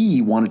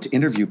he wanted to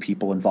interview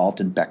people involved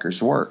in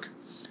Becker's work.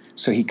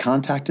 So he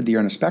contacted the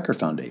Ernest Becker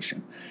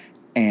Foundation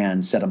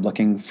and said, I'm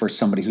looking for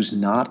somebody who's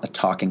not a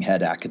talking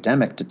head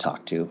academic to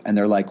talk to. And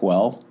they're like,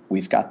 well,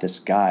 we've got this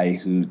guy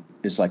who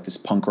is like this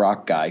punk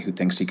rock guy who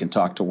thinks he can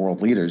talk to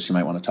world leaders. You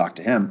might want to talk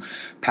to him.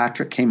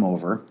 Patrick came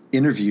over,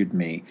 interviewed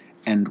me,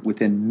 and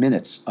within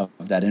minutes of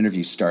that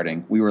interview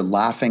starting, we were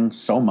laughing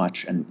so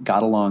much and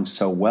got along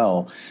so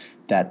well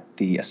that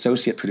the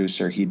associate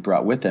producer he'd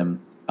brought with him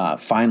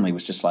finally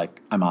was just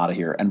like, I'm out of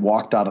here, and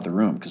walked out of the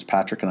room because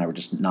Patrick and I were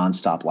just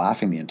nonstop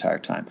laughing the entire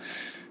time.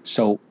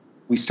 So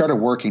we started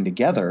working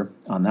together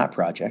on that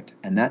project,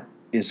 and that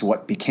is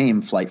what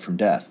became Flight from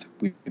Death.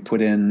 We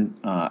put in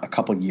a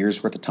couple of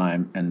years worth of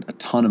time and a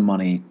ton of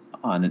money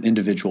on an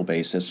individual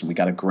basis, and we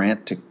got a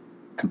grant to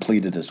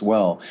complete it as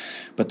well.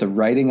 But the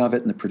writing of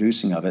it and the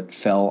producing of it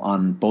fell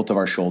on both of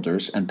our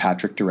shoulders, and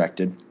Patrick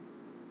directed.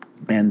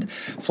 And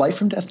Flight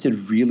from Death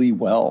did really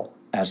well,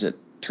 as it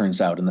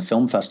turns out, in the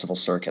film festival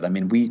circuit. I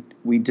mean,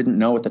 we didn't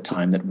know at the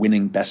time that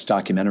winning Best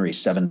Documentary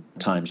 7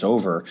 times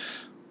over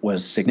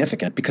was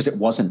significant, because it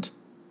wasn't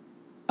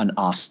an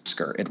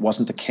Oscar. It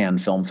wasn't the Cannes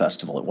Film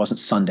Festival. It wasn't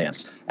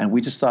Sundance. And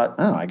we just thought,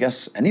 I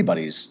guess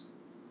anybody's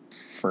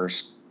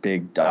first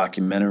big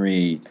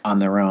documentary on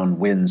their own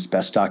wins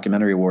Best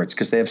Documentary Awards,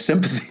 because they have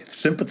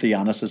sympathy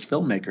on us as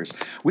filmmakers.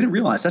 We didn't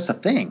realize that's a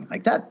thing.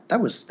 Like that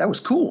was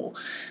cool.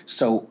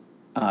 So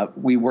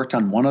we worked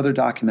on one other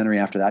documentary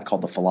after that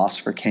called The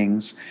Philosopher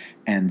Kings.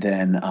 And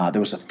then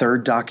there was a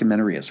third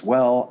documentary as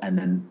well. And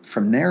then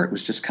from there, it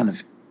was just kind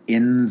of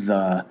in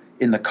the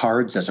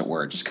cards, as it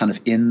were, just kind of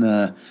in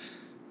the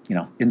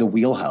in the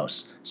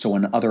wheelhouse. So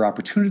when other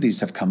opportunities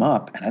have come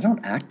up and I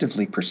don't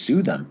actively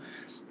pursue them,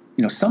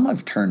 some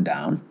I've turned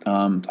down.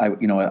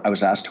 I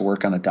was asked to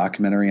work on a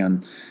documentary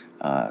on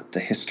the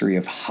history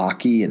of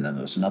hockey, and then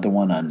there was another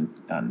one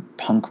on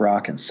punk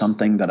rock and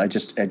something that I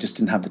just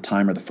didn't have the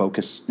time or the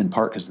focus, in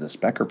part because of this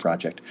Becker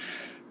project.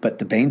 But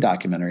the Bain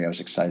documentary I was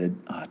excited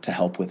to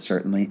help with,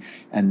 certainly,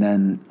 and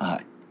then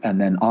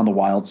On the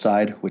Wild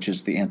Side, which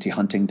is the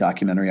anti-hunting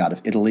documentary out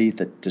of Italy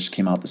that just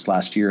came out this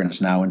last year and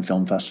is now in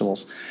film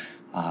festivals.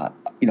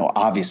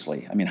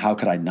 Obviously, I mean, how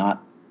could I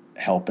not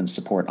help and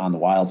support On the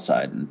Wild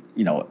Side, and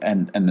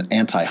an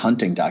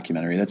anti-hunting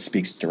documentary that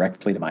speaks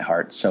directly to my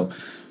heart. So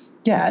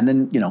yeah, and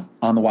then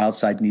On the Wild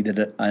Side needed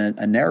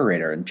a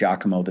narrator, and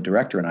Giacomo, the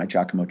director, and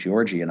Giacomo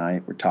Giorgi and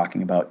I were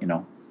talking about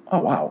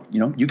oh wow,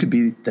 you could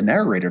be the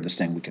narrator of this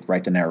thing. We could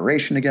write the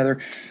narration together.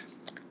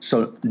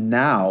 So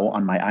now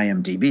on my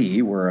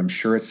IMDb, where I'm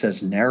sure it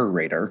says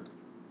narrator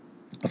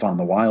of On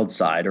the Wild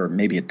Side, or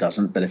maybe it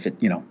doesn't, but if it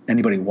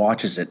anybody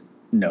watches it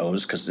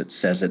knows because it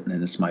says it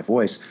and it's my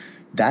voice,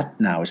 that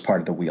now is part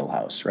of the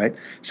wheelhouse, right?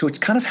 So it's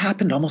kind of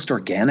happened almost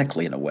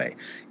organically in a way.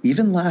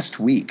 Even last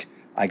week,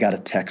 I got a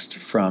text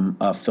from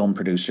a film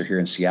producer here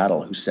in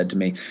Seattle who said to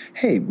me,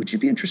 hey, would you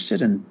be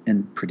interested in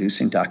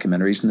producing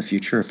documentaries in the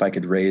future if I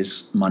could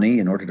raise money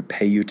in order to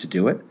pay you to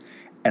do it?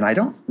 And I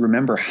don't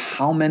remember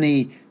how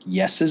many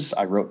yeses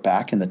I wrote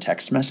back in the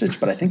text message,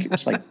 but I think it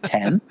was like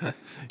 10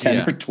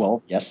 Yeah. or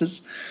 12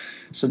 yeses.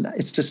 So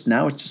it's just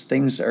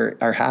things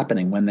are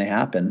happening when they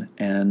happen.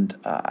 And,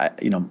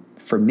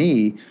 for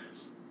me,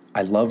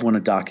 I love when a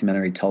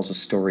documentary tells a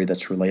story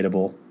that's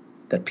relatable,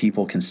 that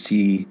people can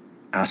see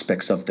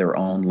aspects of their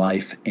own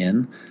life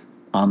in.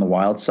 On the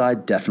Wild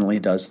Side definitely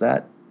does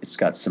that. It's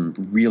got some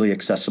really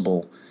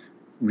accessible,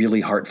 really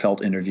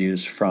heartfelt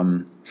interviews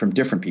from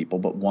different people,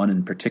 but one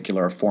in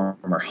particular, a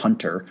former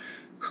hunter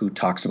who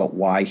talks about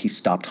why he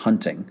stopped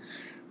hunting.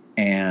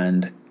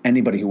 And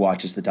anybody who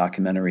watches the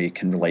documentary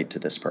can relate to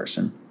this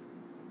person.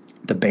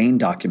 The Bain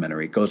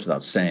documentary goes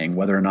without saying,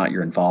 whether or not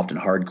you're involved in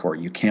hardcore,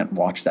 you can't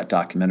watch that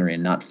documentary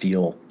and not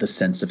feel the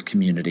sense of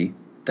community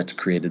that's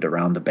created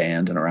around the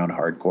band and around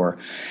hardcore.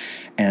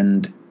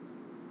 And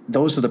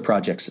those are the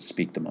projects that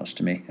speak the most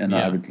to me. And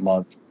I would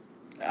love,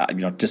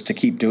 just to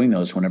keep doing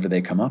those whenever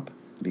they come up.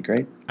 It'd be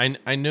great.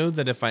 I know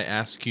that if I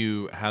ask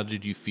you, how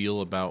did you feel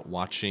about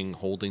watching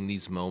Holding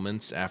These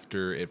Moments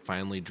after it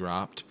finally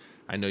dropped,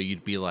 I know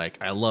you'd be like,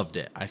 I loved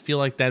it. I feel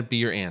like that'd be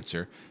your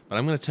answer. But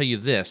I'm going to tell you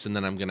this, and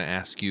then I'm going to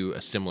ask you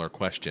a similar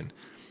question.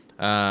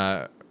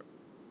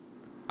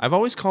 I've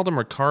always called him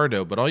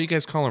Ricardo, but all you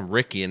guys call him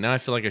Ricky, and now I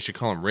feel like I should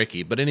call him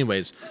Ricky. But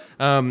anyways,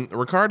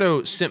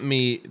 Ricardo sent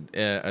me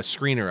a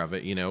screener of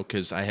it,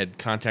 because I had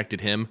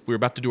contacted him. We were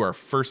about to do our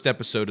first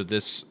episode of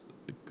this.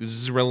 This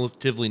is a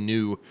relatively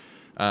new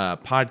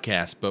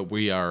podcast, but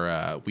we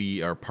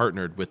are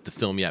partnered with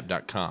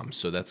thefilmyap.com,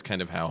 so that's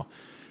kind of how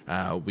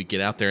we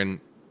get out there. And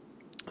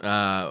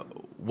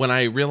when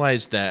I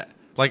realized that,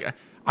 like,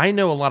 I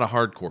know a lot of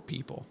hardcore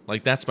people,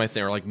 like that's my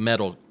thing, or like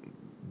metal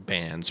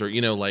bands, or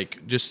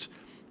like just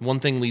one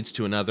thing leads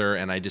to another,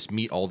 and I just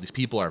meet all these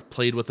people. I've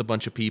played with a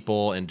bunch of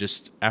people, and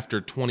just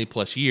after 20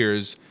 plus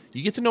years,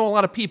 you get to know a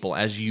lot of people,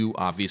 as you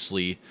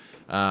obviously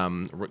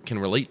can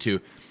relate to.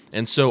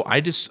 And so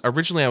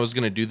originally I was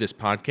going to do this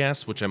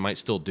podcast, which I might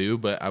still do,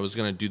 but I was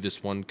going to do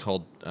this one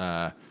called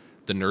the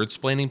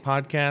Nerdsplaining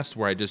Podcast,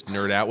 where I just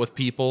nerd out with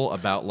people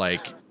about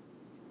like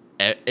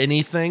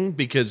anything,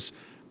 because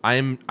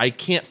I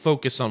can't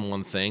focus on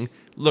one thing.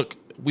 Look,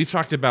 what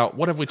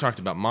have we talked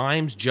about?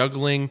 Mimes,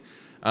 juggling,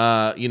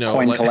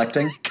 coin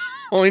collecting.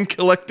 Coin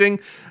collecting,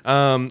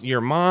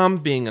 your mom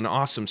being an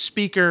awesome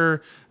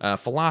speaker,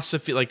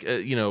 philosophy,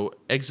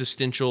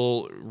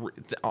 existential,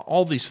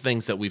 all these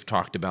things that we've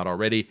talked about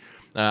already.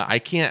 I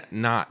can't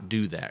not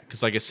do that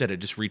because, like I said, it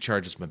just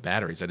recharges my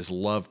batteries. I just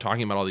love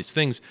talking about all these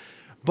things.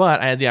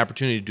 But I had the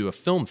opportunity to do a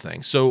film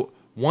thing. So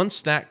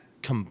once that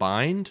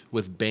combined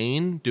with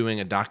Bain doing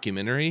a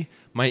documentary,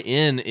 my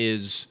in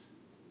is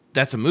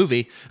that's a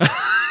movie.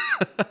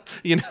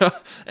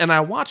 And I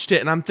watched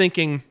it and I'm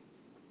thinking,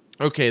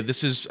 okay,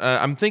 this is,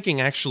 I'm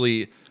thinking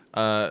actually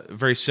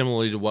very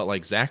similarly to what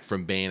like Zach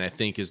from Bain, I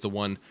think, is the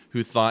one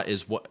who thought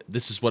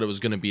this is what it was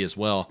going to be as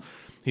well.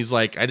 He's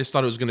like, I just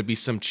thought it was going to be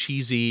some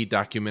cheesy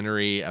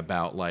documentary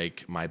about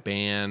like my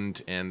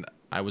band, and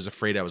I was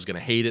afraid I was going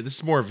to hate it. This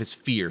is more of his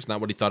fears, not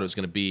what he thought it was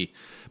going to be,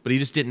 but he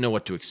just didn't know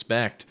what to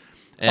expect.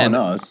 And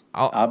it's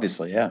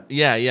obviously, yeah.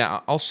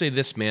 Yeah. I'll say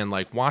this, man,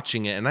 like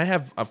watching it, and I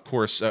have, of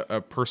course,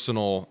 a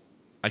personal,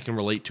 I can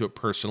relate to it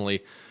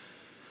personally,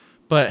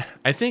 but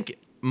I think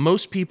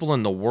most people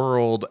in the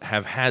world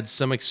have had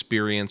some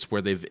experience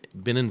where they've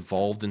been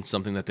involved in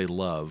something that they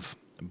love,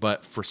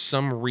 but for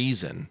some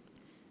reason,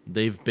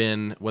 they've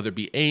been, whether it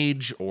be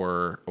age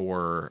or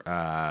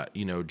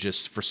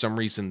just for some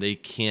reason they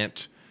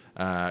can't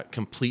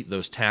complete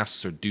those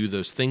tasks or do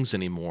those things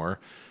anymore.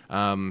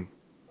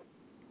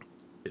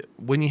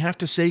 When you have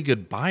to say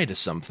goodbye to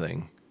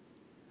something,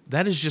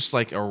 that is just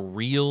like a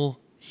real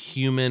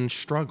human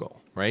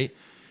struggle, right?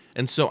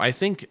 And so I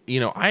think,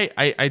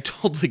 I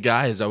told the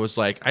guys, I was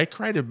like, I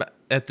cried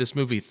at this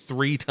movie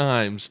 3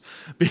 times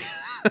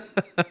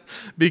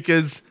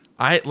because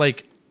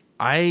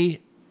I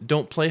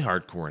don't play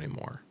hardcore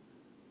anymore.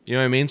 You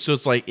know what I mean? So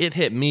it's like it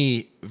hit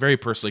me very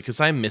personally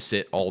because I miss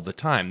it all the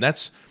time.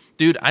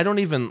 Dude, I don't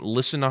even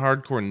listen to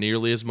hardcore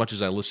nearly as much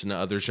as I listen to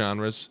other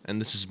genres.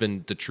 And this has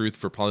been the truth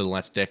for probably the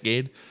last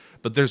decade.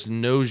 But there's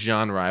no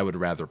genre I would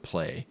rather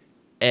play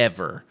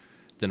ever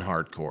than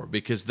hardcore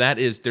because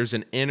there's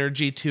an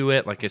energy to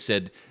it. Like I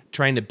said,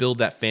 trying to build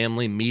that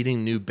family,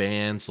 meeting new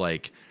bands,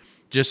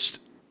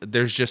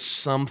 there's just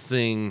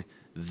something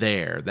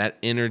there. That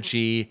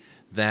energy,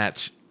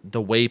 that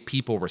the way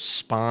people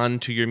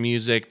respond to your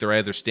music, they're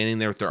either standing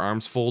there with their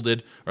arms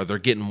folded or they're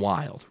getting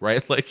wild,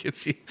 right? Like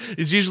it's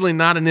usually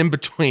not an in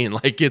between.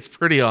 Like it's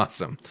pretty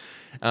awesome.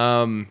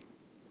 So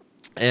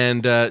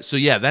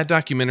yeah, that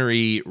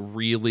documentary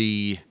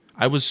really,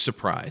 I was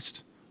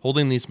surprised.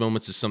 Holding These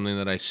Moments is something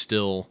that I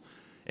still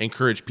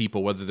encourage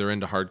people, whether they're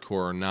into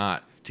hardcore or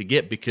not, to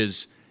get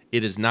because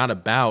it is not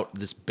about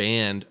this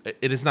band.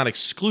 It is not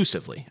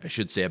exclusively, I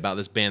should say, about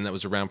this band that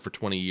was around for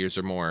 20 years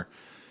or more.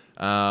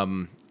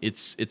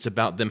 It's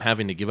about them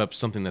having to give up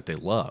something that they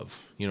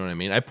love. You know what I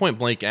mean? I point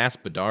blank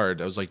asked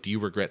Bedard, I was like, do you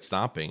regret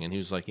stopping? And he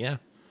was like, yeah.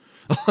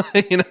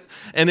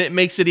 And it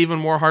makes it even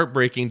more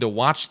heartbreaking to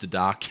watch the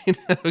doc,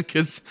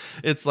 because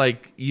it's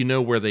like,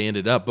 where they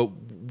ended up. But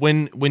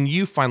when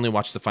you finally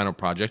watched the final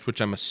project,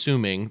 which I'm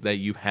assuming that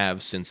you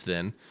have since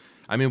then,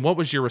 I mean, what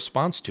was your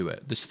response to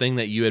it? This thing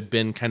that you had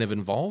been kind of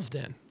involved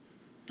in?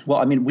 Well,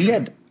 I mean, we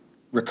had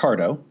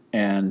Ricardo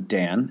and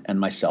Dan and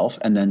myself,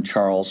 and then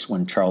Charles,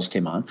 when Charles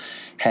came on,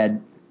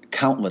 had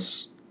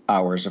countless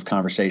hours of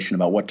conversation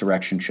about what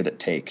direction should it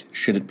take.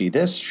 Should it be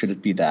this? Should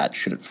it be that?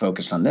 Should it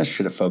focus on this?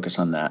 Should it focus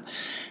on that?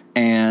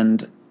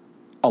 And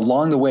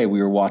along the way,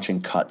 we were watching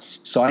cuts.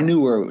 So I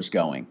knew where it was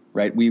going,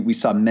 right? We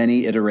saw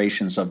many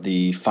iterations of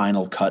the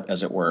final cut,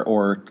 as it were,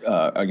 or,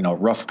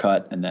 rough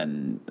cut and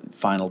then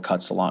final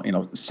cuts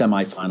along,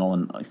 semi-final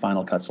and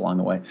final cuts along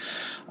the way.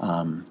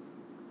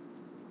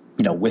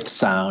 With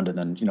sound and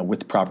then,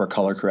 with proper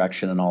color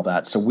correction and all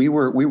that. So we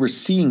were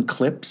seeing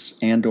clips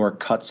and or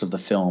cuts of the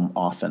film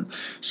often.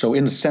 So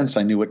in a sense,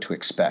 I knew what to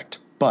expect.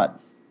 But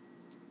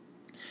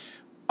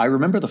I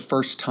remember the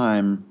first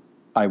time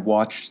I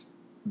watched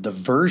the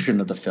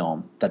version of the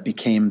film that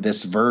became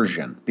this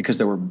version, because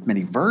there were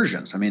many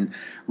versions. I mean,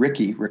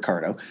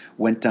 Ricardo,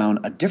 went down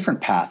a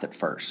different path at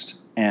first,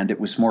 and it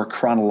was more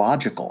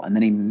chronological. And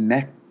then he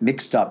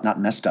mixed up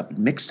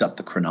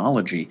the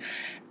chronology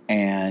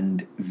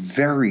and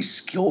very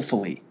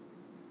skillfully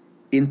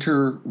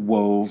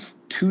interwove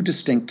 2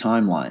 distinct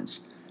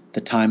timelines,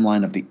 the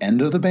timeline of the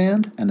end of the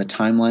band and the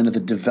timeline of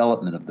the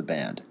development of the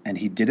band. And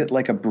he did it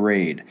like a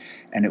braid,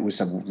 and it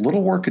was a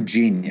little work of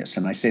genius.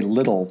 And I say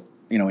little,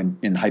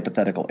 in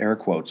hypothetical air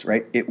quotes,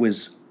 right? It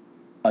was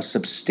a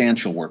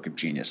substantial work of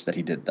genius that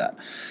he did that,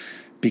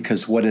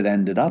 because what it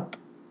ended up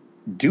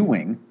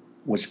doing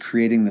was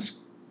creating this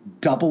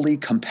doubly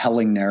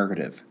compelling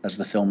narrative as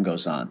the film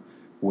goes on.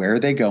 Where are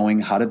they going?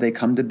 How did they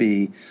come to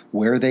be?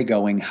 Where are they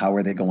going? How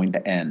are they going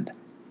to end?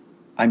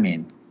 I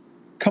mean,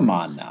 come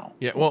on now.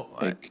 Yeah, well,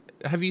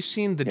 have you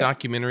seen the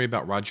documentary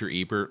about Roger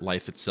Ebert,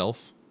 Life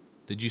Itself?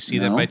 Did you see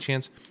that by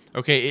chance?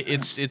 Okay,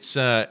 it's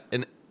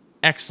an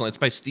excellent. It's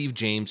by Steve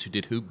James, who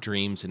did Hoop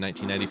Dreams in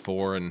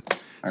 1994 and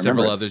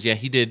several others. Yeah,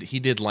 he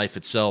did Life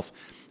Itself.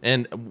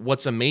 And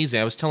what's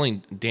amazing, I was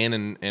telling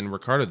Dan and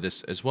Ricardo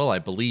this as well, I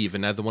believe,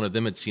 and neither one of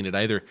them had seen it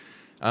either.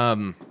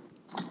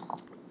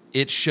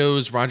 It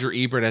shows Roger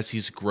Ebert as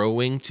he's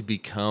growing to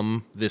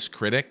become this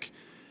critic,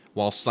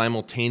 while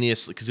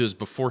simultaneously, because it was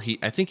before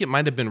I think it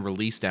might have been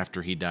released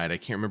after he died. I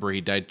can't remember.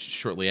 He died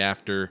shortly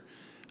after.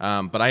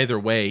 But either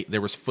way, there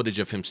was footage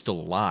of him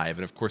still alive.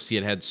 And of course, he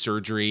had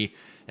surgery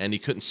and he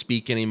couldn't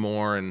speak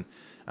anymore. And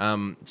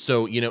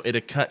so, it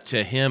had cut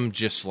to him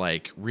just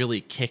like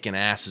really kicking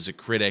ass as a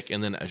critic.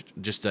 And then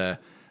just a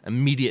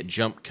immediate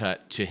jump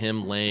cut to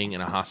him laying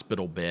in a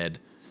hospital bed.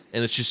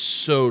 And it's just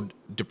so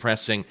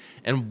depressing.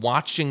 And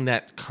watching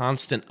that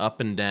constant up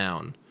and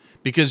down,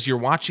 because you're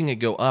watching it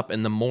go up,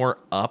 and the more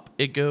up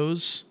it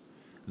goes,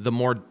 the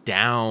more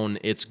down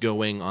it's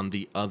going on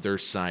the other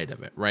side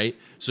of it, right?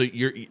 So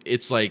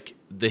it's like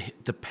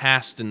the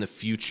past and the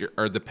future,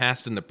 or the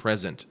past and the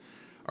present,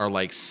 are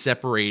like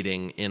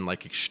separating in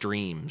like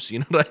extremes. You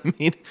know what I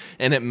mean?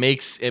 And it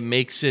makes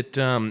it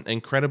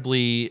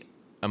incredibly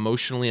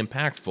emotionally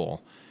impactful.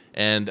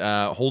 And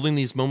Holding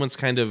These Moments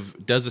kind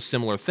of does a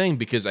similar thing,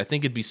 because I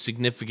think it'd be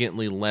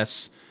significantly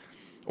less,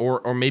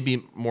 or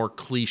maybe more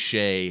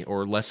cliche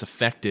or less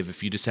effective,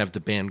 if you just have the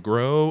band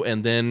grow,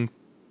 and then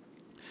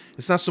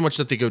it's not so much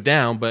that they go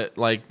down, but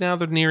like now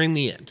they're nearing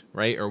the end,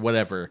 right? Or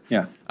whatever.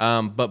 Yeah.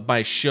 But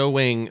by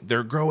showing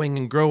they're growing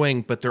and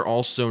growing, but they're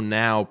also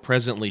now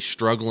presently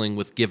struggling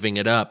with giving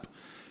it up,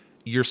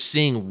 you're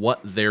seeing what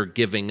they're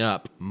giving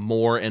up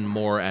more and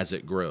more as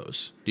it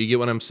grows. Do you get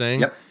what I'm saying?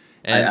 Yep.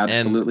 I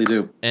absolutely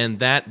do. And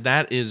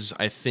that is,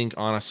 I think,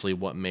 honestly,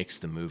 what makes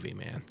the movie,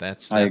 man.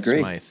 That's I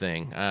agree. my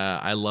thing.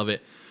 I love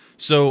it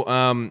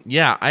So,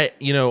 yeah,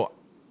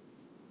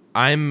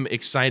 I'm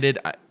excited.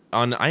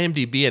 On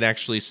IMDb, it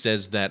actually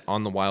says that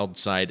On the Wild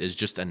Side is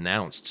just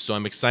announced. So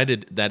I'm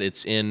excited that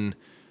it's in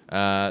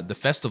the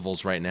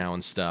festivals right now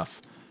and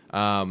stuff.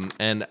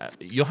 And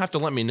you'll have to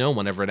let me know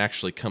whenever it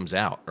actually comes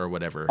out or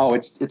whatever. Oh,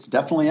 it's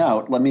definitely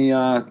out. Let me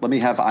have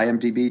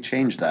IMDb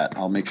change that.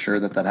 I'll make sure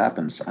that that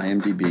happens.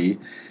 IMDb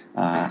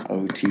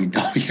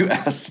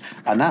OTWS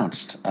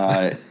announced.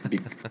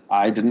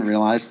 I didn't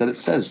realize that it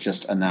says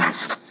just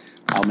announced.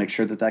 I'll make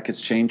sure that that gets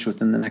changed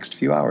within the next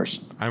few hours.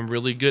 I'm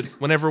really good.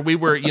 Whenever we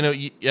were,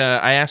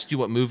 I asked you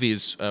what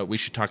movies we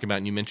should talk about,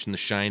 and you mentioned The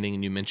Shining,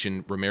 and you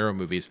mentioned Romero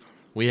movies.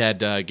 We had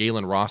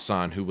Galen Ross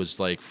on, who was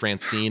like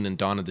Francine and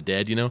Dawn of the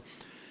Dead,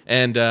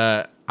 and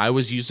I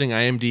was using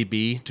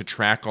IMDb to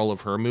track all of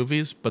her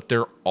movies, but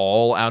they're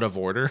all out of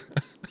order.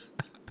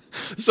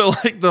 So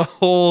like the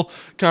whole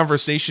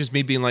conversation is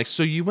me being like,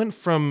 so you went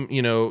from,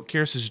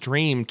 Karis's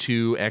Dream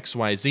to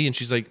XYZ, and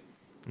she's like,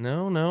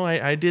 no,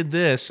 I did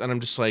this, and I'm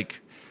just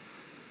like,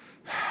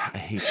 I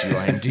hate you,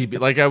 IMDb.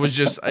 Like I was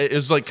just, it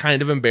was like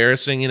kind of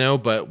embarrassing,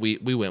 but we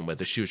went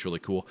with it. She was really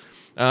cool.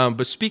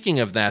 But speaking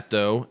of that,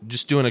 though,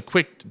 just doing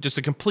just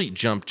a complete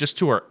jump, just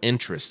to our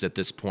interests at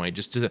this point,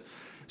 just to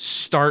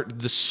start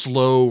the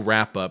slow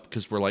wrap up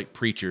because we're like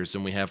preachers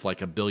and we have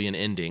like a billion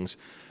endings.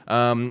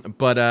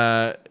 What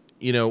are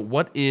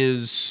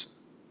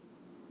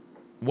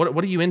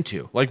you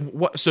into? Like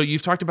what? So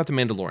you've talked about The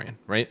Mandalorian,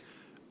 right?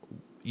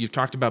 You've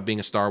talked about being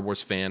a Star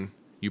Wars fan.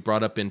 You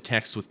brought up in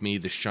text with me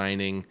The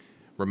Shining,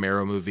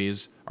 Romero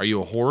movies. Are you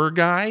a horror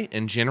guy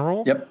in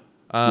general? Yep.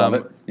 Love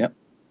it. Yep.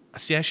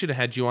 See, I should have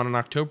had you on in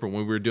October when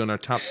we were doing our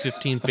top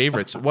 15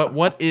 favorites.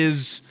 What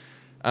is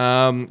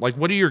like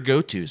what are your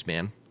go-tos,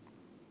 man?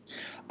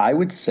 I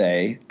would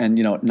say, and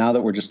now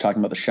that we're just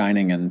talking about The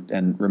Shining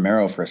and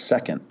Romero for a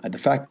second, the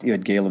fact that you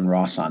had Galen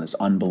Ross on is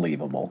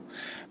unbelievable.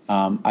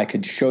 I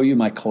could show you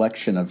my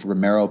collection of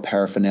Romero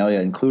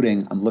paraphernalia,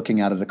 including, I'm looking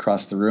at it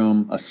across the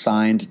room, a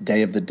signed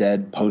Day of the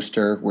Dead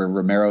poster where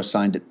Romero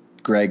signed it,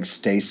 Greg,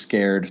 Stay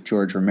Scared,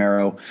 George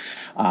Romero.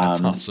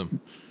 That's awesome.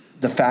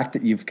 The fact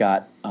that you've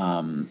got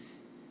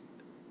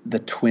the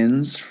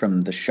twins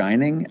from The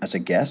Shining as a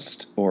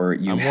guest, or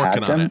you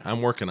had them.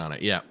 I'm working on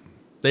it, yeah.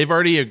 They've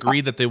already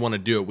agreed that they want to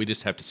do it. We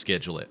just have to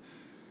schedule it.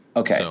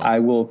 Okay, so. I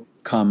will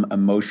come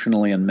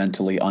emotionally and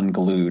mentally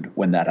unglued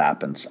when that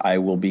happens. I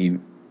will be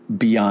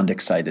beyond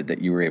excited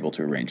that you were able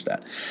to arrange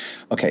that.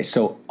 Okay,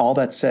 so all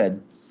that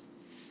said,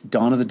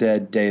 Dawn of the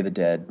Dead, Day of the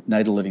Dead, Night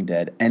of the Living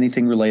Dead,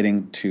 anything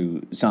relating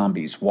to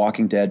zombies,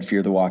 Walking Dead,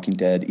 Fear the Walking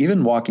Dead,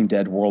 even Walking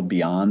Dead World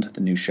Beyond,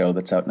 the new show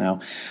that's out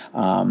now.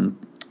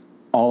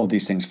 All of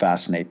these things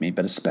fascinate me,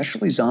 but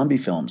especially zombie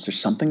films. There's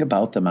something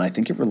about them, and I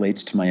think it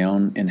relates to my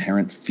own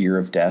inherent fear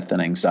of death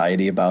and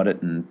anxiety about it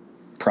and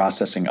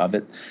processing of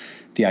it.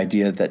 The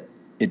idea that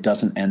it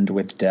doesn't end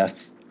with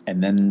death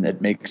and then it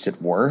makes it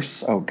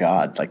worse. Oh,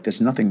 God, like there's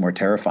nothing more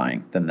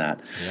terrifying than that.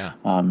 Yeah.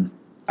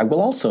 I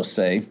will also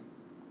say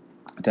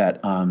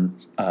that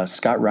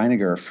Scott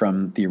Reiniger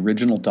from the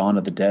original Dawn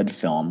of the Dead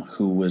film,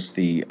 who was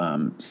the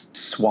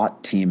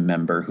SWAT team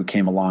member who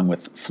came along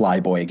with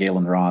Flyboy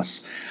Galen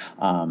Ross,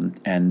 I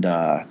can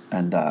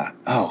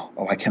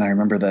I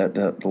remember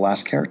the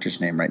last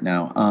character's name right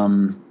now?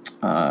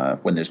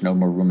 When there's no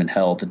more room in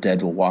hell, the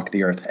dead will walk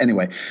the earth.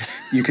 Anyway,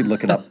 you could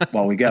look it up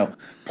while we go.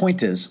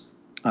 Point is,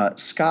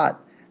 Scott,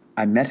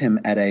 I met him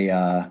at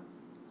a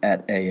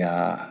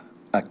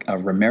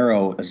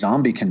Romero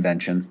zombie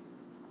convention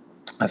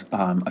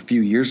a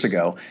few years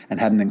ago and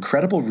had an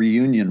incredible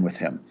reunion with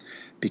him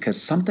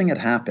because something had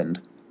happened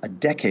a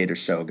decade or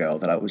so ago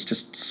that I was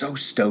just so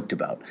stoked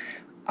about.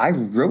 I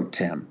wrote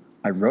to him.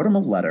 I wrote him a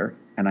letter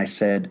and I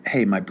said,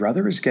 hey, my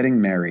brother is getting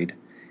married.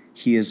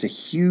 He is a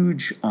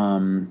huge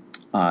Dawn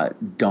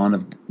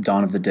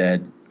of the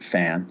Dead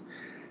fan.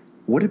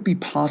 Would it be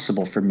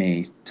possible for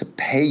me to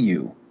pay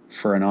you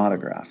for an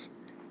autograph?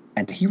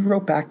 And he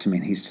wrote back to me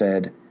and he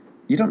said,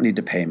 you don't need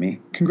to pay me.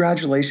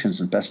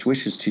 Congratulations and best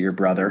wishes to your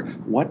brother.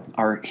 What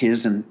are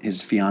his and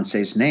his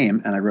fiance's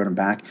name? And I wrote him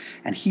back,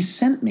 and he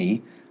sent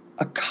me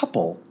a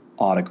couple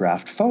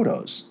autographed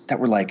photos that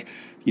were like,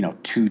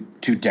 to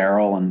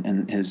Daryl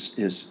and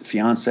his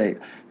fiance,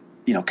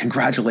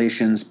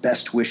 congratulations,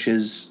 best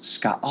wishes,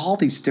 Scott, all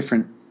these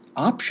different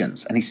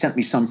options. And he sent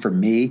me some for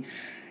me.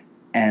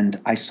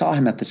 And I saw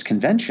him at this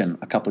convention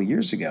a couple of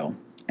years ago,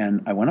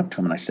 and I went up to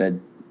him and I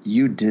said,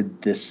 you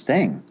did this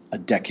thing a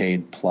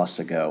decade plus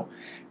ago,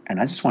 and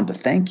I just wanted to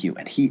thank you.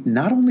 And he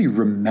not only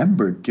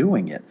remembered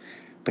doing it,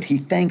 but he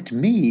thanked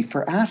me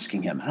for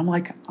asking him. And I'm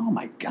like, oh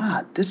my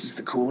God, this is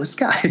the coolest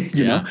guy.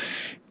 you know,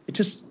 it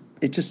just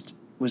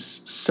was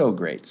so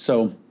great.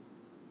 So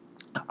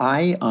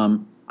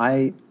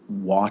I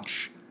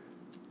watch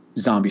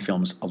zombie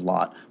films a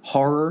lot.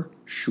 Horror,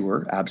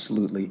 sure,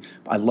 absolutely.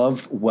 I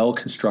love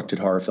well-constructed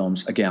horror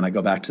films. Again, I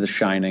go back to The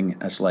Shining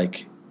as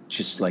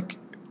just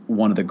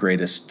one of the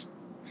greatest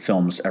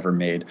films ever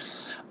made.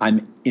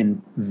 I'm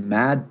in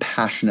mad,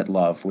 passionate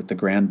love with The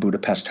Grand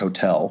Budapest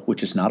Hotel,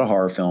 which is not a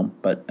horror film,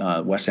 but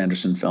Wes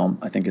Anderson film.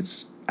 I think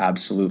it's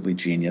absolutely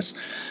genius.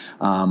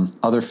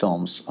 Other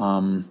films,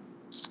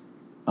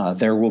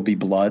 There Will Be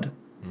Blood.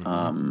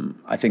 Mm-hmm.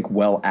 I think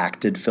well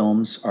acted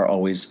films are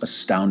always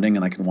astounding,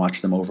 and I can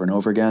watch them over and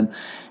over again.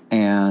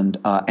 And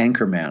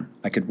Anchorman,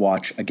 I could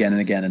watch again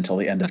and again until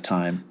the end of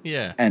time,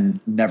 Yeah. and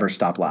never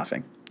stop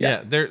laughing.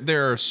 Yeah. Yeah,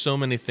 there are so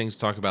many things to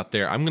talk about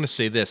there. I'm gonna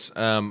say this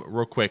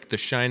real quick. The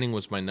Shining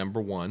was my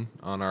number one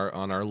on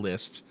our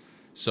list,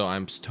 so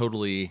I'm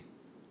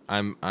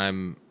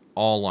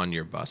all on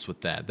your bus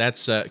with that.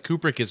 That's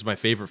Kubrick is my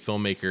favorite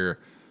filmmaker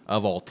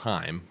of all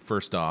time.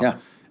 First off, Yeah.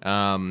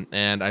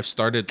 and I've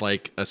started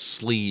like a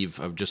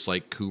sleeve of just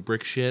like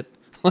Kubrick shit,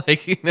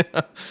 like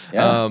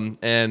Yeah.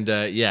 and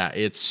yeah,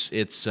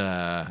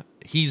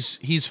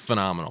 he's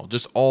phenomenal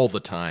just all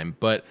the time.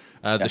 But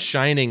The Yeah.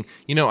 Shining,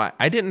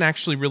 I didn't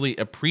actually really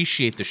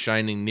appreciate The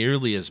Shining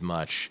nearly as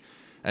much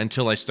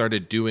until I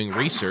started doing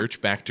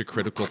research back to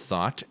critical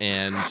thought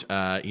and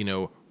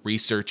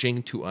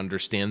researching to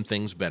understand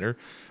things better.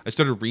 I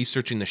started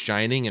researching The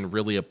Shining and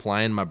really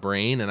applying my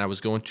brain, and I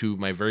was going to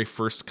my very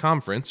first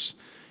conference,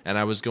 and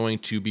I was going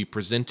to be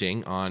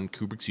presenting on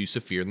Kubrick's use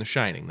of fear in The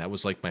Shining. That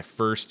was like my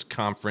first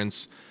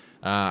conference.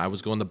 I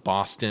was going to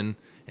Boston,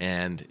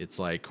 and it's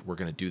like, we're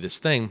going to do this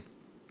thing.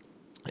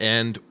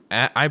 And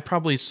I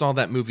probably saw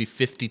that movie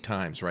 50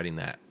 times writing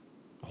that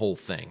whole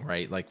thing,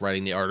 right? Like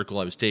writing the article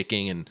I was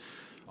taking and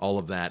all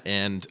of that.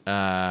 And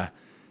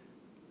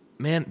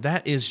man,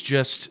 that is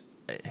just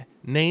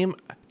name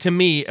to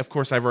me. Of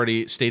course, I've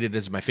already stated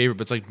as my favorite,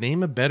 but it's like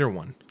name a better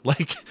one.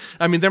 Like,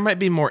 I mean, there might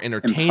be more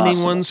entertaining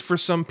Impossible. ones for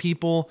some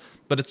people,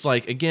 but it's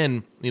like,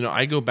 again,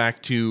 I go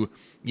back to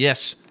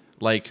yes,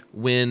 like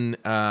when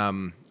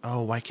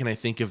why can't I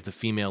think of the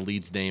female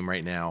lead's name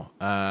right now?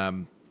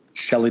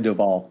 Shelley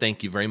Duvall.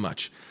 Thank you very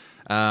much.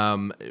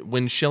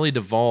 When Shelley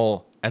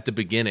Duvall at the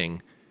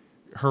beginning,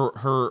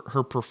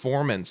 her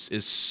performance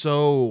is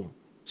so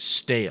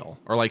stale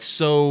or like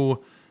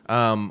so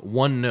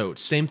one note.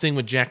 Same thing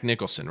with Jack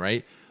Nicholson,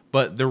 right?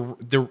 But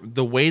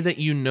the way that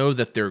you know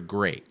that they're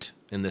great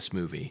in this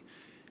movie,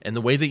 and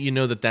the way that you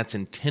know that that's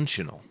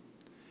intentional,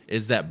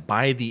 is that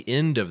by the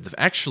end of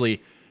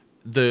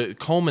the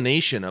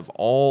culmination of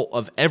all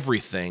of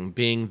everything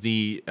being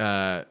the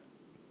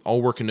all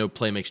work and no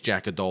play makes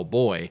Jack a dull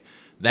boy.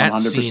 That 100%.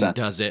 scene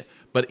does it.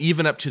 But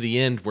even up to the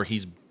end where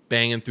he's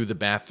banging through the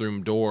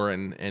bathroom door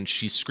and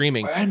she's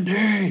screaming,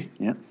 Randy.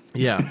 Yeah.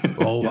 yeah,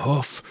 oh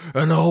huff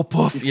and oh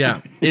puff.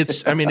 Yeah,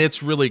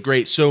 it's really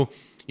great. So,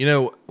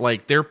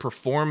 like their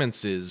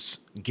performances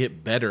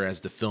get better as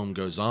the film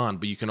goes on,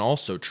 but you can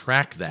also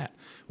track that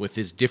with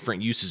his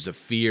different uses of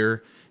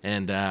fear.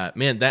 And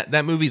man,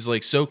 that movie's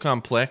like so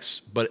complex,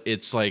 but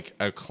it's like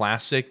a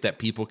classic that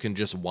people can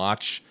just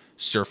watch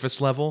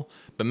surface level.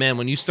 But man,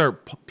 when you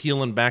start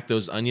peeling back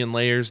those onion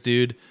layers,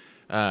 dude,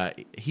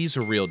 he's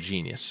a real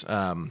genius,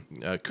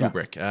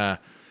 Kubrick. Yeah.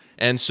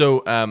 And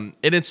so, and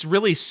it's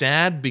really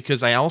sad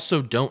because I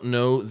also don't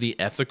know the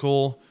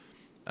ethical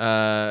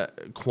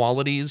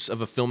qualities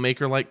of a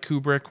filmmaker like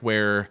Kubrick,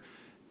 where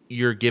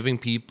you're giving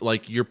people,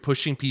 like, you're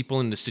pushing people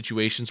into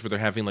situations where they're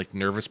having like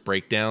nervous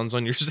breakdowns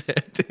on your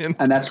set.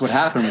 And that's what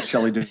happened with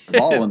Shelley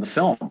Duvall in the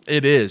film.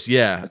 It is,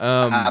 yeah. That's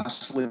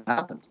absolutely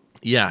happened.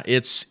 Yeah,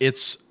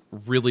 it's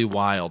really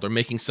wild. Or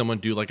making someone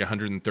do like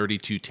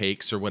 132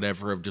 takes or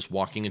whatever of just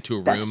walking into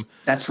a room.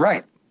 That's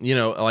right.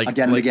 Like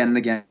again and again and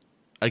again.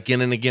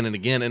 Again and again and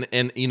again.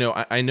 And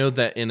I know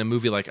that in a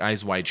movie like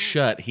Eyes Wide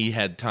Shut, he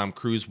had Tom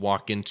Cruise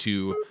walk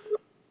into,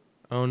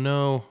 oh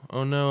no,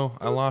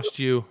 I lost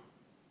you.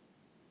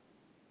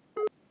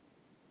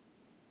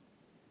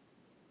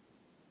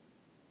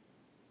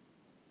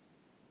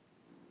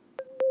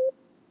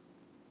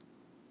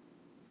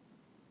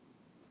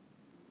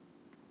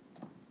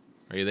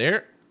 Are you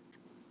there?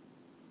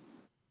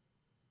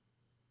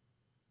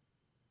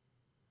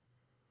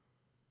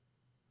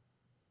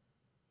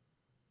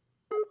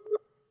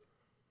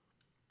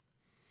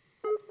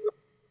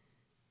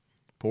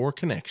 Poor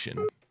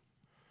connection.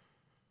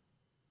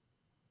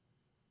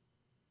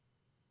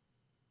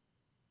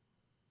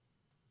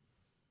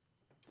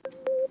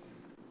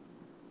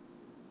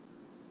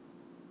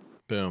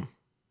 Boom.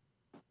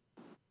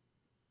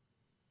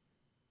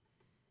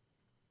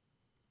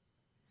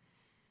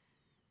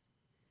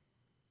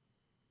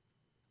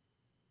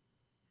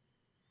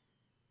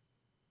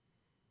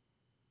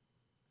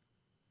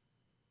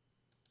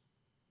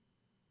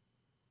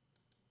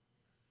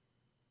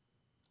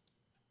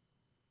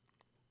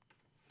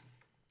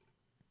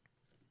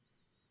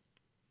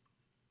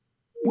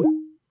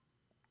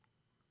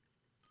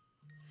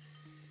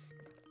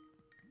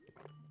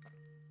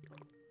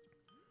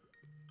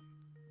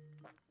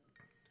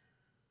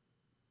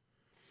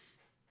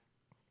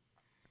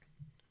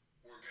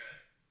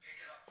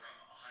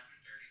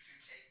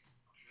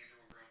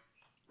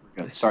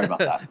 Good. Sorry about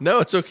that. No,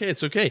 it's okay.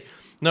 It's okay.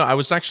 No, I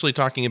was actually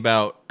talking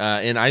about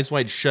in Eyes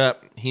Wide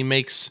Shut, he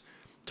makes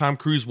Tom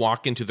Cruise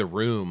walk into the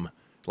room,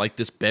 like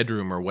this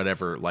bedroom or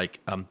whatever, like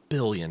a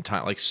billion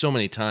times, like so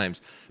many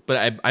times.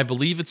 But I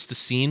believe it's the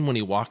scene when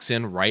he walks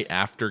in right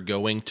after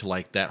going to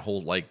like that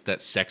whole, like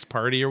that sex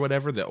party or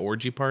whatever, the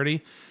orgy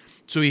party.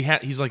 So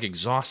he's like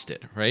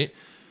exhausted, right?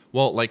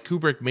 Well, like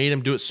Kubrick made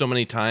him do it so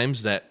many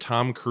times that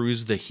Tom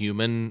Cruise, the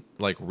human,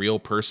 like real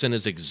person,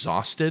 is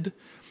exhausted.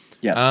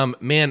 Yes.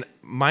 Man,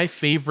 my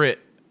favorite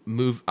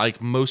move,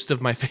 like most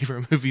of my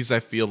favorite movies, I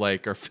feel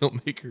like are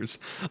filmmakers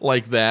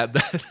like that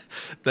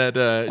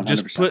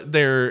just 100%. put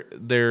their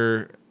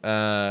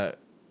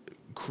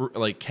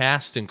like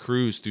cast and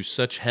crews through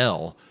such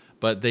hell,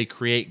 but they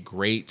create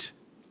great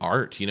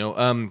art. So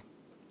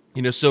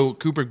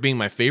Kubrick being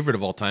my favorite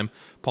of all time,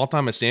 Paul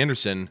Thomas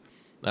Anderson,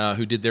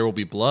 who did There Will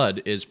Be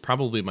Blood, is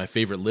probably my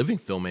favorite living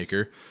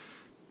filmmaker.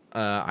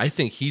 I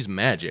think he's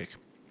magic.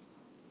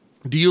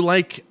 Do you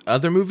like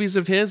other movies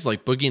of his,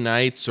 like Boogie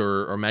Nights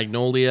or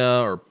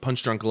Magnolia or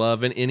Punch Drunk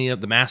Love and any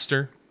of The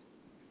Master?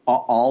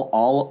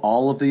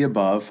 All of the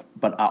above,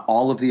 but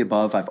all of the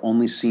above I've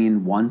only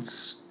seen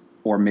once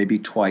or maybe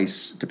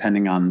twice,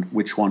 depending on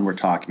which one we're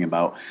talking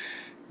about.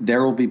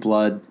 There Will Be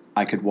Blood,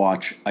 I could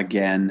watch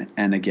again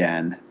and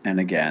again and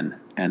again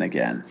and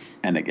again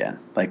and again.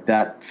 Like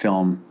that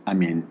film, I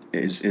mean,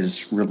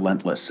 is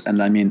relentless.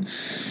 And I mean,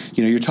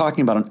 you're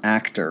talking about an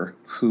actor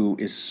who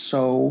is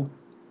so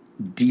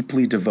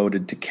deeply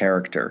devoted to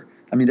character.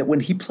 I mean, that when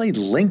he played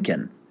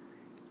Lincoln,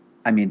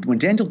 I mean, when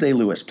Daniel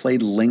Day-Lewis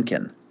played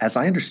Lincoln, as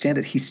I understand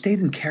it, he stayed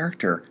in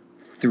character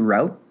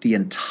throughout the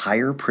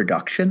entire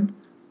production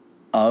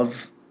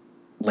of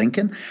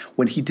Lincoln.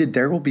 When he did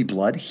There Will Be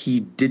Blood, he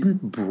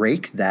didn't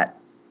break that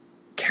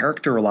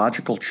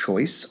characterological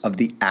choice of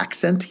the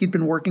accent he'd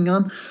been working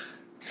on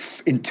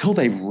until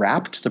they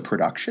wrapped the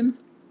production.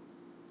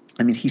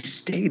 I mean, he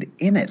stayed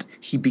in it.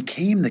 He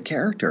became the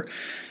character.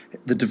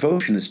 The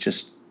devotion is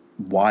just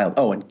wild.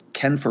 Oh, and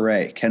Ken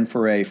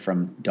Foray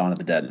from Dawn of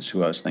the Dead is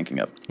who I was thinking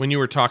of. When you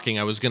were talking,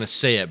 I was going to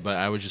say it, but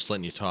I was just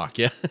letting you talk.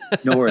 Yeah.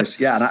 No worries.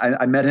 Yeah, and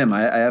I met him.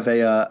 I have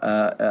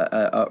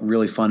a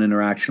really fun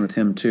interaction with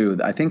him too.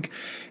 I think,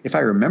 if I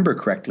remember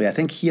correctly, I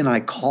think he and I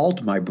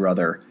called my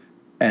brother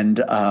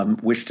and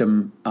wished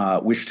him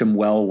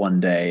well one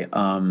day.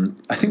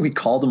 I think we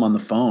called him on the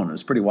phone. It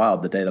was pretty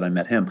wild the day that I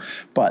met him.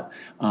 But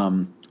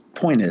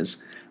point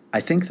is, I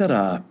think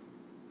that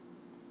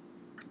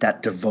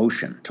that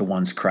devotion to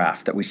one's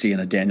craft that we see in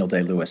a Daniel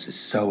Day-Lewis is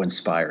so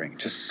inspiring,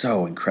 just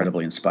so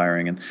incredibly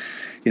inspiring. And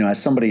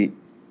as somebody,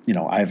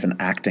 I have an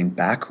acting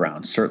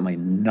background, certainly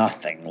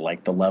nothing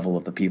like the level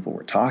of the people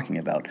we're talking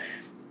about.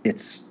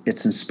 It's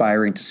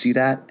inspiring to see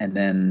that. And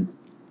then,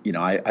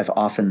 I've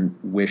often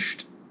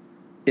wished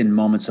in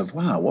moments of,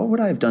 wow, what would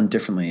I have done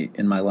differently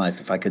in my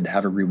life if I could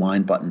have a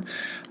rewind button?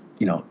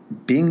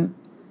 Being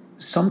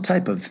some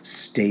type of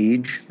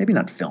stage, maybe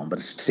not film, but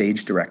a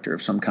stage director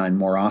of some kind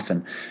more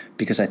often,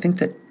 because I think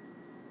that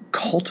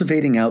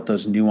cultivating out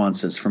those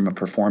nuances from a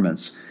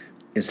performance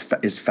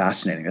is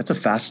fascinating. That's a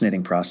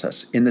fascinating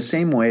process. In the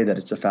same way that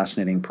it's a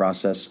fascinating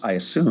process, I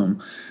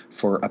assume,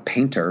 for a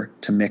painter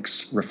to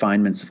mix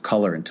refinements of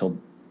color until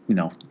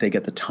they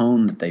get the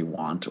tone that they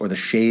want or the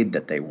shade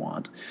that they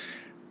want.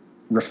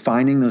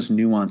 Refining those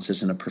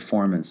nuances in a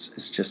performance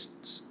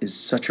is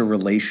such a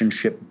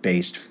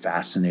relationship-based,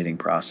 fascinating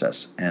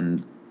process,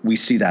 and we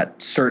see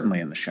that certainly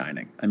in The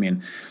Shining. I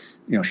mean,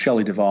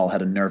 Shelley Duvall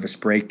had a nervous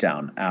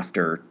breakdown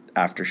after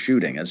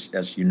shooting,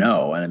 as you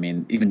know, and I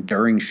mean even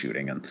during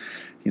shooting, and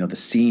the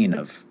scene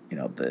of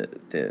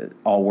the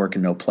all work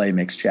and no play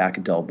makes Jack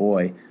a dull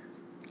boy.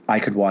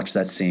 I could watch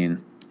that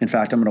scene. In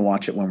fact, I'm going to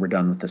watch it when we're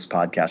done with this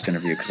podcast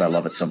interview because I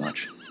love it so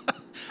much.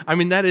 I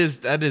mean, that is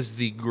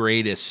the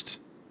greatest.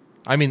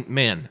 I mean,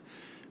 man,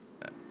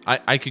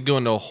 I could go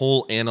into a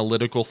whole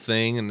analytical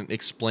thing and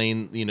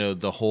explain,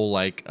 the whole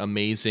like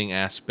amazing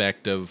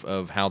aspect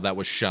of how that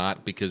was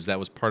shot, because that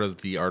was part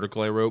of the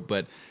article I wrote.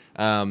 But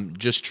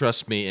just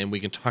trust me, and we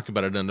can talk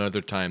about it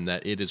another time,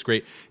 that it is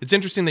great. It's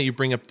interesting that you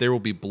bring up There Will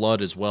Be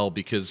Blood as well,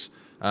 because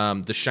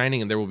The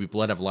Shining and There Will Be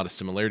Blood have a lot of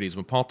similarities.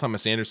 When Paul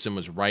Thomas Anderson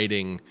was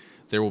writing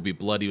There Will Be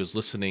Blood, he was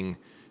listening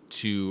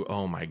to,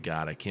 oh my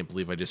God, I can't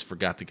believe I just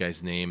forgot the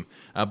guy's name.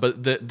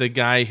 But the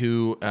guy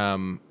who...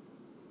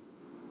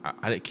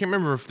 I can't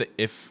remember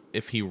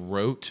if he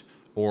wrote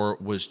or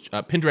was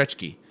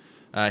Penderecki.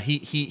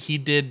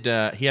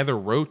 He either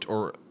wrote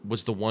or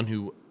was the one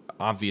who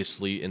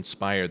obviously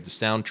inspired the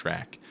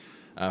soundtrack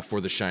for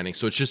The Shining.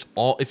 So it's just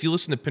all. If you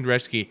listen to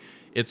Penderecki,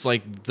 it's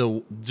like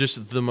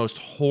the most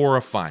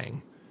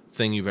horrifying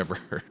thing you've ever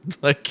heard.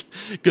 Like,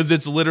 because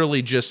it's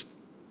literally just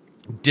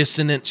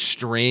dissonant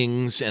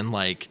strings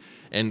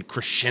and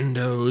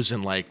crescendos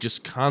and like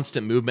just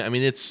constant movement. I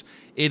mean,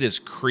 it is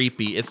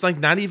creepy. It's like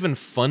not even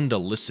fun to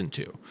listen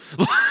to,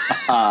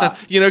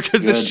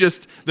 because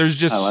there's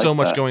just so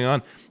much going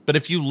on. But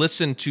if you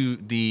listen to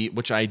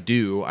which I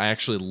do, I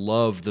actually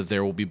love the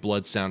There Will Be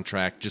Blood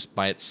soundtrack just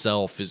by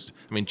itself.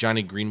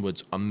 Johnny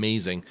Greenwood's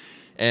amazing.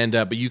 And,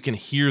 but you can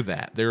hear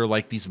that. There are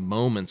like these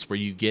moments where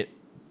you get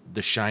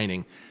The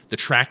Shining, the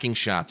tracking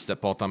shots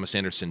that Paul Thomas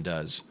Anderson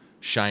does,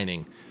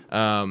 Shining.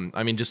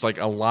 Just like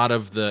a lot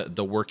of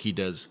the work he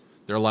does,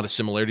 there are a lot of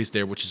similarities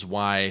there, which is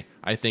why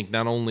I think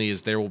not only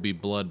is There Will Be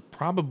Blood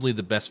probably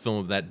the best film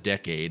of that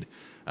decade,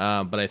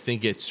 but I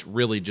think it's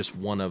really just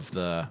one of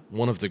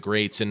the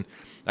greats. And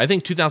I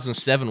think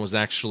 2007 was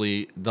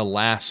actually the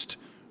last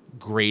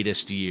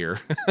greatest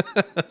year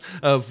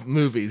of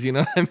movies. You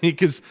know what I mean?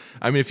 Because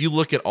if you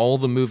look at all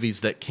the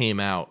movies that came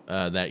out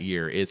that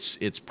year,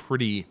 it's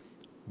pretty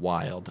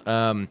wild.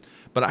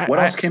 What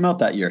else came out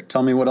that year?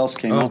 Tell me what else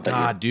came out that year.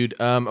 Oh God, dude.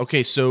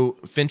 Okay, so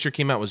Fincher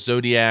came out with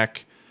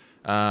Zodiac.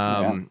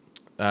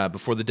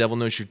 Before the Devil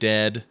Knows You're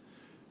Dead.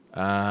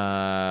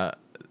 There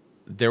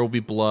Will Be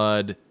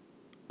Blood.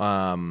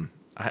 I'm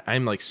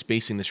like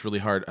spacing this really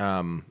hard.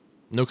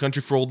 No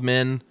Country for Old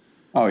Men.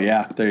 Oh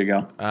yeah, there you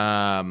go.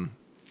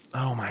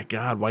 Oh my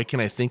God, why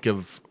can't I think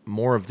of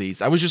more of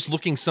these? I was just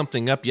looking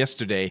something up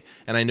yesterday,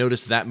 and I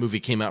noticed that movie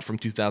came out from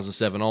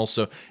 2007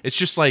 also. It's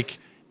just like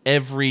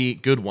every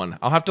good one.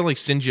 I'll have to like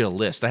send you a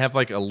list. I have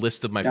like a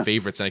list of my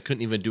favorites, and I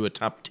couldn't even do a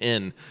top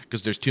 10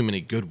 because there's too many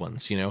good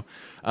ones, you know?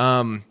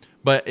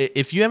 But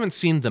if you haven't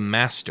seen The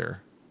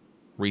Master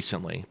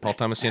recently, Paul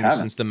Thomas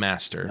Anderson's The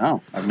Master.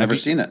 No, I've never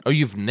seen it. Oh,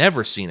 you've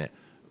never seen it?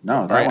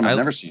 No, that one I've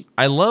never seen.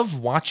 I love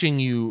watching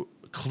you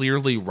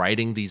clearly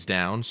writing these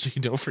down so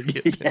you don't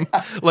forget them.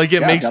 Like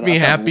it makes me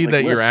happy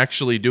that you're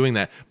actually doing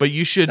that. But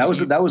you should.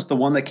 That was the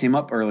one that came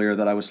up earlier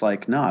that I was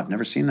like, no, I've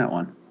never seen that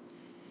one.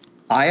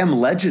 I Am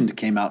Legend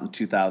came out in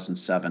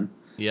 2007.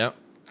 Yep.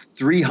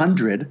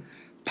 300,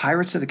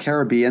 Pirates of the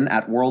Caribbean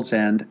at World's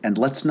End, and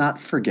let's not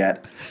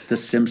forget the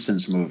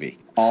Simpsons movie.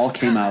 All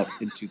came out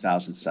in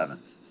 2007.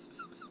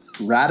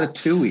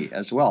 Ratatouille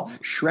as well.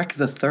 Shrek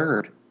the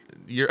Third.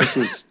 This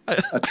was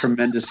a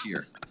tremendous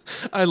year.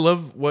 I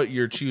love what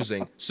you're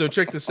choosing. So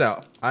check this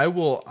out. I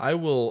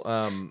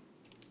love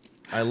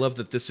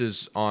that this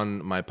is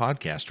on my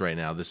podcast right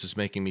now. This is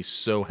making me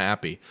so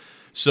happy.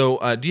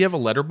 So do you have a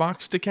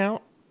Letterboxd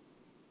account?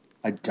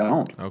 I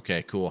don't.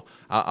 Okay, cool.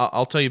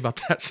 I'll tell you about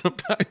that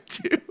sometime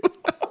too.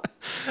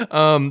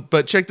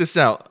 But check this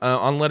out.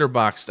 On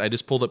Letterboxd, I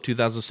just pulled up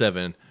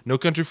 2007. No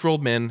Country for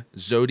Old Men,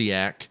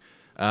 Zodiac,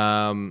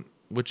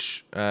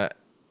 which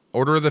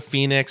Order of the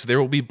Phoenix, There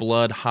Will Be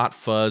Blood, Hot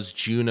Fuzz,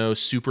 Juno,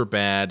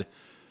 Superbad,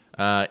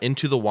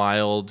 Into the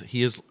Wild.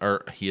 He is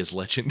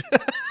Legend.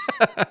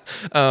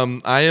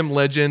 I Am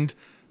Legend,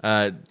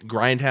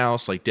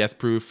 Grindhouse, like Death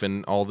Proof,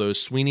 and all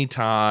those. Sweeney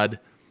Todd.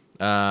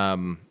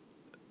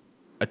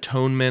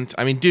 Atonement.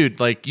 I mean, dude,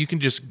 like you can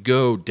just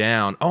go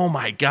down. Oh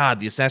my God,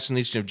 The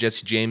Assassination of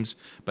Jesse James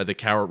by the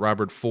coward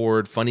Robert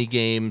Ford. Funny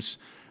Games,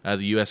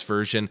 the U.S.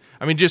 version.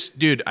 I mean, just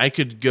dude, I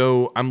could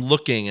go. I'm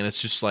looking, and it's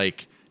just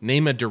like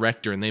name a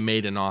director, and they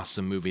made an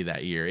awesome movie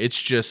that year.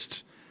 It's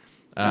just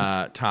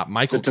top.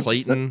 Michael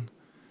Clayton.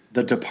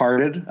 The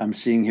Departed. I'm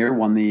seeing here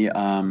won the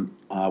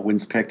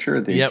Wins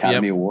Picture, the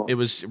Academy Award. It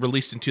was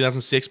released in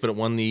 2006, but it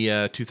won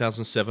the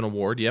 2007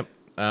 award. Yep.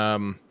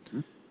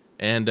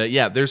 And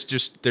there's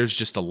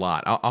just a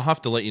lot. I'll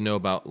have to let you know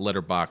about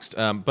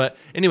Letterboxd. But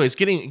anyways,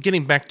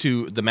 getting back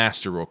to The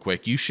Master real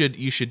quick. You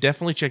should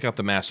definitely check out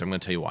The Master. I'm going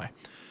to tell you why.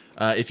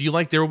 If you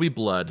like There Will Be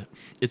Blood,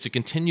 it's a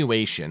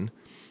continuation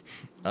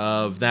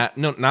of that.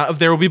 No, not of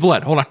There Will Be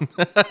Blood. Hold on.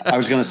 I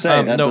was going to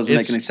say that doesn't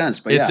make any sense.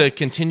 But it's a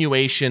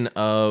continuation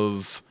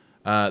of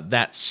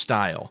that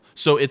style.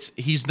 So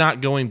he's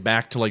not going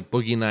back to like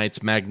Boogie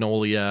Nights,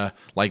 Magnolia,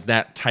 like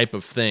that type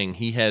of thing.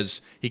 He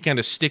kind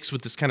of sticks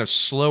with this kind of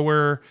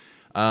slower,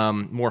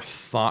 more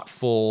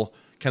thoughtful,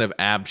 kind of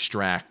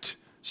abstract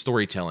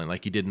storytelling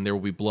like he did in There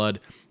Will Be Blood.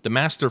 The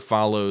Master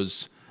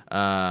follows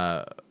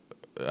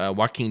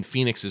Joaquin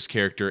Phoenix's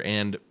character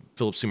and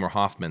Philip Seymour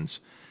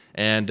Hoffman's.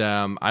 And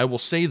I will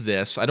say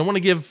this. I don't want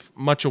to give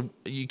much.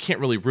 You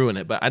can't really ruin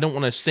it, but I don't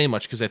want to say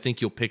much because I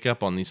think you'll pick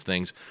up on these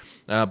things.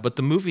 But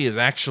the movie is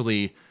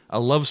actually a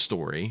love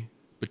story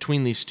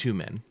between these two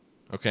men,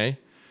 okay?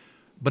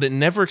 But it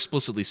never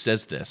explicitly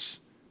says this.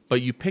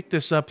 But you pick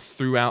this up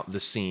throughout the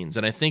scenes.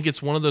 And I think it's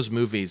one of those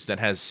movies that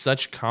has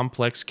such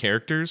complex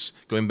characters,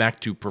 going back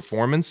to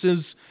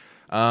performances.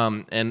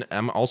 And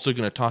I'm also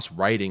going to toss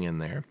writing in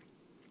there.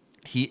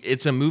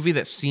 It's a movie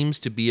that seems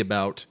to be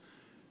about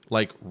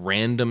like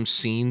random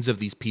scenes of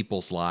these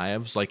people's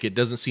lives. Like it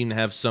doesn't seem to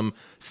have some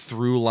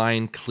through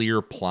line,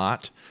 clear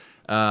plot.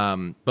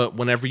 But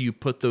whenever you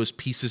put those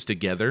pieces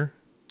together,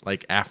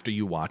 like after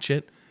you watch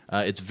it,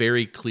 it's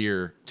very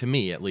clear to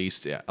me, at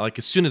least. Like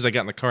as soon as I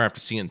got in the car after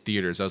seeing it in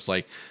theaters, I was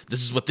like,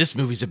 "This is what this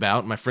movie's about."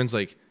 And my friend's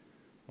like,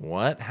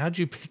 "What? How'd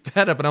you pick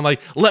that up?" And I'm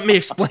like, "Let me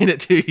explain it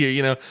to you."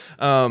 You know,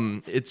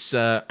 it's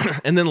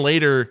and then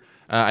later,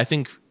 I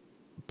think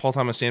Paul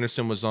Thomas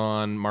Anderson was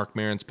on Mark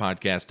Maron's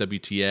podcast,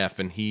 WTF,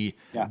 and he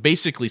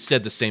basically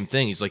said the same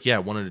thing. He's like, "Yeah, I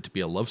wanted it to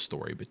be a love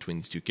story between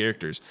these two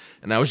characters,"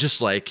 and I was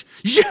just like,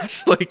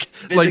 "Yes!" like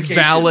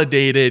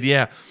validated,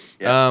 yeah.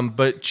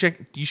 But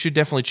you should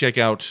definitely check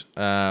out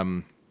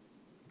The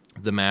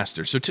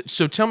Master.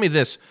 So tell me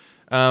this,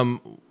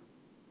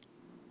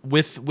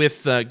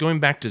 with going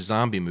back to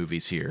zombie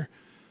movies here.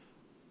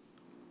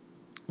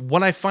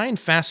 What I find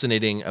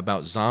fascinating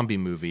about zombie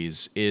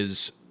movies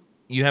is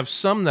you have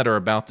some that are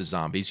about the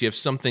zombies. You have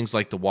some things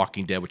like The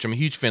Walking Dead, which I'm a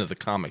huge fan of the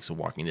comics of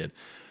Walking Dead.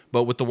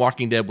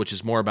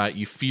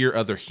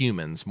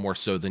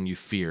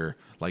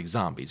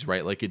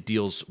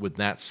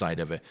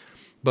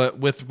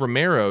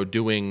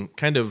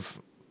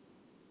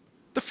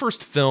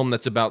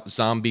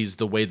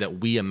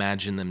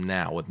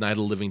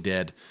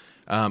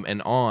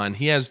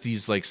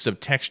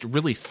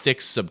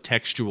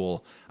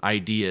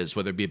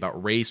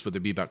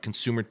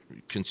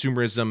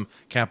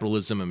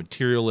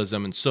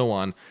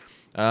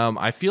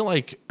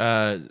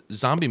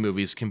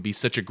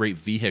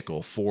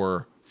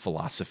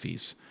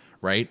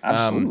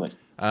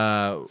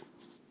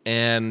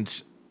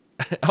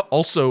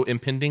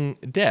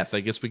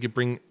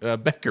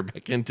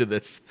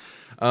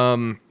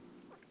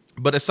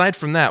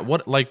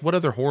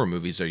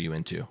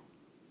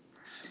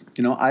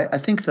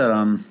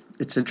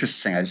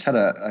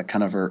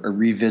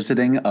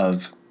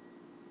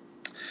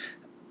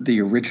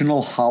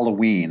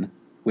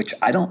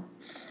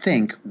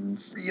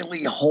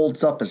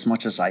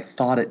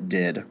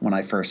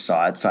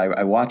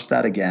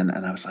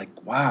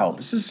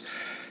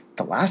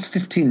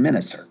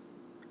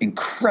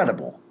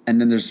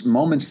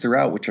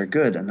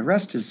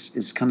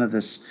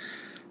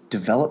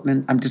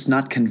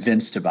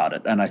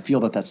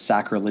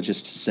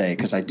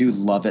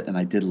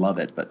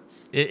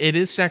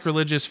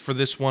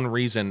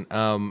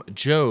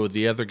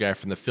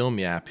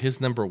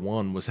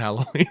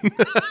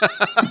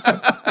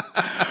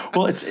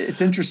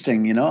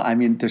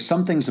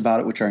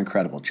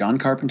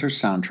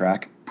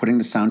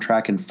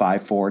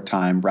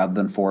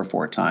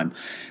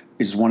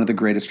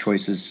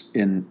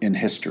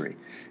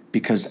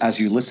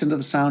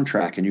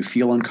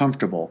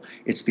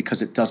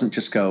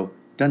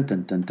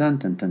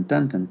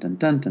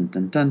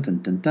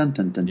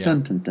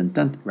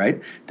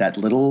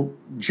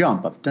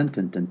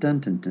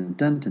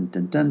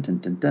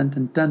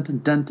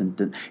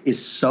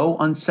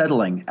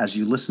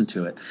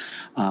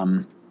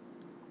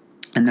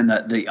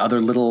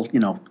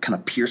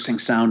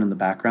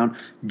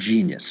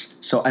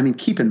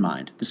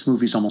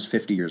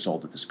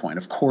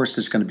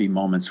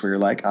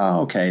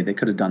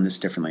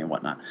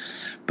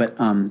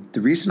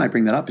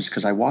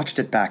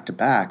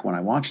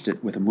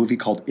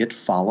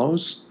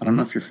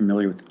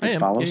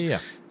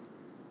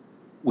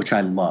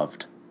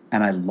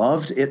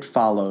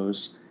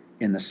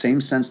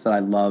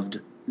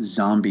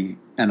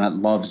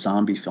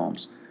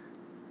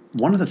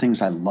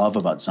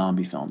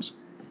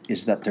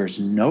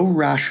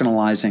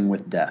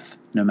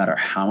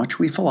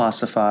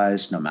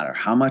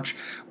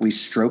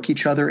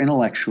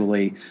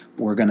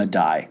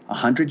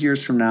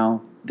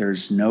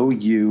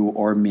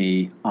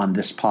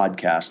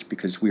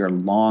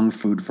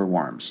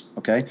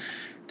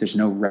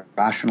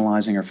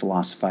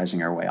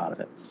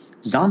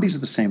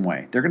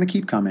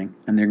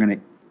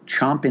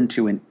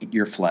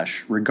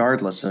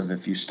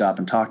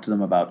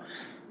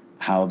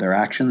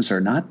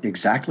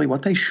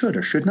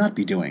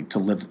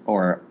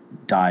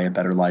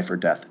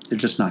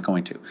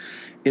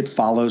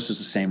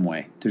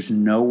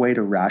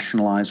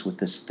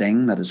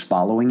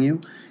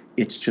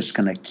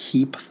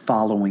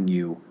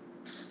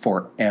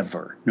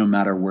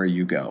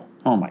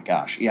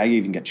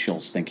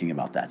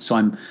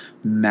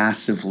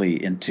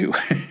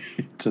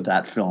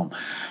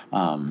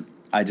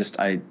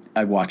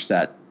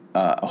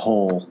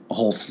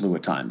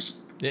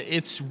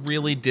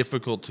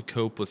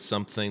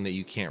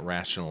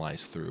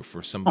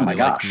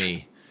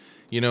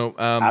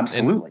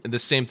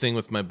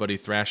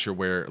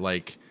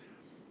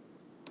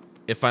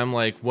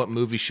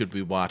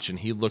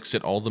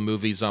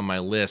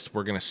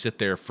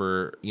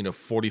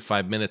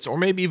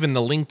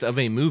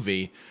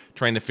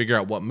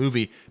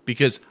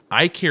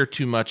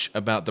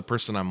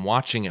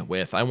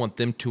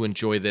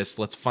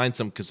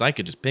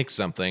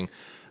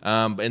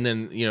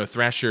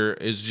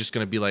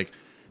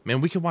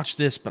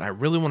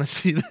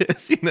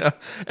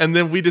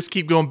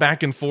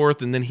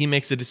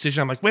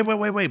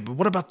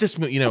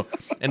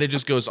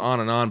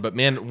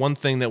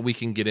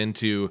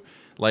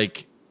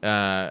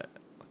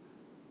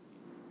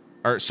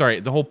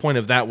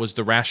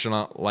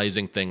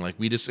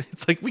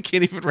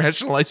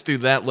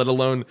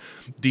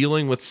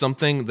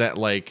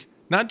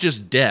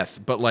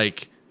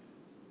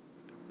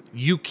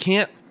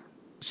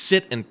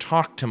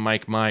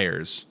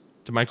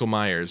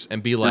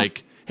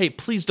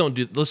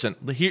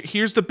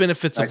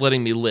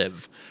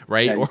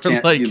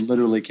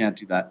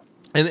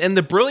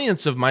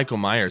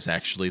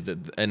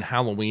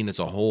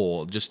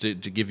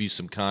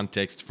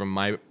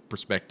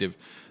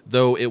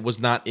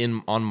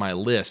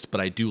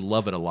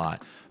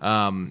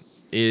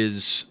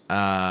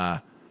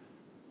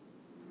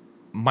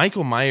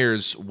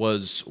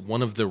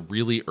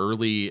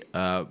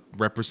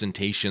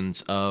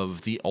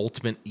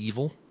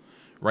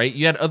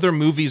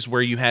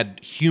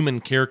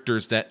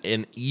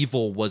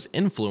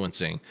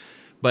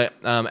 But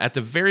at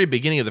the very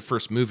beginning of the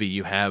first movie,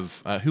 you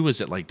have who is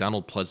it, like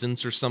Donald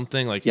Pleasance or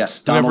something, like Yes,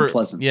 Donald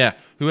Pleasance. Yeah,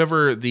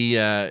 whoever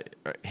the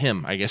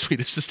him, I guess we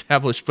just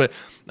established. But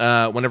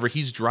whenever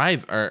he's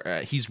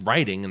he's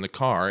riding in the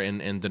car,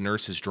 and the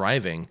nurse is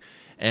driving,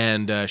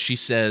 and she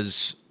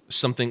says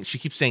something. She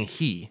keeps saying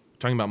he,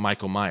 talking about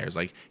Michael Myers,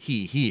 like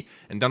he,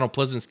 and Donald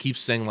Pleasance keeps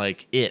saying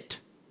like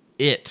it.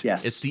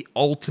 Yes. It's the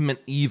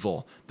ultimate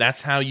evil.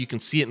 That's how you can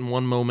see it in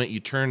one moment. You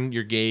turn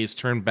your gaze,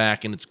 turn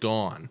back, and it's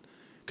gone.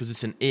 Because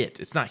it's an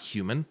it. It's not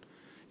human.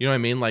 You know what I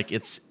mean? Like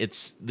it's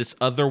this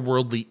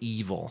otherworldly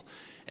evil.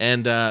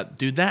 And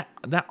dude, that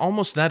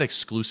almost that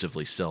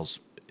exclusively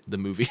sells the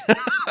movie.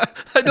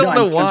 I don't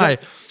know why.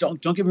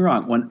 Don't get me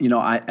wrong. When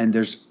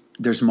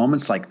there's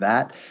moments like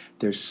that.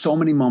 There's so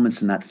many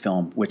moments in that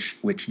film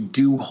which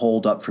do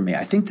hold up for me.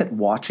 I think that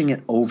watching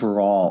it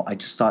overall, I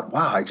just thought,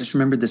 wow, I just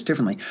remembered this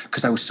differently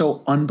because I was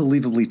so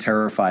unbelievably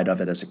terrified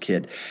of it as a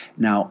kid.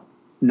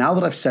 Now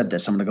that I've said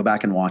this, I'm going to go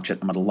back and watch it.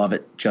 I'm going to love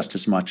it just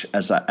as much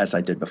as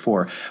I did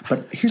before.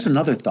 But here's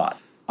another thought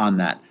on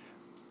that.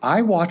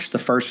 I watched the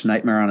first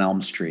Nightmare on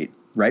Elm Street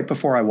right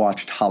before I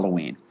watched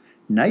Halloween.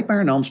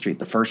 Nightmare on Elm Street,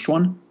 the first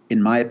one,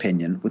 in my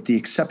opinion, with the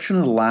exception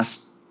of the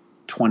last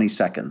 20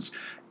 seconds,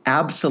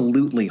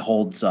 absolutely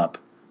holds up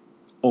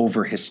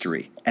over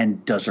history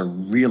and does a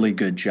really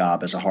good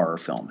job as a horror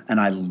film. And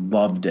I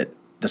loved it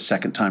the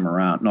second time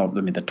around. No, I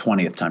mean the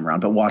 20th time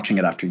around, but watching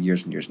it after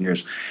years and years and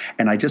years.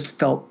 And I just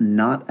felt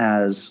not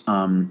as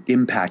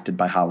impacted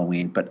by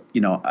Halloween. But,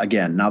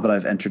 again, now that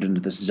I've entered into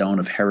this zone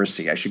of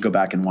heresy, I should go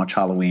back and watch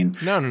Halloween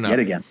yet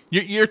again.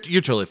 You're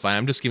totally fine.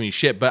 I'm just giving you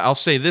shit. But I'll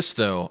say this,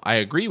 though. I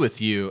agree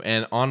with you.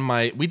 And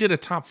we did a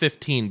top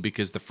 15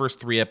 because the first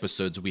 3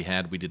 episodes we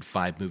did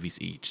 5 movies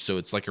each. So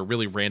it's like a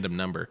really random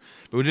number.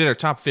 But we did our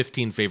top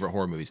 15 favorite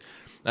horror movies.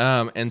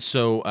 And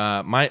so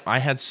I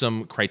had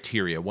some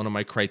criteria. One of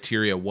my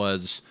criteria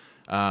was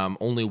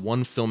only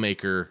one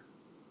filmmaker,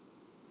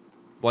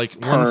 like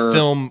one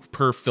film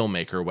per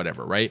filmmaker or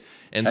whatever, right?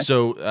 And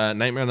so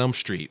Nightmare on Elm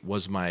Street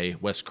was my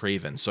Wes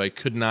Craven. So I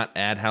could not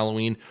add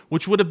Halloween,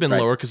 which would have been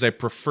lower because I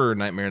prefer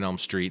Nightmare on Elm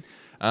Street.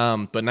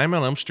 But Nightmare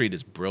on Elm Street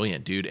is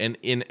brilliant, dude.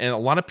 And a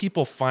lot of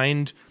people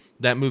find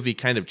that movie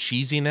kind of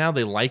cheesy now.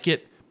 They like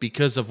it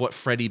because of what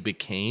Freddy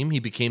became. He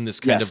became this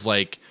kind of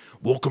like,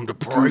 welcome to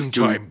prime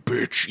time,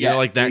 bitch. You know,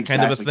 like that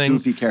kind of a thing.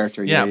 Goofy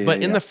character.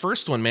 But in the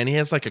first one, man, he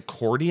has like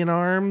accordion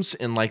arms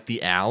in like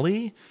the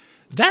alley.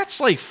 That's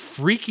like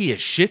freaky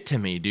as shit to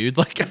me, dude.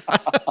 Like,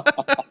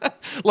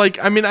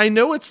 I mean, I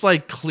know it's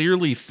like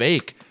clearly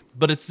fake,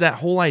 but it's that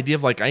whole idea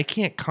of like, I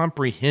can't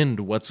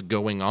comprehend what's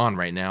going on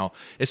right now,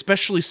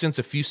 especially since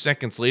a few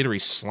seconds later,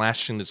 he's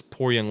slashing this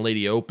poor young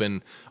lady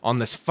open on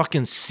this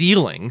fucking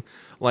ceiling.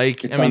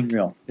 Like, it's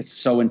unreal. It's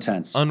so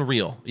intense.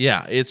 Unreal.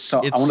 Yeah. I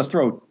want to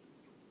throw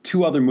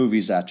 2 other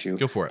movies at you.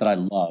 Go for it. That I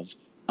love.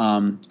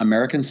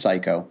 American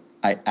Psycho,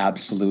 I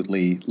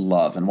absolutely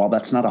love. And while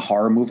that's not a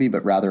horror movie,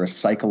 but rather a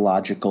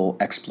psychological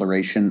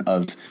exploration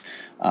of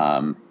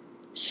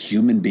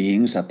human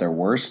beings at their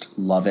worst,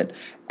 love it.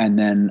 And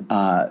then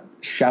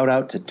shout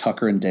out to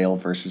Tucker and Dale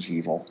versus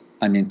Evil.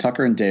 I mean,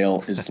 Tucker and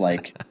Dale is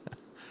like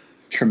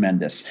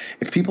tremendous.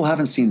 If people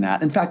haven't seen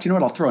that, in fact, you know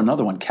what? I'll throw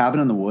another one. Cabin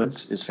in the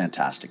Woods is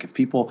fantastic. If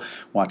people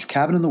watch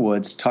Cabin in the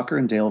Woods, Tucker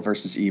and Dale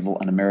versus Evil,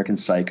 and American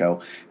Psycho,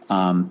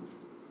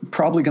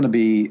 probably going to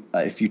be,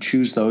 if you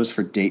choose those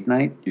for date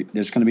night,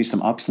 there's going to be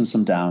some ups and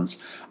some downs.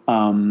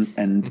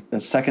 And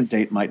a second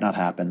date might not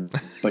happen,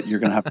 but you're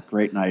going to have a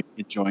great night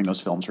enjoying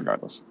those films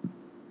regardless.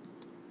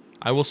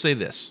 I will say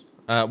this.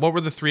 What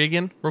were the 3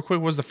 again? Real quick,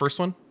 what was the first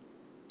one?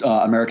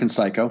 American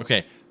Psycho.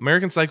 Okay.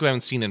 American Psycho I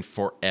haven't seen in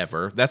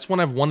forever. That's one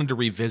I've wanted to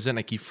revisit and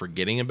I keep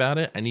forgetting about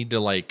it. I need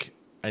to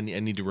I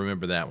need to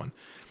remember that one.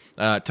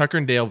 Tucker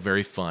and Dale,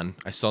 very fun.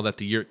 I saw that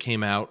the year it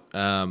came out,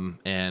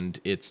 and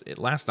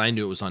last I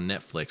knew it was on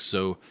Netflix,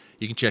 so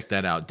you can check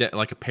that out.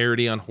 Like a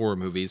parody on horror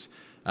movies.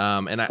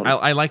 And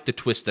I like the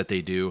twist that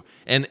they do.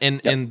 And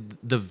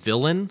the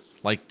villain,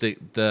 like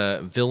the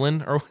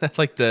villain or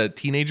like the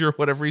teenager or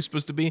whatever he's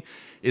supposed to be,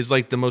 is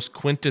like the most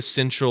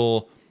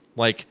quintessential,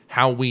 like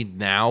how we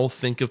now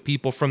think of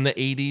people from the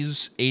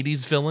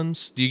 80s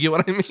villains. Do you get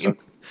what I mean? So,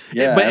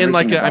 yeah. But and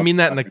like I mean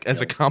that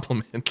as a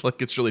compliment.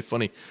 Like it's really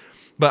funny.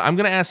 But I'm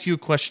going to ask you a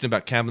question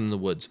about Cabin in the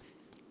Woods.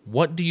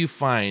 What do you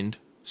find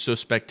so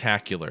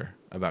spectacular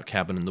about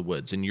Cabin in the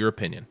Woods, in your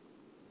opinion?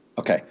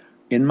 Okay.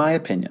 In my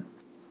opinion,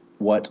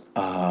 what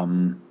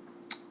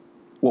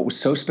was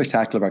so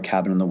spectacular about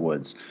Cabin in the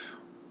Woods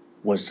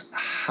was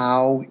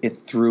how it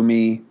threw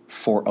me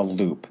for a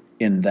loop,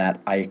 in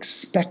that I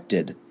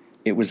expected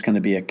it was going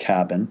to be a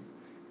cabin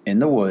in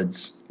the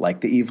woods,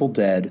 like The Evil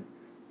Dead,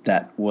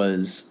 that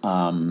was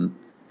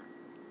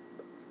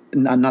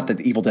not that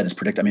The Evil Dead is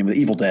predictable. I mean, The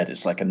Evil Dead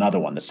is like another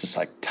one that's just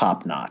like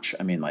top notch.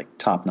 I mean, like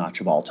top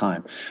notch of all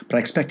time. But I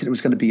expected it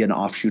was going to be an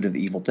offshoot of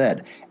The Evil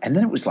Dead. And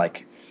then it was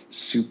like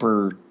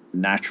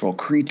supernatural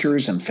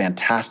creatures and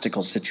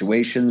fantastical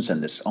situations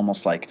and this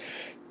almost like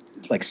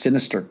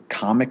sinister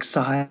comic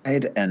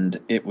side. And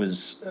it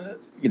was,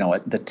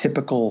 the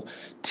typical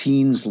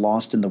teens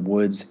lost in the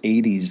woods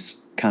 80s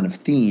kind of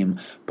theme,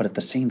 but at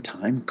the same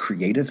time,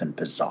 creative and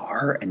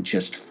bizarre and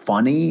just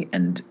funny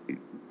and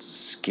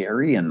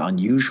scary and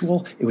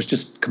unusual. It was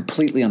just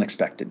completely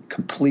unexpected,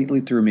 completely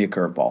threw me a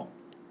curveball.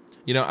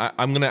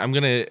 I'm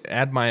gonna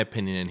add my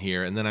opinion in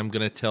here, and then I'm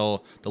gonna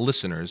tell the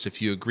listeners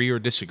if you agree or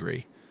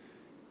disagree.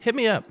 Hit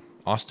me up,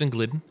 Austin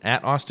Glidden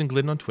at Austin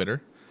Glidden on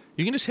Twitter.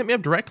 You can just hit me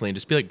up directly and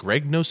just be like,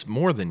 Greg knows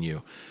more than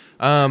you.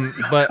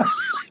 But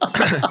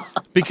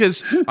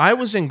because I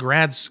was in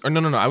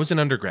I was in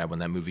undergrad when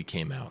that movie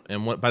came out,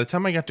 and by the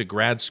time I got to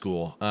grad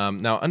school,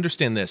 now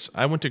understand this: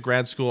 I went to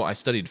grad school, I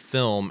studied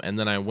film, and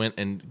then I went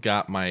and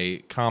got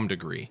my comm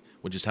degree,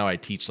 which is how I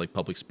teach like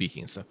public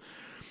speaking and stuff.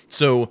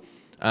 So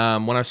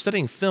when I was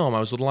studying film, I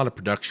was with a lot of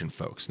production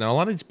folks. Now, a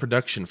lot of these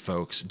production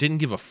folks didn't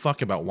give a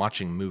fuck about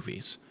watching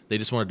movies; they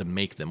just wanted to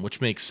make them,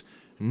 which makes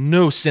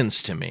no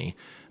sense to me.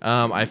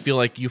 I feel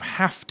like you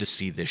have to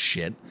see this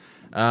shit.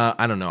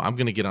 I don't know. I'm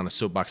going to get on a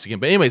soapbox again.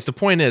 But anyways, the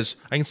point is,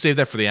 I can save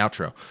that for the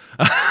outro.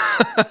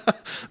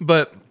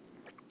 But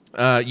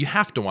you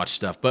have to watch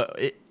stuff.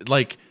 But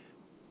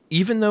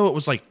even though it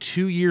was like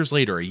 2 years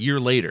later, a year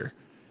later,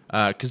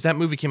 because that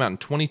movie came out in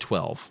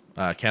 2012,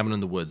 Cabin in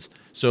the Woods.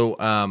 So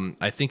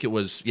I think it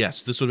was,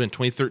 yes, this would have been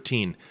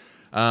 2013.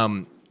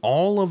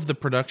 All of the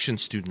production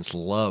students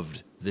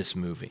loved this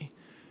movie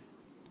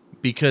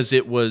because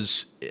it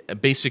was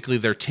basically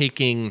they're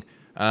taking...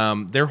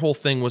 their whole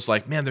thing was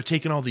like, man, they're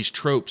taking all these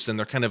tropes and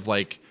they're kind of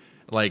like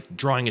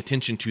drawing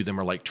attention to them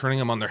or like turning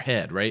them on their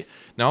head, right?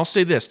 Now, I'll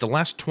say this, the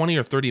last 20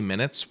 or 30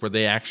 minutes where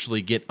they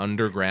actually get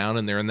underground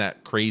and they're in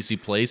that crazy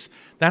place,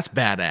 that's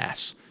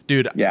badass.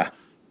 Dude, Yeah.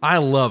 I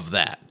love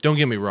that. Don't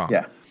get me wrong.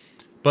 Yeah.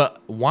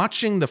 But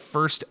watching the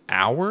first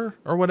hour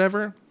or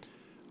whatever,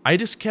 I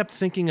just kept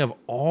thinking of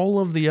all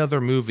of the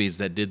other movies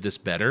that did this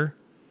better,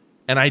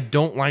 and I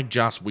don't like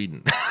Joss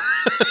Whedon.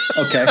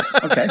 Okay.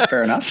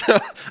 Fair enough. So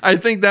I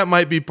think that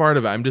might be part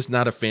of it. I'm just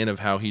not a fan of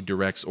how he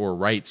directs or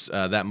writes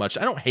that much.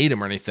 I don't hate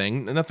him or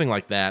anything, nothing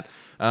like that.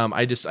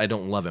 I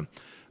don't love him.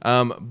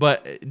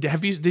 But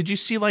did you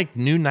see like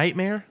New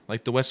Nightmare,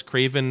 like the Wes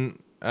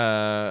Craven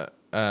Nightmare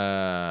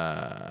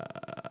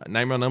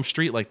on Elm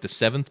Street, like the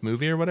 7th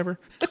movie or whatever?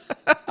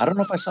 I don't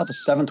know if I saw the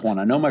 7th one.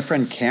 I know my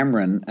friend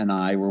Cameron and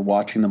I were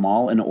watching them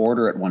all in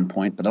order at one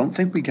point, but I don't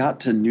think we got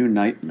to New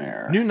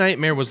Nightmare. New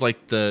Nightmare was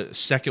like the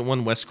second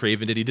one Wes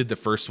Craven did. He did the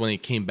first one. He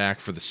came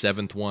back for the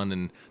 7th one,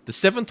 and the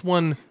 7th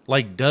one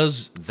like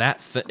does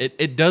that.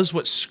 It does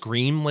what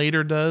Scream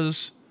later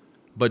does,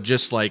 but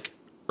just like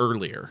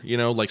earlier. You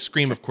know, like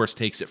Scream of course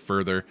takes it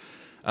further.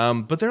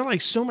 But there are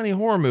like so many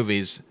horror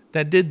movies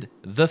that did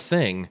The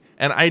Thing,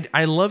 and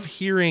I love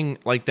hearing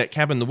like that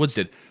Cabin in the Woods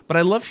did, but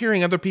I love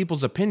hearing other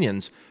people's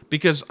opinions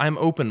because I'm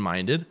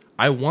open-minded.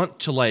 I want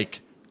to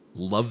like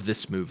love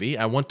this movie.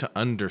 I want to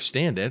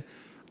understand it.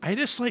 I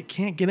just like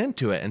can't get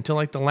into it until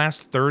like the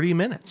last 30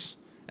 minutes,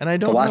 and I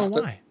don't know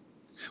why.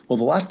 Well,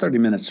 the last 30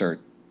 minutes are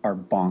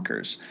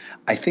bonkers.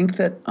 I think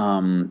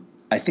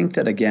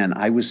that again,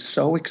 I was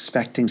so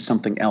expecting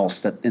something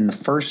else that in the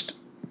first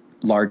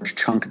large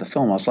chunk of the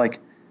film, I was like,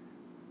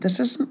 this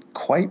isn't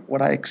quite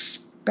what I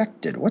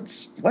expected. What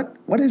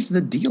is the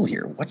deal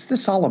here? What's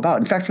this all about?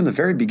 In fact, from the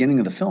very beginning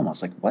of the film, I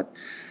was like, what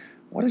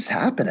is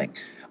happening?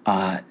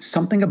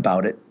 Something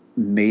about it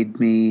made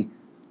me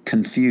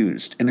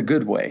confused in a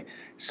good way.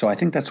 So I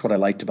think that's what I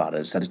liked about it,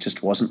 is that it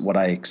just wasn't what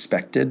I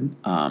expected.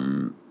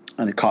 And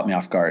it caught me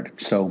off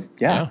guard. So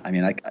yeah. I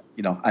mean,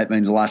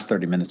 the last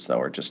 30 minutes though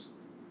are just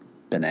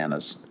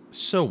bananas.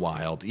 So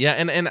wild. Yeah.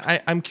 And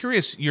I'm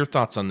curious your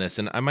thoughts on this,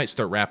 and I might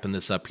start wrapping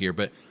this up here,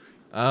 but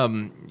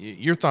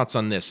your thoughts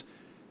on this.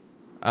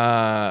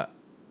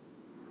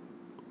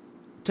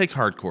 Take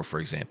hardcore,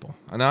 for example.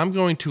 And I'm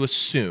going to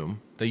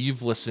assume that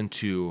you've listened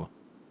to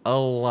a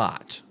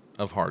lot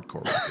of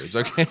hardcore records,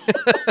 okay?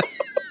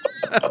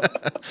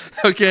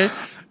 Okay?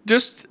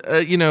 Just,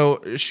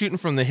 shooting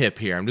from the hip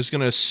here. I'm just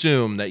going to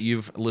assume that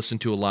you've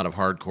listened to a lot of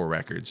hardcore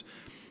records.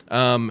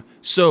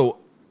 So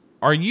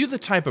are you the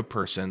type of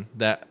person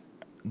that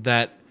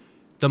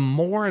the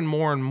more and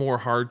more and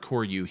more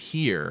hardcore you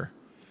hear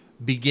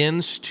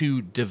begins to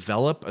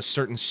develop a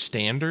certain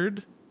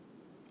standard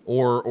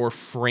or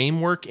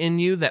framework in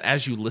you that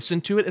as you listen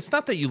to it, it's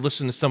not that you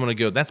listen to someone and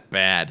go, that's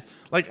bad.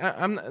 Like,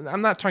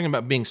 I'm not talking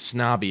about being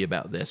snobby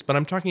about this, but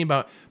I'm talking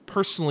about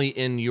personally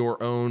in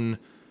your own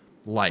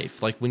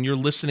life. Like when you're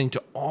listening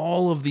to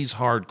all of these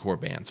hardcore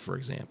bands, for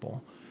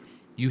example,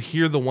 you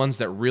hear the ones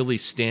that really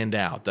stand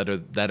out, that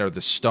are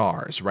the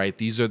stars, right?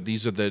 These are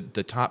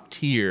the top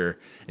tier,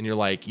 and you're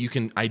like, you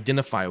can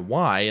identify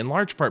why, in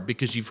large part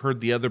because you've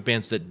heard the other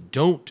bands that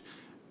don't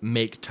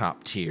make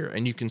top tier,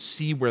 and you can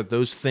see where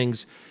those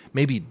things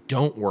maybe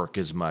don't work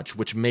as much,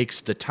 which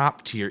makes the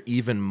top tier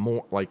even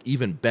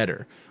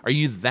better. Are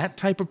you that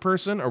type of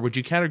person, or would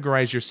you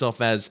categorize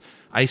yourself as,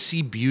 I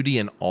see beauty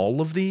in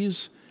all of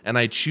these, and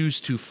I choose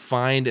to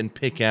find and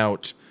pick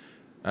out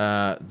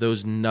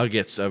those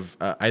nuggets of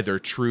either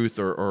truth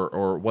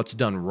or what's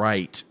done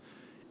right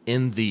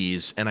in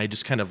these, and I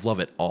just kind of love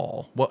it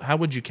all? How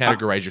would you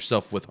categorize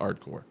yourself with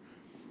hardcore?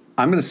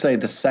 I'm going to say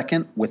the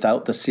second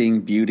without the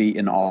seeing beauty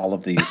in all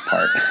of these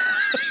part.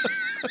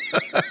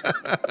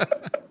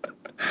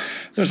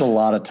 There's a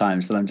lot of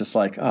times that I'm just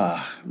like,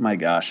 oh my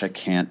gosh, I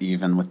can't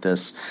even with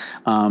this.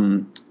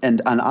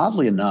 And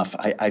oddly enough,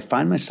 I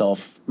find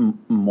myself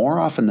more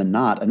often than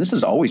not, and this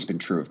has always been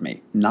true of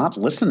me, not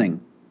listening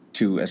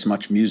to as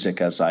much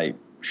music as I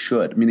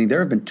should. Meaning there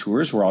have been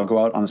tours where I'll go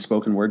out on a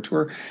spoken word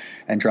tour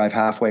and drive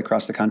halfway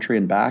across the country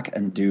and back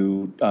and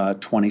do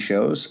 20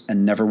 shows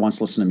and never once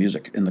listen to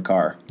music in the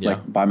car, Yeah.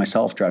 like by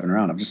myself driving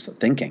around. I'm just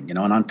thinking, and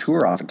on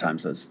tour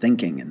oftentimes I was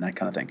thinking and that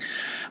kind of thing.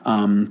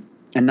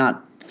 And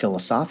not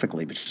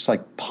philosophically, but just like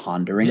Yeah.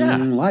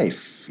 pondering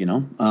life,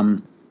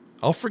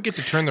 I'll forget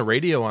to turn the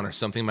radio on or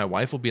something. My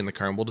wife will be in the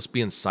car and we'll just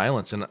be in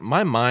silence. And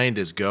my mind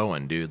is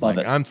going, dude. Love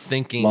Like it. I'm Love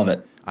thinking,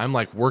 it. I'm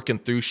like working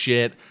through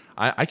shit.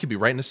 I could be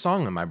writing a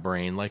song in my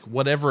brain, like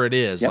whatever it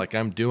is, Yep. like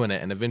I'm doing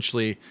it. And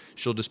eventually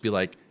she'll just be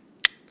like,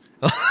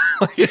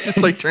 it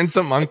just like turns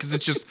something on because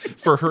it's just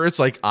for her, it's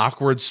like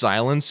awkward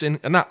silence and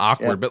not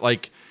awkward, Yeah. but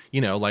like,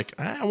 like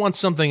I want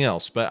something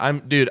else. But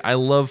I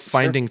love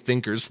finding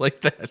thinkers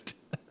like that.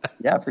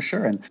 Yeah, for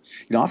sure. And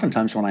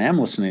oftentimes when I am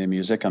listening to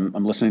music, I'm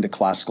listening to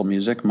classical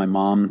music. My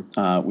mom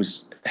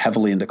was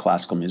heavily into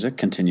classical music,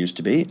 continues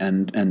to be,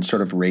 and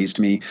sort of raised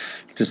me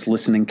just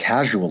listening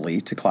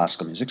casually to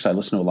classical music. So I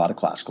listen to a lot of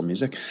classical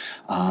music.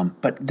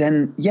 But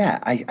then, yeah,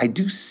 I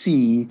do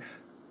see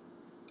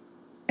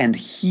and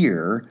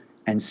hear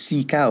and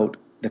seek out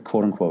the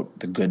quote unquote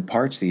the good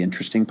parts, the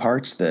interesting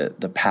parts,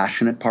 the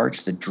passionate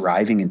parts, the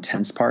driving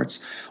intense parts,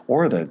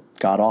 or the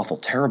god awful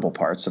terrible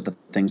parts of the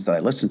things that I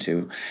listen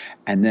to.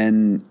 And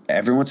then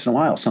every once in a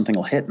while something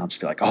will hit and I'll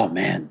just be like, oh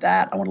man,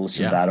 that I want to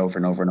listen Yeah. to that over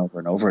and over and over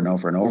and over and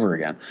over and over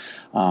again.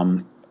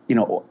 And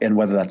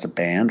whether that's a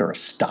band or a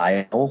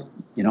style,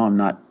 I'm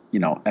not,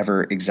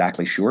 ever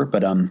exactly sure,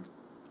 but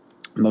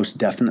most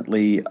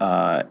definitely,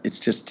 it's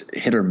just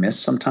hit or miss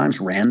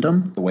sometimes,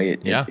 random, the way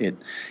Yeah. it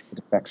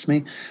affects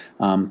me.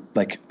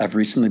 Like I've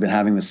recently been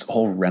having this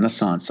whole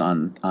renaissance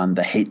on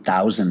the Hate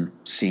Thousand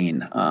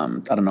scene. I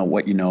don't know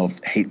what you know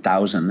of Hate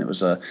Thousand. It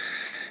was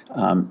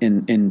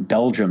in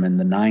Belgium in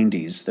the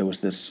 90s. There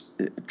was this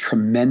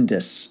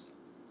tremendous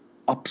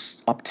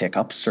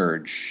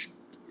upsurge.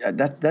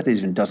 That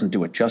even doesn't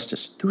do it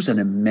justice. There was an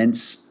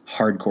immense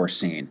hardcore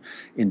scene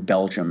in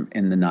Belgium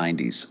in the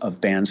 90s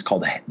of bands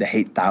called the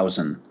Hate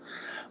Thousand.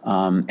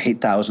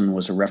 Hate Thousand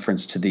was a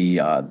reference to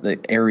the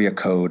area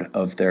code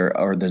of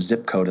or the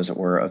zip code, as it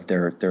were, of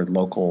their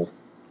local,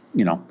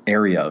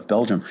 area of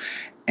Belgium,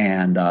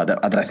 and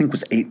that I think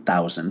was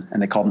 8,000,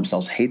 and they called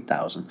themselves Hate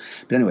Thousand.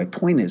 But anyway,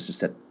 point is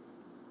that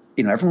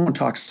everyone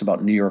talks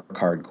about New York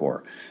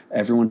hardcore.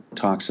 Everyone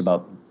talks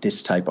about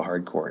this type of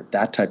hardcore,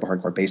 that type of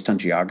hardcore based on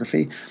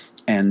geography.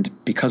 And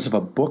because of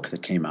a book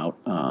that came out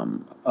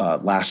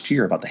last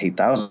year about the Hate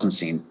Thousand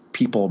scene,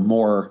 people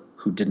more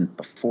who didn't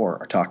before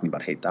are talking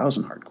about Hate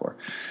Thousand hardcore.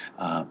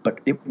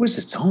 But it was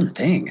its own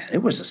thing.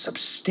 It was a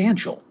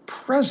substantial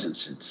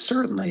presence, and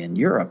certainly in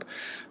Europe,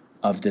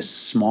 of this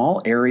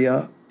small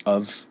area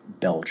of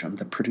Belgium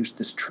that produced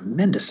this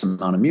tremendous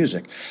amount of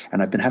music.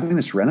 And I've been having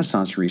this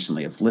renaissance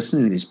recently of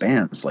listening to these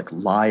bands like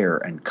Liar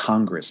and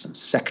Congress and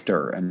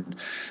Sector, and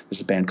there's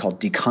a band called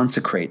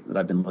Deconsecrate that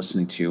I've been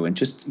listening to, and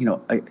just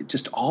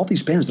just all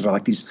these bands that are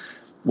like these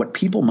what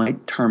people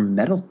might term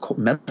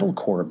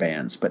metalcore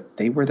bands, but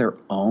they were their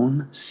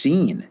own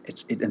scene.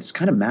 It's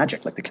kind of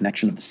magic, like the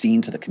connection of the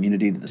scene to the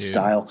community to the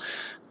style.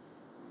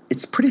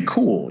 It's pretty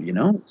cool,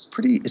 It's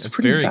pretty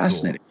Very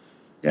fascinating. Cool.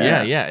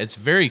 Yeah. Yeah, it's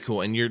very cool,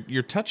 and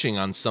you're touching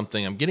on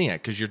something I'm getting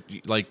at, because you're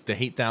like the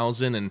Hate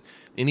Thousand and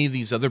any of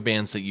these other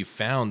bands that you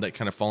found that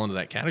kind of fall into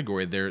that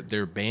category.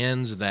 They're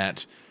bands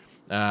that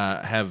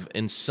have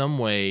in some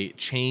way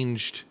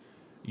changed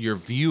your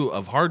view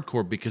of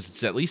hardcore, because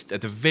it's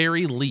at the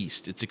very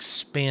least it's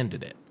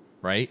expanded it,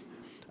 right?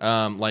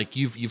 Like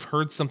you've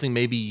heard something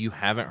maybe you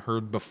haven't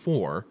heard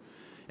before,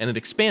 and it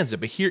expands it.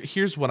 But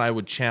here's what I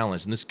would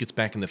challenge, and this gets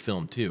back in the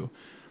film too.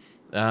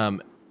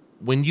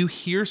 When you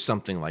hear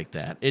something like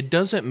that, it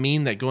doesn't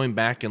mean that going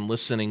back and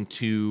listening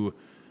to,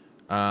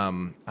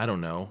 I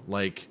don't know,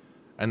 like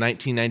a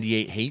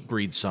 1998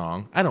 Hatebreed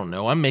song. I don't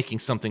know. I'm making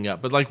something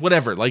up, but like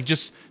whatever, like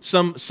just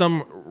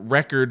some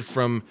record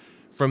from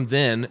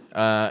then.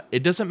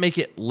 It doesn't make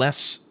it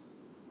less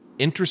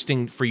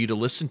interesting for you to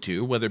listen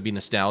to, whether it be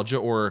nostalgia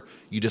or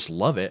you just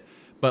love it.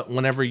 But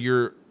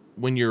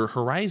when your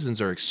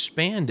horizons are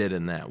expanded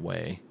in that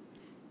way,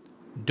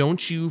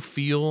 don't you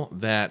feel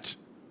that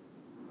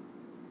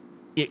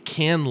it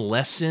can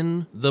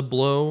lessen the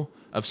blow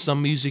of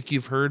some music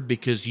you've heard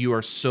because you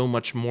are so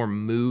much more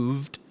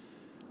moved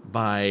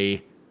by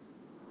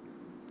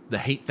the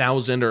Hate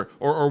Thousand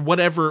or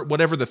whatever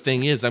the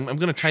thing is? I'm going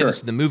to try this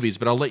in the movies,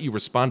 but I'll let you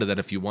respond to that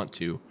if you want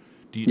to.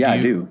 I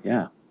do.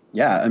 Yeah.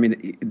 I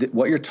mean,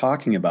 what you're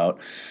talking about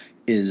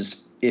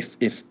is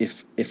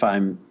if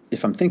I'm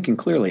thinking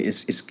clearly,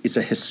 is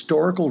a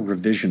historical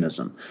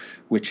revisionism,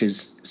 which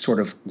is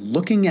sort of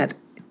looking at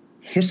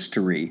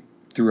history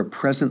through a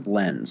present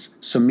lens.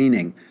 So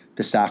meaning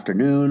this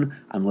afternoon,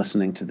 I'm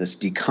listening to this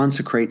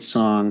Deconsecrate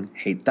song,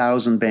 Hate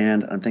Thousand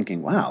Band. I'm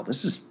thinking, wow,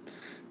 this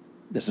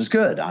is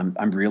good.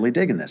 I'm really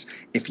digging this.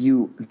 If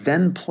you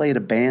then played a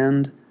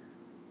band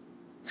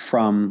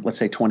from, let's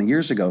say, 20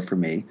 years ago for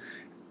me,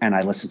 and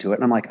I listened to it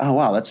and I'm like, oh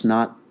wow, that's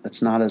not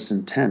as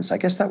intense. I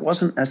guess that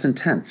wasn't as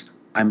intense.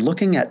 I'm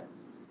looking at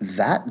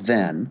that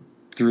then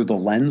through the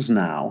lens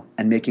now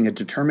and making a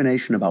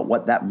determination about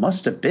what that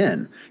must have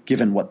been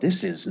given what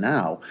this is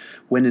now,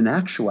 when in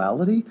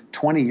actuality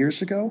 20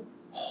 years ago,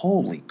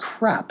 holy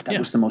crap, that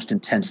was the most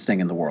intense thing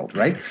in the world,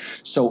 right?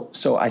 So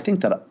I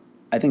think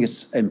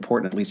it's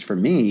important, at least for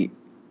me,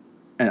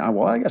 and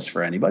I guess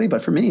for anybody,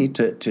 but for me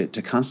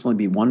to constantly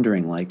be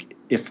wondering, like,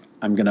 if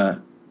I'm going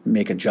to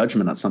make a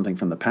judgment on something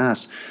from the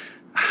past,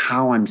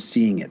 how I'm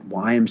seeing it,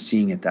 why I'm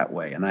seeing it that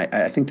way. And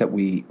I think that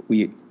we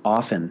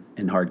often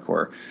in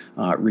hardcore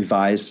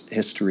revise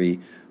history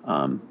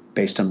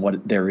based on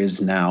what there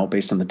is now,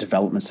 based on the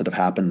developments that have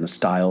happened, the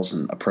styles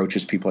and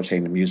approaches people are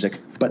taking to music.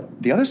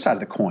 But the other side of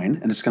the coin,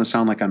 and it's going to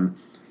sound like I'm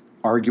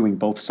arguing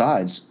both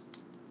sides,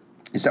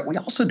 is that we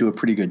also do a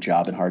pretty good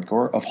job in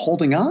hardcore of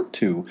holding on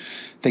to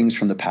things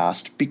from the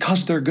past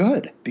because they're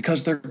good,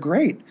 because they're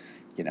great.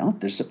 You know,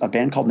 there's a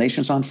band called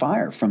Nations on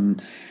Fire from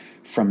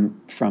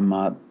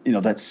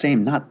that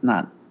same,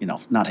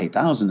 not Hate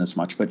Thousand as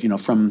much, but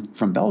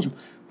from Belgium,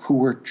 who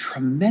were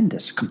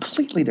tremendous,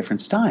 completely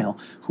different style,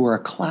 who are a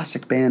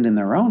classic band in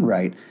their own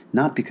right,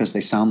 not because they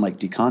sound like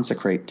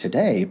Deconsecrate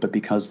today, but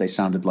because they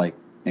sounded like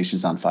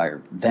Nations on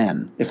Fire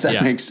then. If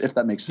that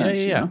makes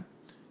sense.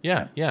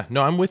 Yeah.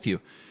 No, I'm with you.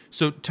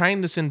 So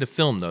tying this into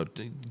film, though,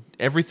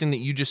 everything that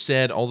you just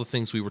said, all the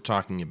things we were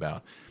talking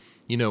about,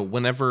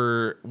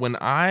 when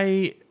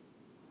I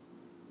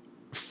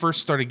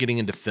first started getting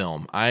into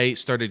film, I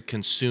started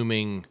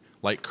consuming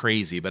like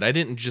crazy, but I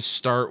didn't just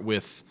start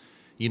with,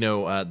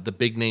 the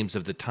big names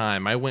of the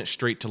time. I went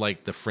straight to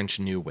like the French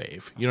New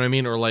Wave, you know what I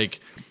mean? Or like,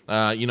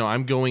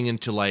 I'm going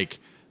into like,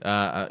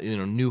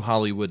 New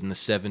Hollywood in the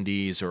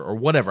 70s or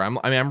whatever.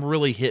 I'm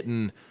really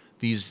hitting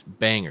these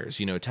bangers,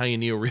 Italian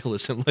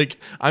neorealism. Like,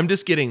 I'm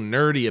just getting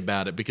nerdy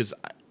about it because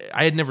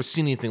I had never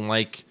seen anything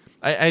like.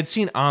 I had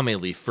seen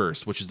Amélie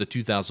first, which is the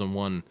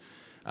 2001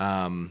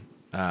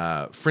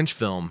 French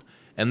film,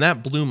 and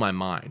that blew my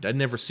mind. I'd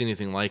never seen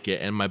anything like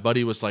it, and my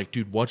buddy was like,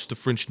 "Dude, watch the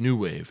French New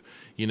Wave,"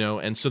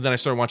 And so then I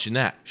started watching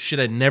that shit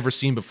I'd never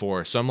seen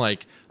before. So I'm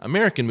like,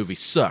 American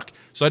movies suck.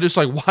 So I just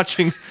like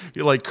watching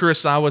like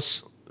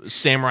Kurosawa's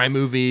samurai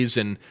movies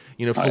and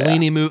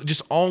Fellini movies,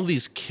 just all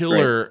these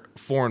killer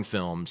foreign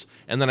films,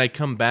 and then I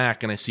come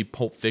back and I see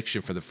Pulp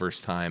Fiction for the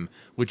first time,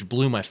 which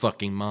blew my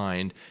fucking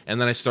mind, and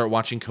then I start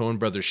watching Coen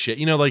Brothers shit.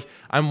 Like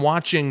I'm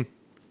watching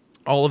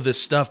all of this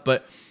stuff,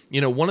 but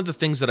one of the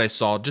things that I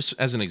saw, just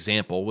as an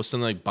example, was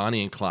something like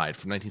Bonnie and Clyde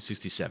from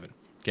 1967.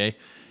 Okay,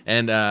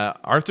 and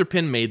Arthur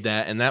Penn made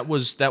that, and that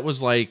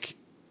was like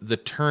the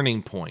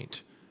turning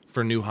point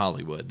for New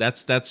Hollywood.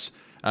 That's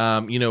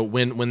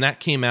when that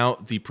came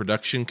out, the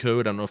production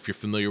code, I don't know if you're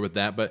familiar with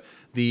that, but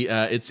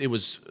it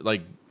was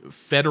like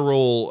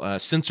federal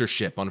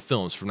censorship on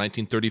films from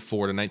 1934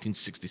 to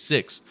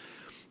 1966.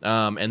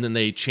 And then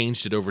they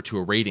changed it over to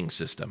a rating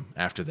system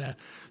after that.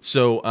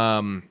 So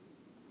in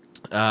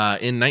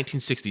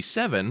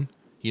 1967,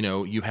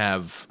 you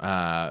have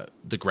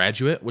The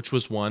Graduate, which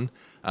was one.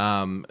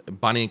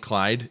 Bonnie and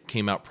Clyde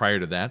came out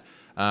prior to that.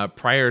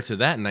 Prior to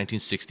that, in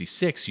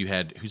 1966, you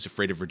had Who's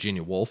Afraid of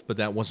Virginia Woolf, but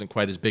that wasn't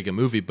quite as big a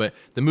movie. But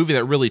the movie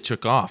that really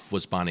took off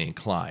was Bonnie and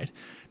Clyde.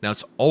 Now,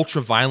 it's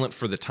ultra violent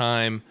for the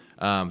time,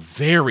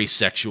 very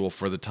sexual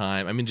for the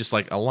time. I mean, just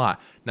like a lot.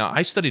 Now,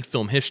 I studied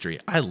film history.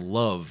 I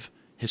love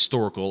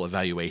historical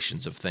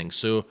evaluations of things.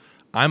 So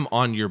I'm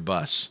on your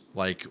bus,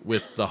 like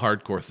with the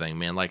hardcore thing,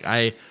 man. Like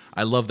I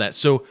love that.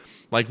 So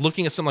like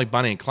looking at something like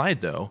Bonnie and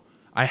Clyde, though,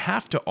 I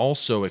have to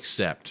also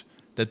accept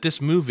that this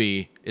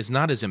movie is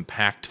not as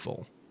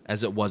impactful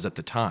as it was at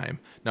the time.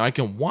 Now, I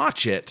can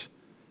watch it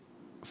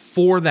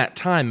for that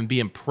time and be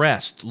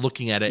impressed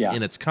looking at it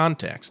in its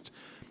context.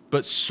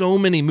 But so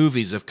many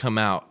movies have come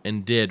out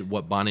and did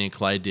what Bonnie and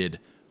Clyde did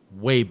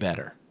way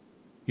better.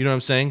 You know what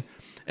I'm saying?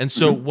 And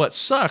so what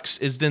sucks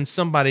is then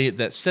somebody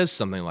that says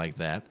something like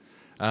that,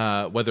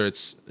 whether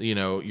it's,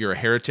 you're a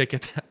heretic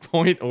at that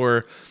point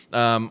or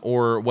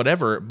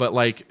whatever, but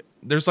like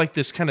there's like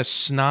this kind of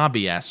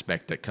snobby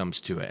aspect that comes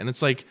to it. And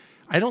it's like,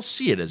 I don't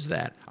see it as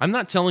that. I'm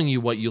not telling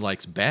you what you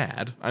like's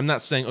bad. I'm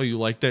not saying, oh, you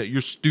like that,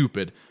 you're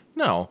stupid.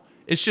 No,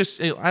 it's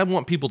just I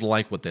want people to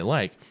like what they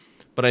like.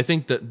 But I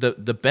think that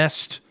the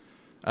best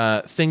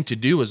thing to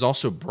do is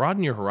also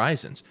broaden your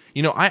horizons.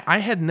 I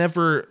had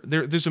never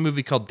there's a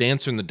movie called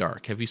Dancer in the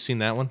Dark. Have you seen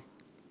that one?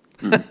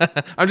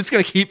 I'm just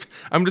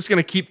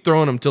gonna keep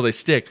throwing them till they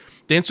stick.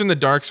 Dancer in the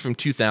Dark's from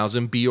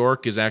 2000.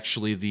 Bjork is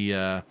actually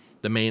the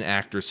main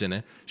actress in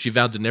it. She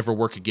vowed to never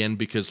work again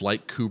because,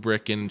 like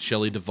Kubrick and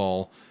Shelley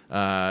Duvall,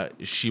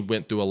 she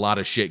went through a lot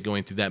of shit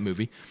going through that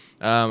movie.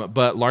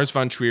 But Lars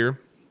von Trier,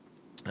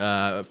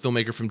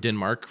 filmmaker from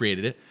Denmark,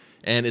 created it,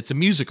 and it's a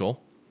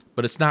musical,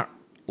 but it's not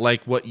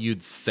like what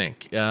you'd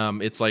think.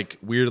 It's like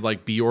weird,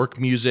 like Bjork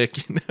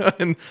music,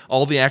 and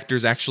all the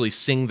actors actually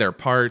sing their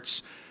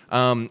parts.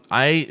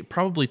 I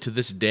probably to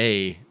this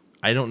day,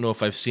 I don't know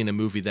if I've seen a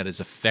movie that has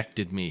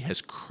affected me,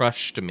 has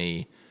crushed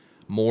me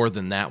more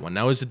than that one.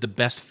 Now, is it the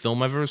best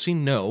film I've ever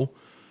seen? No,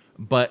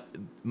 but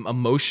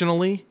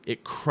emotionally,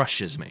 it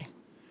crushes me.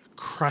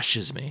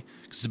 Crushes me.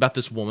 It's about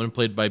this woman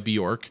played by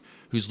Bjork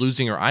who's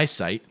losing her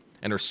eyesight,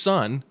 and her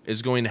son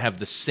is going to have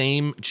the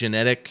same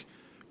genetic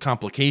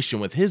complication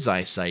with his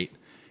eyesight,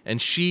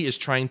 and she is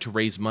trying to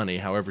raise money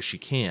however she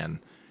can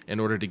in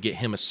order to get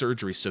him a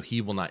surgery so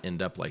he will not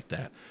end up like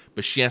that.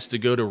 But she has to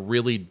go to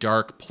really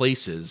dark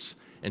places,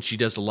 and she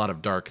does a lot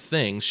of dark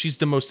things. She's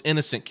the most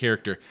innocent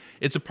character.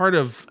 It's a part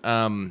of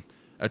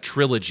a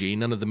trilogy.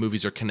 None of the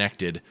movies are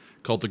connected,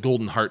 called the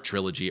Golden Heart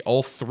Trilogy.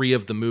 All three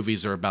of the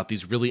movies are about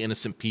these really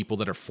innocent people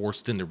that are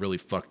forced into really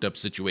fucked up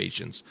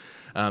situations.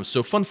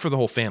 So fun for the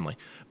whole family.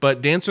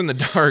 But Dancer in the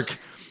Dark,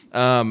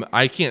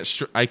 I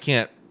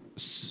can't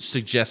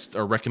suggest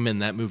or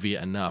recommend that movie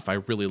enough. I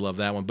really love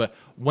that one. But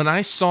when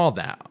I saw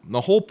that,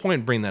 the whole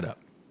point, bring that up.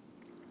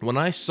 When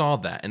I saw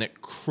that and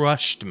it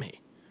crushed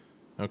me,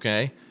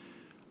 okay,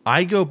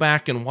 I go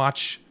back and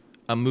watch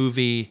a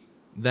movie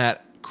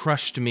that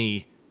crushed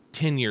me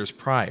 10 years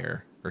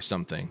prior or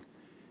something,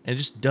 and it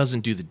just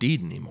doesn't do the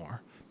deed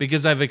anymore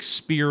because I've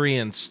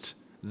experienced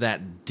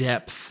that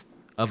depth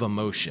of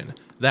emotion,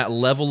 that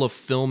level of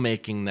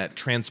filmmaking that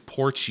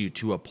transports you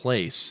to a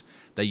place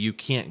that you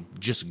can't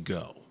just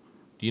go.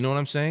 Do you know what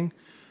I'm saying?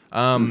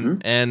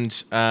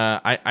 And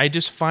I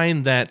just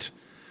find that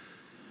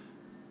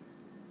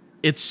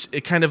it's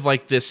kind of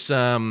like this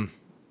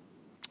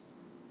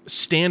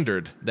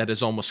standard that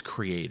is almost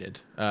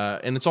created,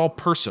 and it's all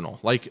personal.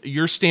 Like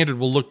your standard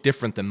will look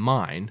different than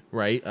mine,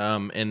 right?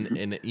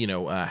 And you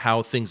know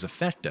how things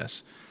affect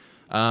us.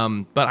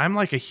 But I'm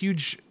like a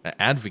huge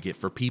advocate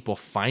for people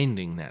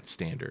finding that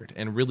standard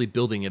and really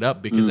building it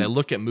up because I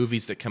look at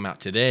movies that come out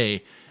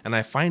today and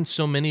I find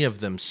so many of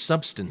them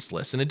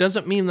substanceless. And it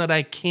doesn't mean that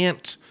I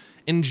can't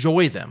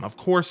enjoy them. Of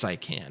course I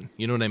can.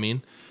 You know what I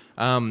mean?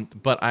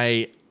 But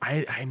I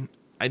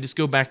just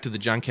go back to the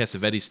John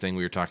Cassavetes thing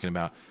we were talking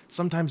about.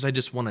 Sometimes I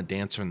just want a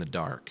Dancer in the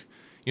Dark.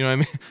 You know what I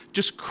mean?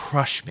 Just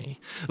crush me.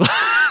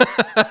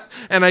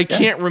 And I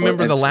can't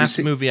remember the last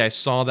movie I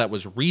saw that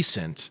was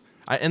recent.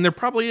 And there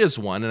probably is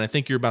one, and I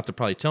think you're about to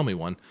probably tell me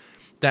one,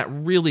 that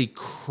really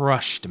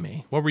crushed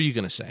me. What were you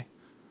going to say?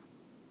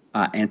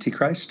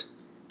 Antichrist?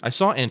 I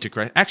saw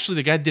Antichrist. Actually,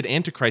 the guy that did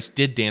Antichrist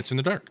did Dance in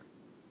the Dark.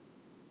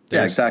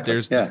 Exactly.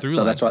 There's the through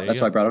line. That's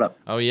why I brought it up.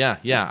 Oh, yeah.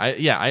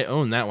 I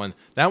own that one.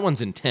 That one's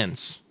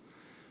intense.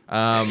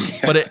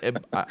 But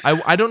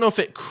I don't know if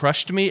it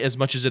crushed me as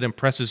much as it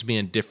impresses me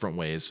in different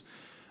ways.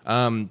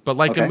 But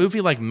like a movie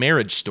like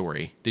Marriage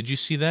Story, did you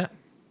see that?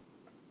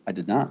 I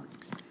did not.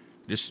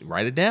 Just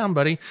write it down,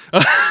 buddy.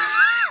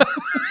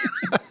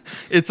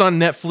 It's on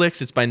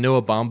Netflix. It's by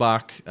Noah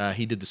Baumbach.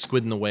 He did The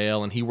Squid and the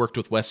Whale, and he worked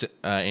with Wes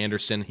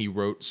Anderson. He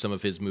wrote some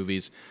of his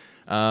movies.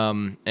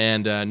 And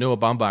Noah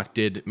Baumbach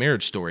did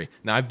Marriage Story.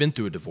 Now, I've been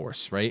through a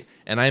divorce, right?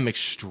 And I'm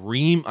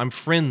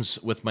friends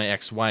with my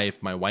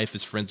ex-wife. My wife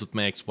is friends with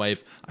my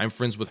ex-wife. I'm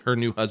friends with her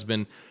new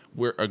husband.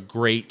 We're a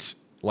great,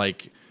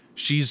 like,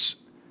 she's...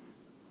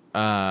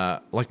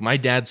 like my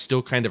dad's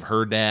still kind of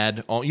her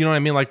dad. You know what I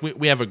mean? Like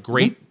we have a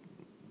great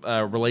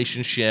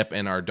relationship,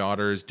 and our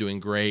daughter is doing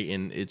great,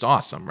 and it's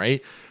awesome,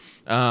 right?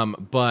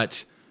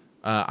 But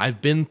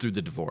I've been through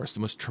the divorce, the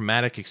most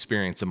traumatic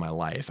experience of my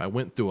life. I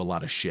went through a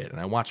lot of shit, and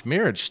I watched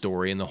Marriage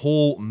Story, and the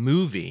whole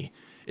movie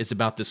is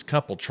about this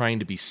couple trying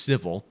to be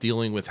civil,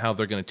 dealing with how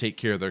they're going to take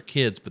care of their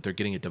kids, but they're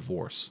getting a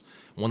divorce.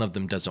 One of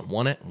them doesn't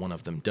want it, one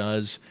of them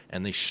does,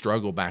 and they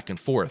struggle back and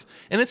forth.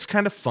 And it's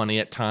kind of funny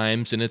at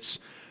times, and it's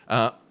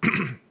and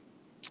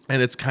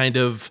it's kind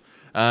of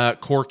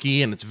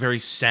quirky, and it's very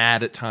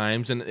sad at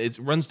times, and it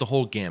runs the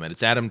whole gamut.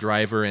 It's Adam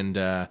Driver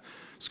and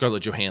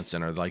Scarlett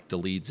Johansson are like the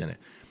leads in it.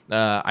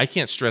 I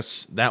can't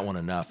stress that one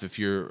enough.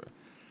 Greg,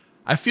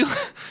 I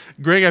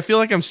feel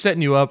like I'm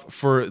setting you up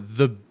for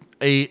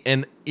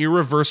an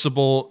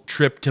irreversible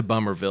trip to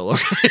Bummerville.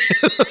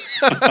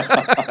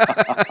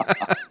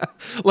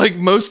 Like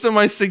most of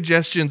my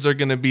suggestions are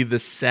going to be the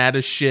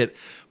saddest shit.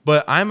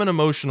 But I'm an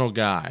emotional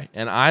guy,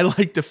 and I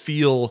like to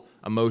feel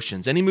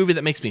emotions. Any movie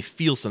that makes me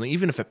feel something,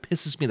 even if it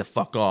pisses me the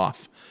fuck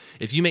off,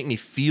 if you make me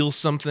feel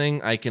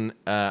something, I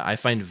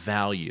find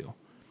value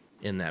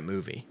in that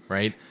movie,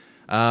 right?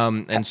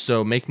 And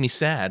so make me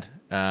sad,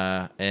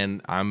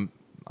 and I'm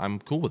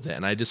cool with it.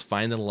 And I just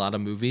find that a lot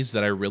of movies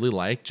that I really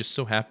like just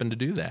so happen to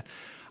do that.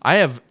 I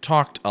have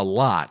talked a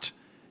lot.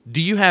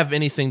 Do you have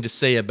anything to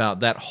say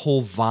about that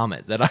whole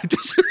vomit that I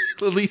just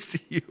released to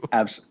you?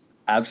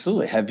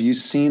 Absolutely. Have you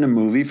seen a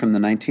movie from the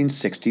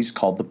 1960s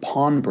called The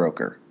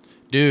Pawnbroker?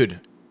 Dude,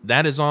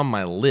 that is on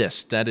my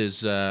list. That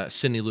is a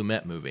Sidney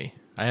Lumet movie.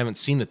 I haven't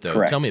seen it, though.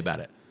 Correct. Tell me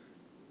about it.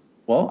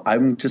 Well, I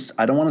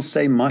don't want to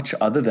say much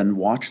other than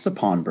watch The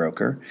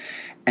Pawnbroker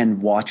and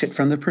watch it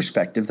from the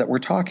perspective that we're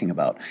talking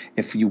about.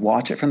 If you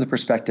watch it from the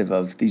perspective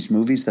of these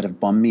movies that have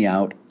bummed me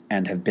out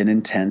and have been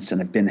intense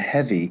and have been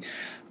heavy,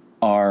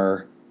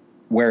 are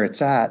where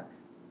it's at,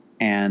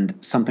 and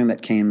something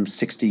that came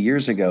 60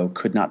 years ago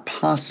could not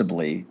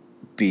possibly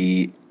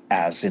be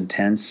as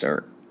intense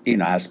or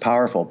as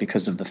powerful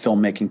because of the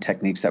filmmaking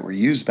techniques that were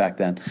used back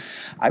then.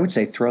 I would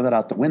say throw that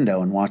out the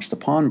window and watch The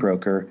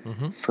Pawnbroker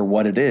for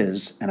what it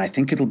is, and I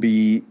think it'll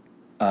be,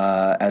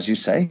 as you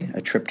say,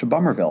 a trip to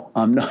Bummerville.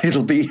 No,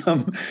 it'll be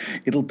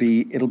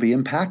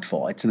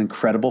impactful. It's an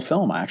incredible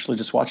film. I actually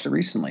just watched it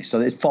recently, so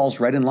it falls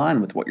right in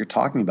line with what you're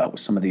talking about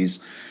with some of these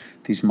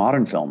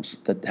modern films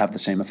that have the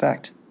same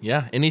effect.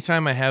 Yeah,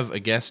 anytime I have a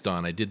guest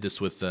on, I did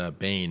this with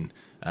Bane.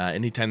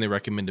 Anytime they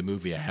recommend a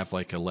movie, I have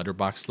like a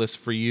Letterboxd list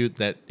for you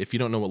that, if you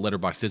don't know what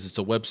Letterboxd is, it's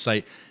a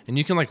website and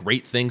you can like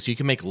rate things. You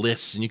can make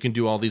lists and you can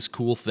do all these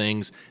cool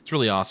things. It's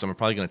really awesome. I'm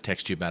probably going to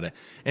text you about it.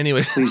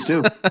 Anyways. Please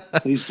do.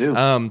 Please do.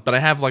 But I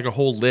have like a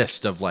whole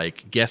list of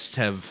like guests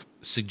have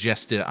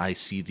suggested I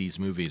see these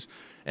movies.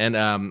 And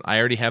I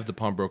already have The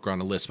Pawnbroker on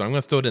the list, but I'm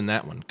going to throw it in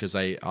that one because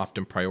I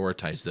often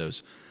prioritize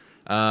those.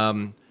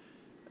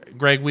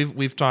 Greg,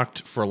 we've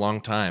talked for a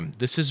long time.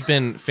 This has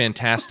been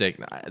fantastic.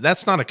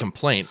 That's not a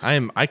complaint.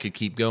 I could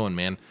keep going,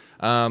 man.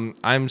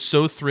 I'm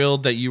so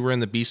thrilled that you were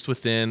in The Beast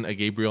Within, a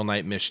Gabriel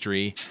Knight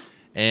mystery,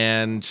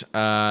 and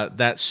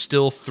that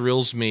still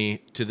thrills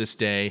me to this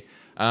day.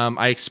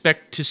 I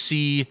expect to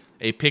see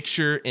a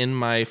picture in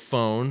my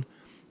phone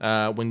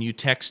when you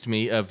text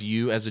me of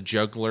you as a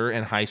juggler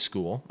in high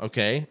school.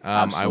 Okay,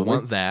 I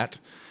want that.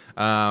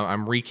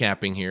 I'm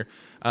recapping here.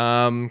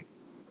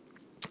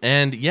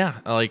 And yeah,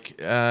 like,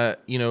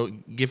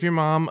 give your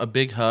mom a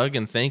big hug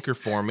and thank her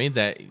for me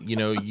that,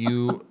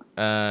 you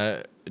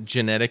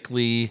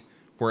genetically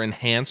were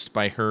enhanced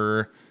by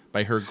her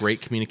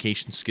great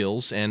communication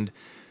skills. And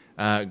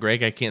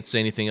Greg, I can't say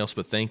anything else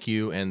but thank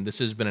you. And this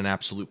has been an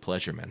absolute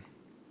pleasure, man.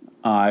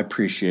 I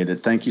appreciate it.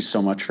 Thank you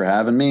so much for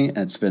having me.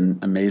 It's been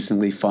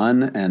amazingly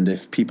fun. And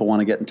if people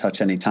want to get in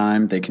touch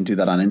anytime, they can do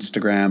that on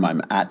Instagram.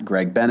 I'm at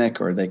Greg Bennick,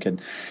 or they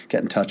could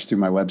get in touch through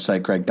my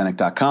website,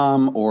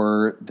 gregbennick.com,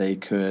 or they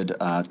could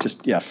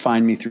just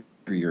find me through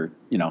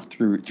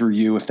through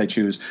you if they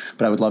choose.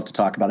 But I would love to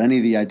talk about any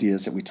of the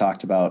ideas that we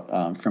talked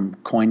about, from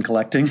coin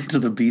collecting to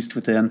The Beast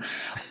Within.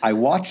 I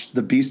watched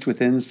the Beast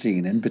Within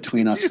scene in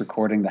between us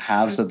recording the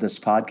halves of this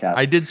podcast.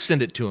 I did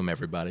send it to him,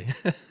 everybody.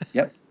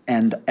 Yep.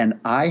 And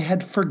I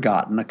had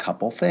forgotten a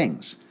couple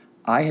things.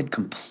 I had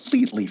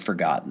completely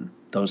forgotten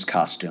those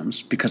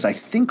costumes because I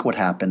think what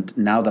happened,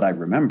 now that I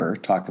remember,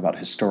 talk about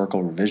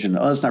historical revision.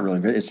 Oh, it's not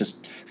really, it's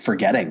just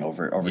forgetting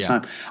over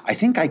time. I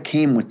think I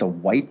came with the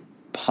white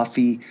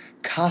puffy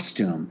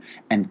costume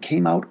and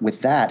came out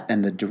with that.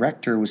 And the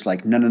director was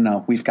like,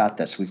 no, we've got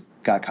this. We've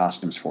got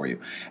costumes for you.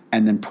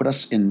 And then put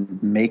us in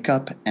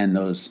makeup and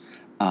those,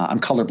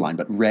 I'm colorblind,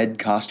 but red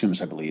costumes,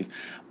 I believe.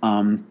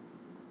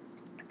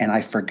 And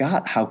I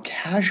forgot how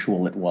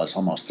casual it was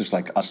almost. There's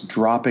like us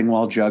dropping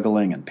while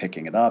juggling and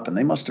picking it up. And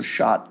they must have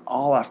shot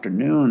all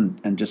afternoon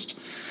and just,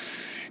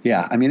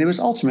 it was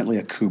ultimately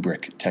a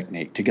Kubrick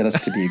technique to get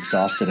us to be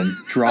exhausted and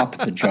drop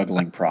the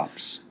juggling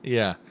props.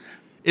 Yeah.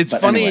 It's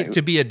funny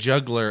to be a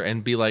juggler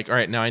and be like, all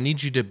right, now I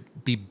need you to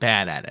be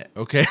bad at it.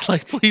 Okay.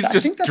 Like, please just drop. I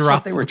think that's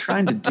what they were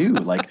trying to do.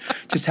 Like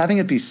just having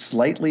it be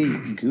slightly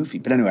goofy.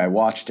 But anyway, I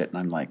watched it and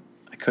I'm like,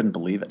 couldn't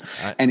believe it.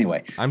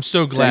 Anyway, I'm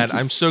so glad.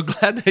 I'm so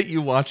glad that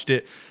you watched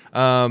it.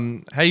 How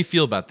do you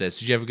feel about this?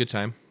 Did you have a good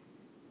time?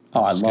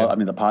 Oh, I love. Good? I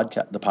mean, the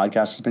podcast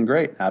has been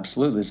great.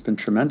 Absolutely, it's been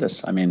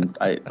tremendous. I mean,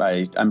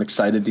 I'm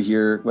excited to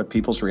hear what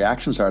people's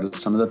reactions are to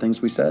some of the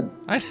things we said.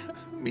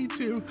 Me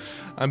too.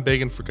 I'm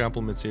begging for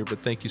compliments here,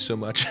 but thank you so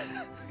much.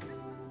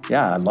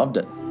 Yeah, I loved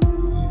it.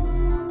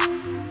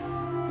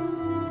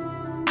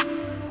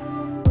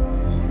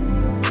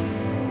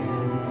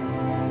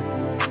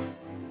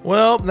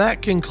 Well,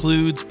 that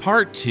concludes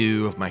part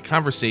 2 of my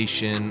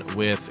conversation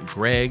with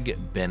Greg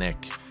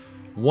Bennick.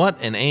 What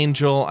an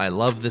angel. I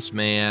love this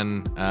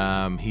man.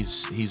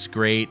 He's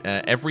great.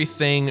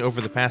 Everything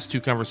over the past 2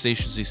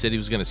 conversations he said he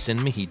was going to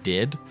send me, he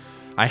did.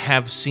 I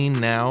have seen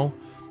now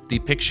the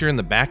picture in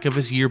the back of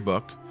his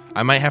yearbook.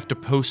 I might have to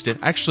post it.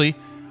 Actually,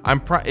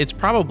 it's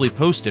probably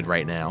posted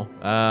right now.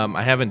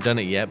 I haven't done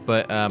it yet,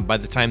 but by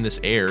the time this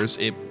airs,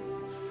 it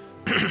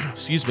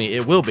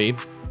it will be.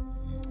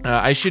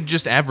 I should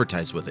just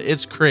advertise with it.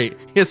 It's great.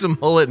 He has a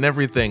mullet and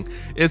everything.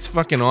 It's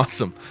fucking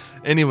awesome.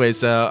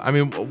 Anyways,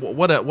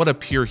 what a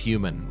pure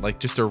human. Like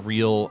just a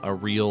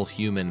real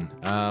human.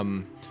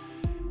 So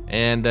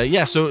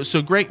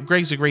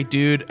Greg's a great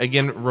dude.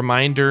 Again,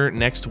 reminder,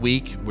 next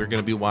week we're going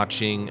to be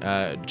watching,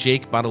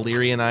 Jake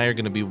Bottolieri and I are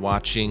going to be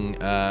watching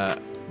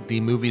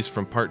the movies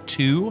from part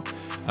 2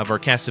 of our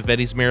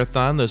Cassavetes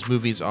marathon. Those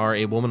movies are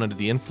A Woman Under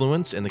the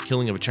Influence and The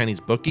Killing of a Chinese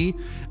Bookie.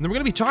 And then we're going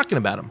to be talking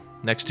about them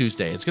next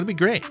Tuesday. It's going to be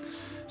great.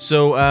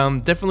 So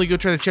definitely go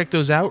try to check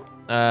those out,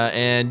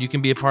 and you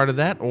can be a part of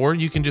that, or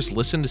you can just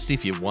listen to see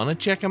if you want to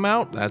check them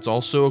out. That's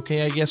also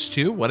okay, I guess,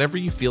 too. Whatever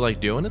you feel like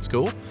doing, it's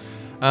cool.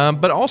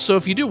 But also,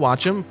 if you do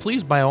watch them,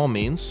 please, by all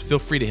means, feel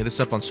free to hit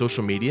us up on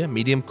social media,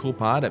 Medium Cool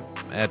Pod at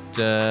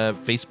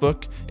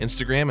Facebook,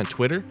 Instagram, and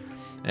Twitter.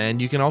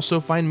 And you can also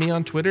find me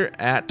on Twitter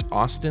at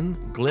Austin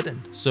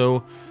Glidden.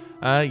 So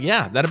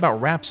yeah, that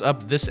about wraps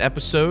up this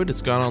episode.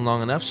 It's gone on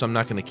long enough, so I'm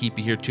not going to keep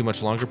you here too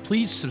much longer.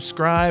 Please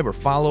subscribe or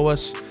follow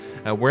us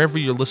wherever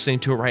you're listening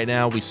to it right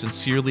now. We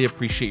sincerely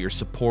appreciate your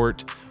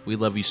support. We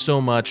love you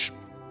so much.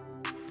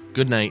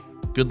 Good night.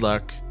 Good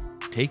luck.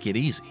 Take it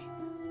easy.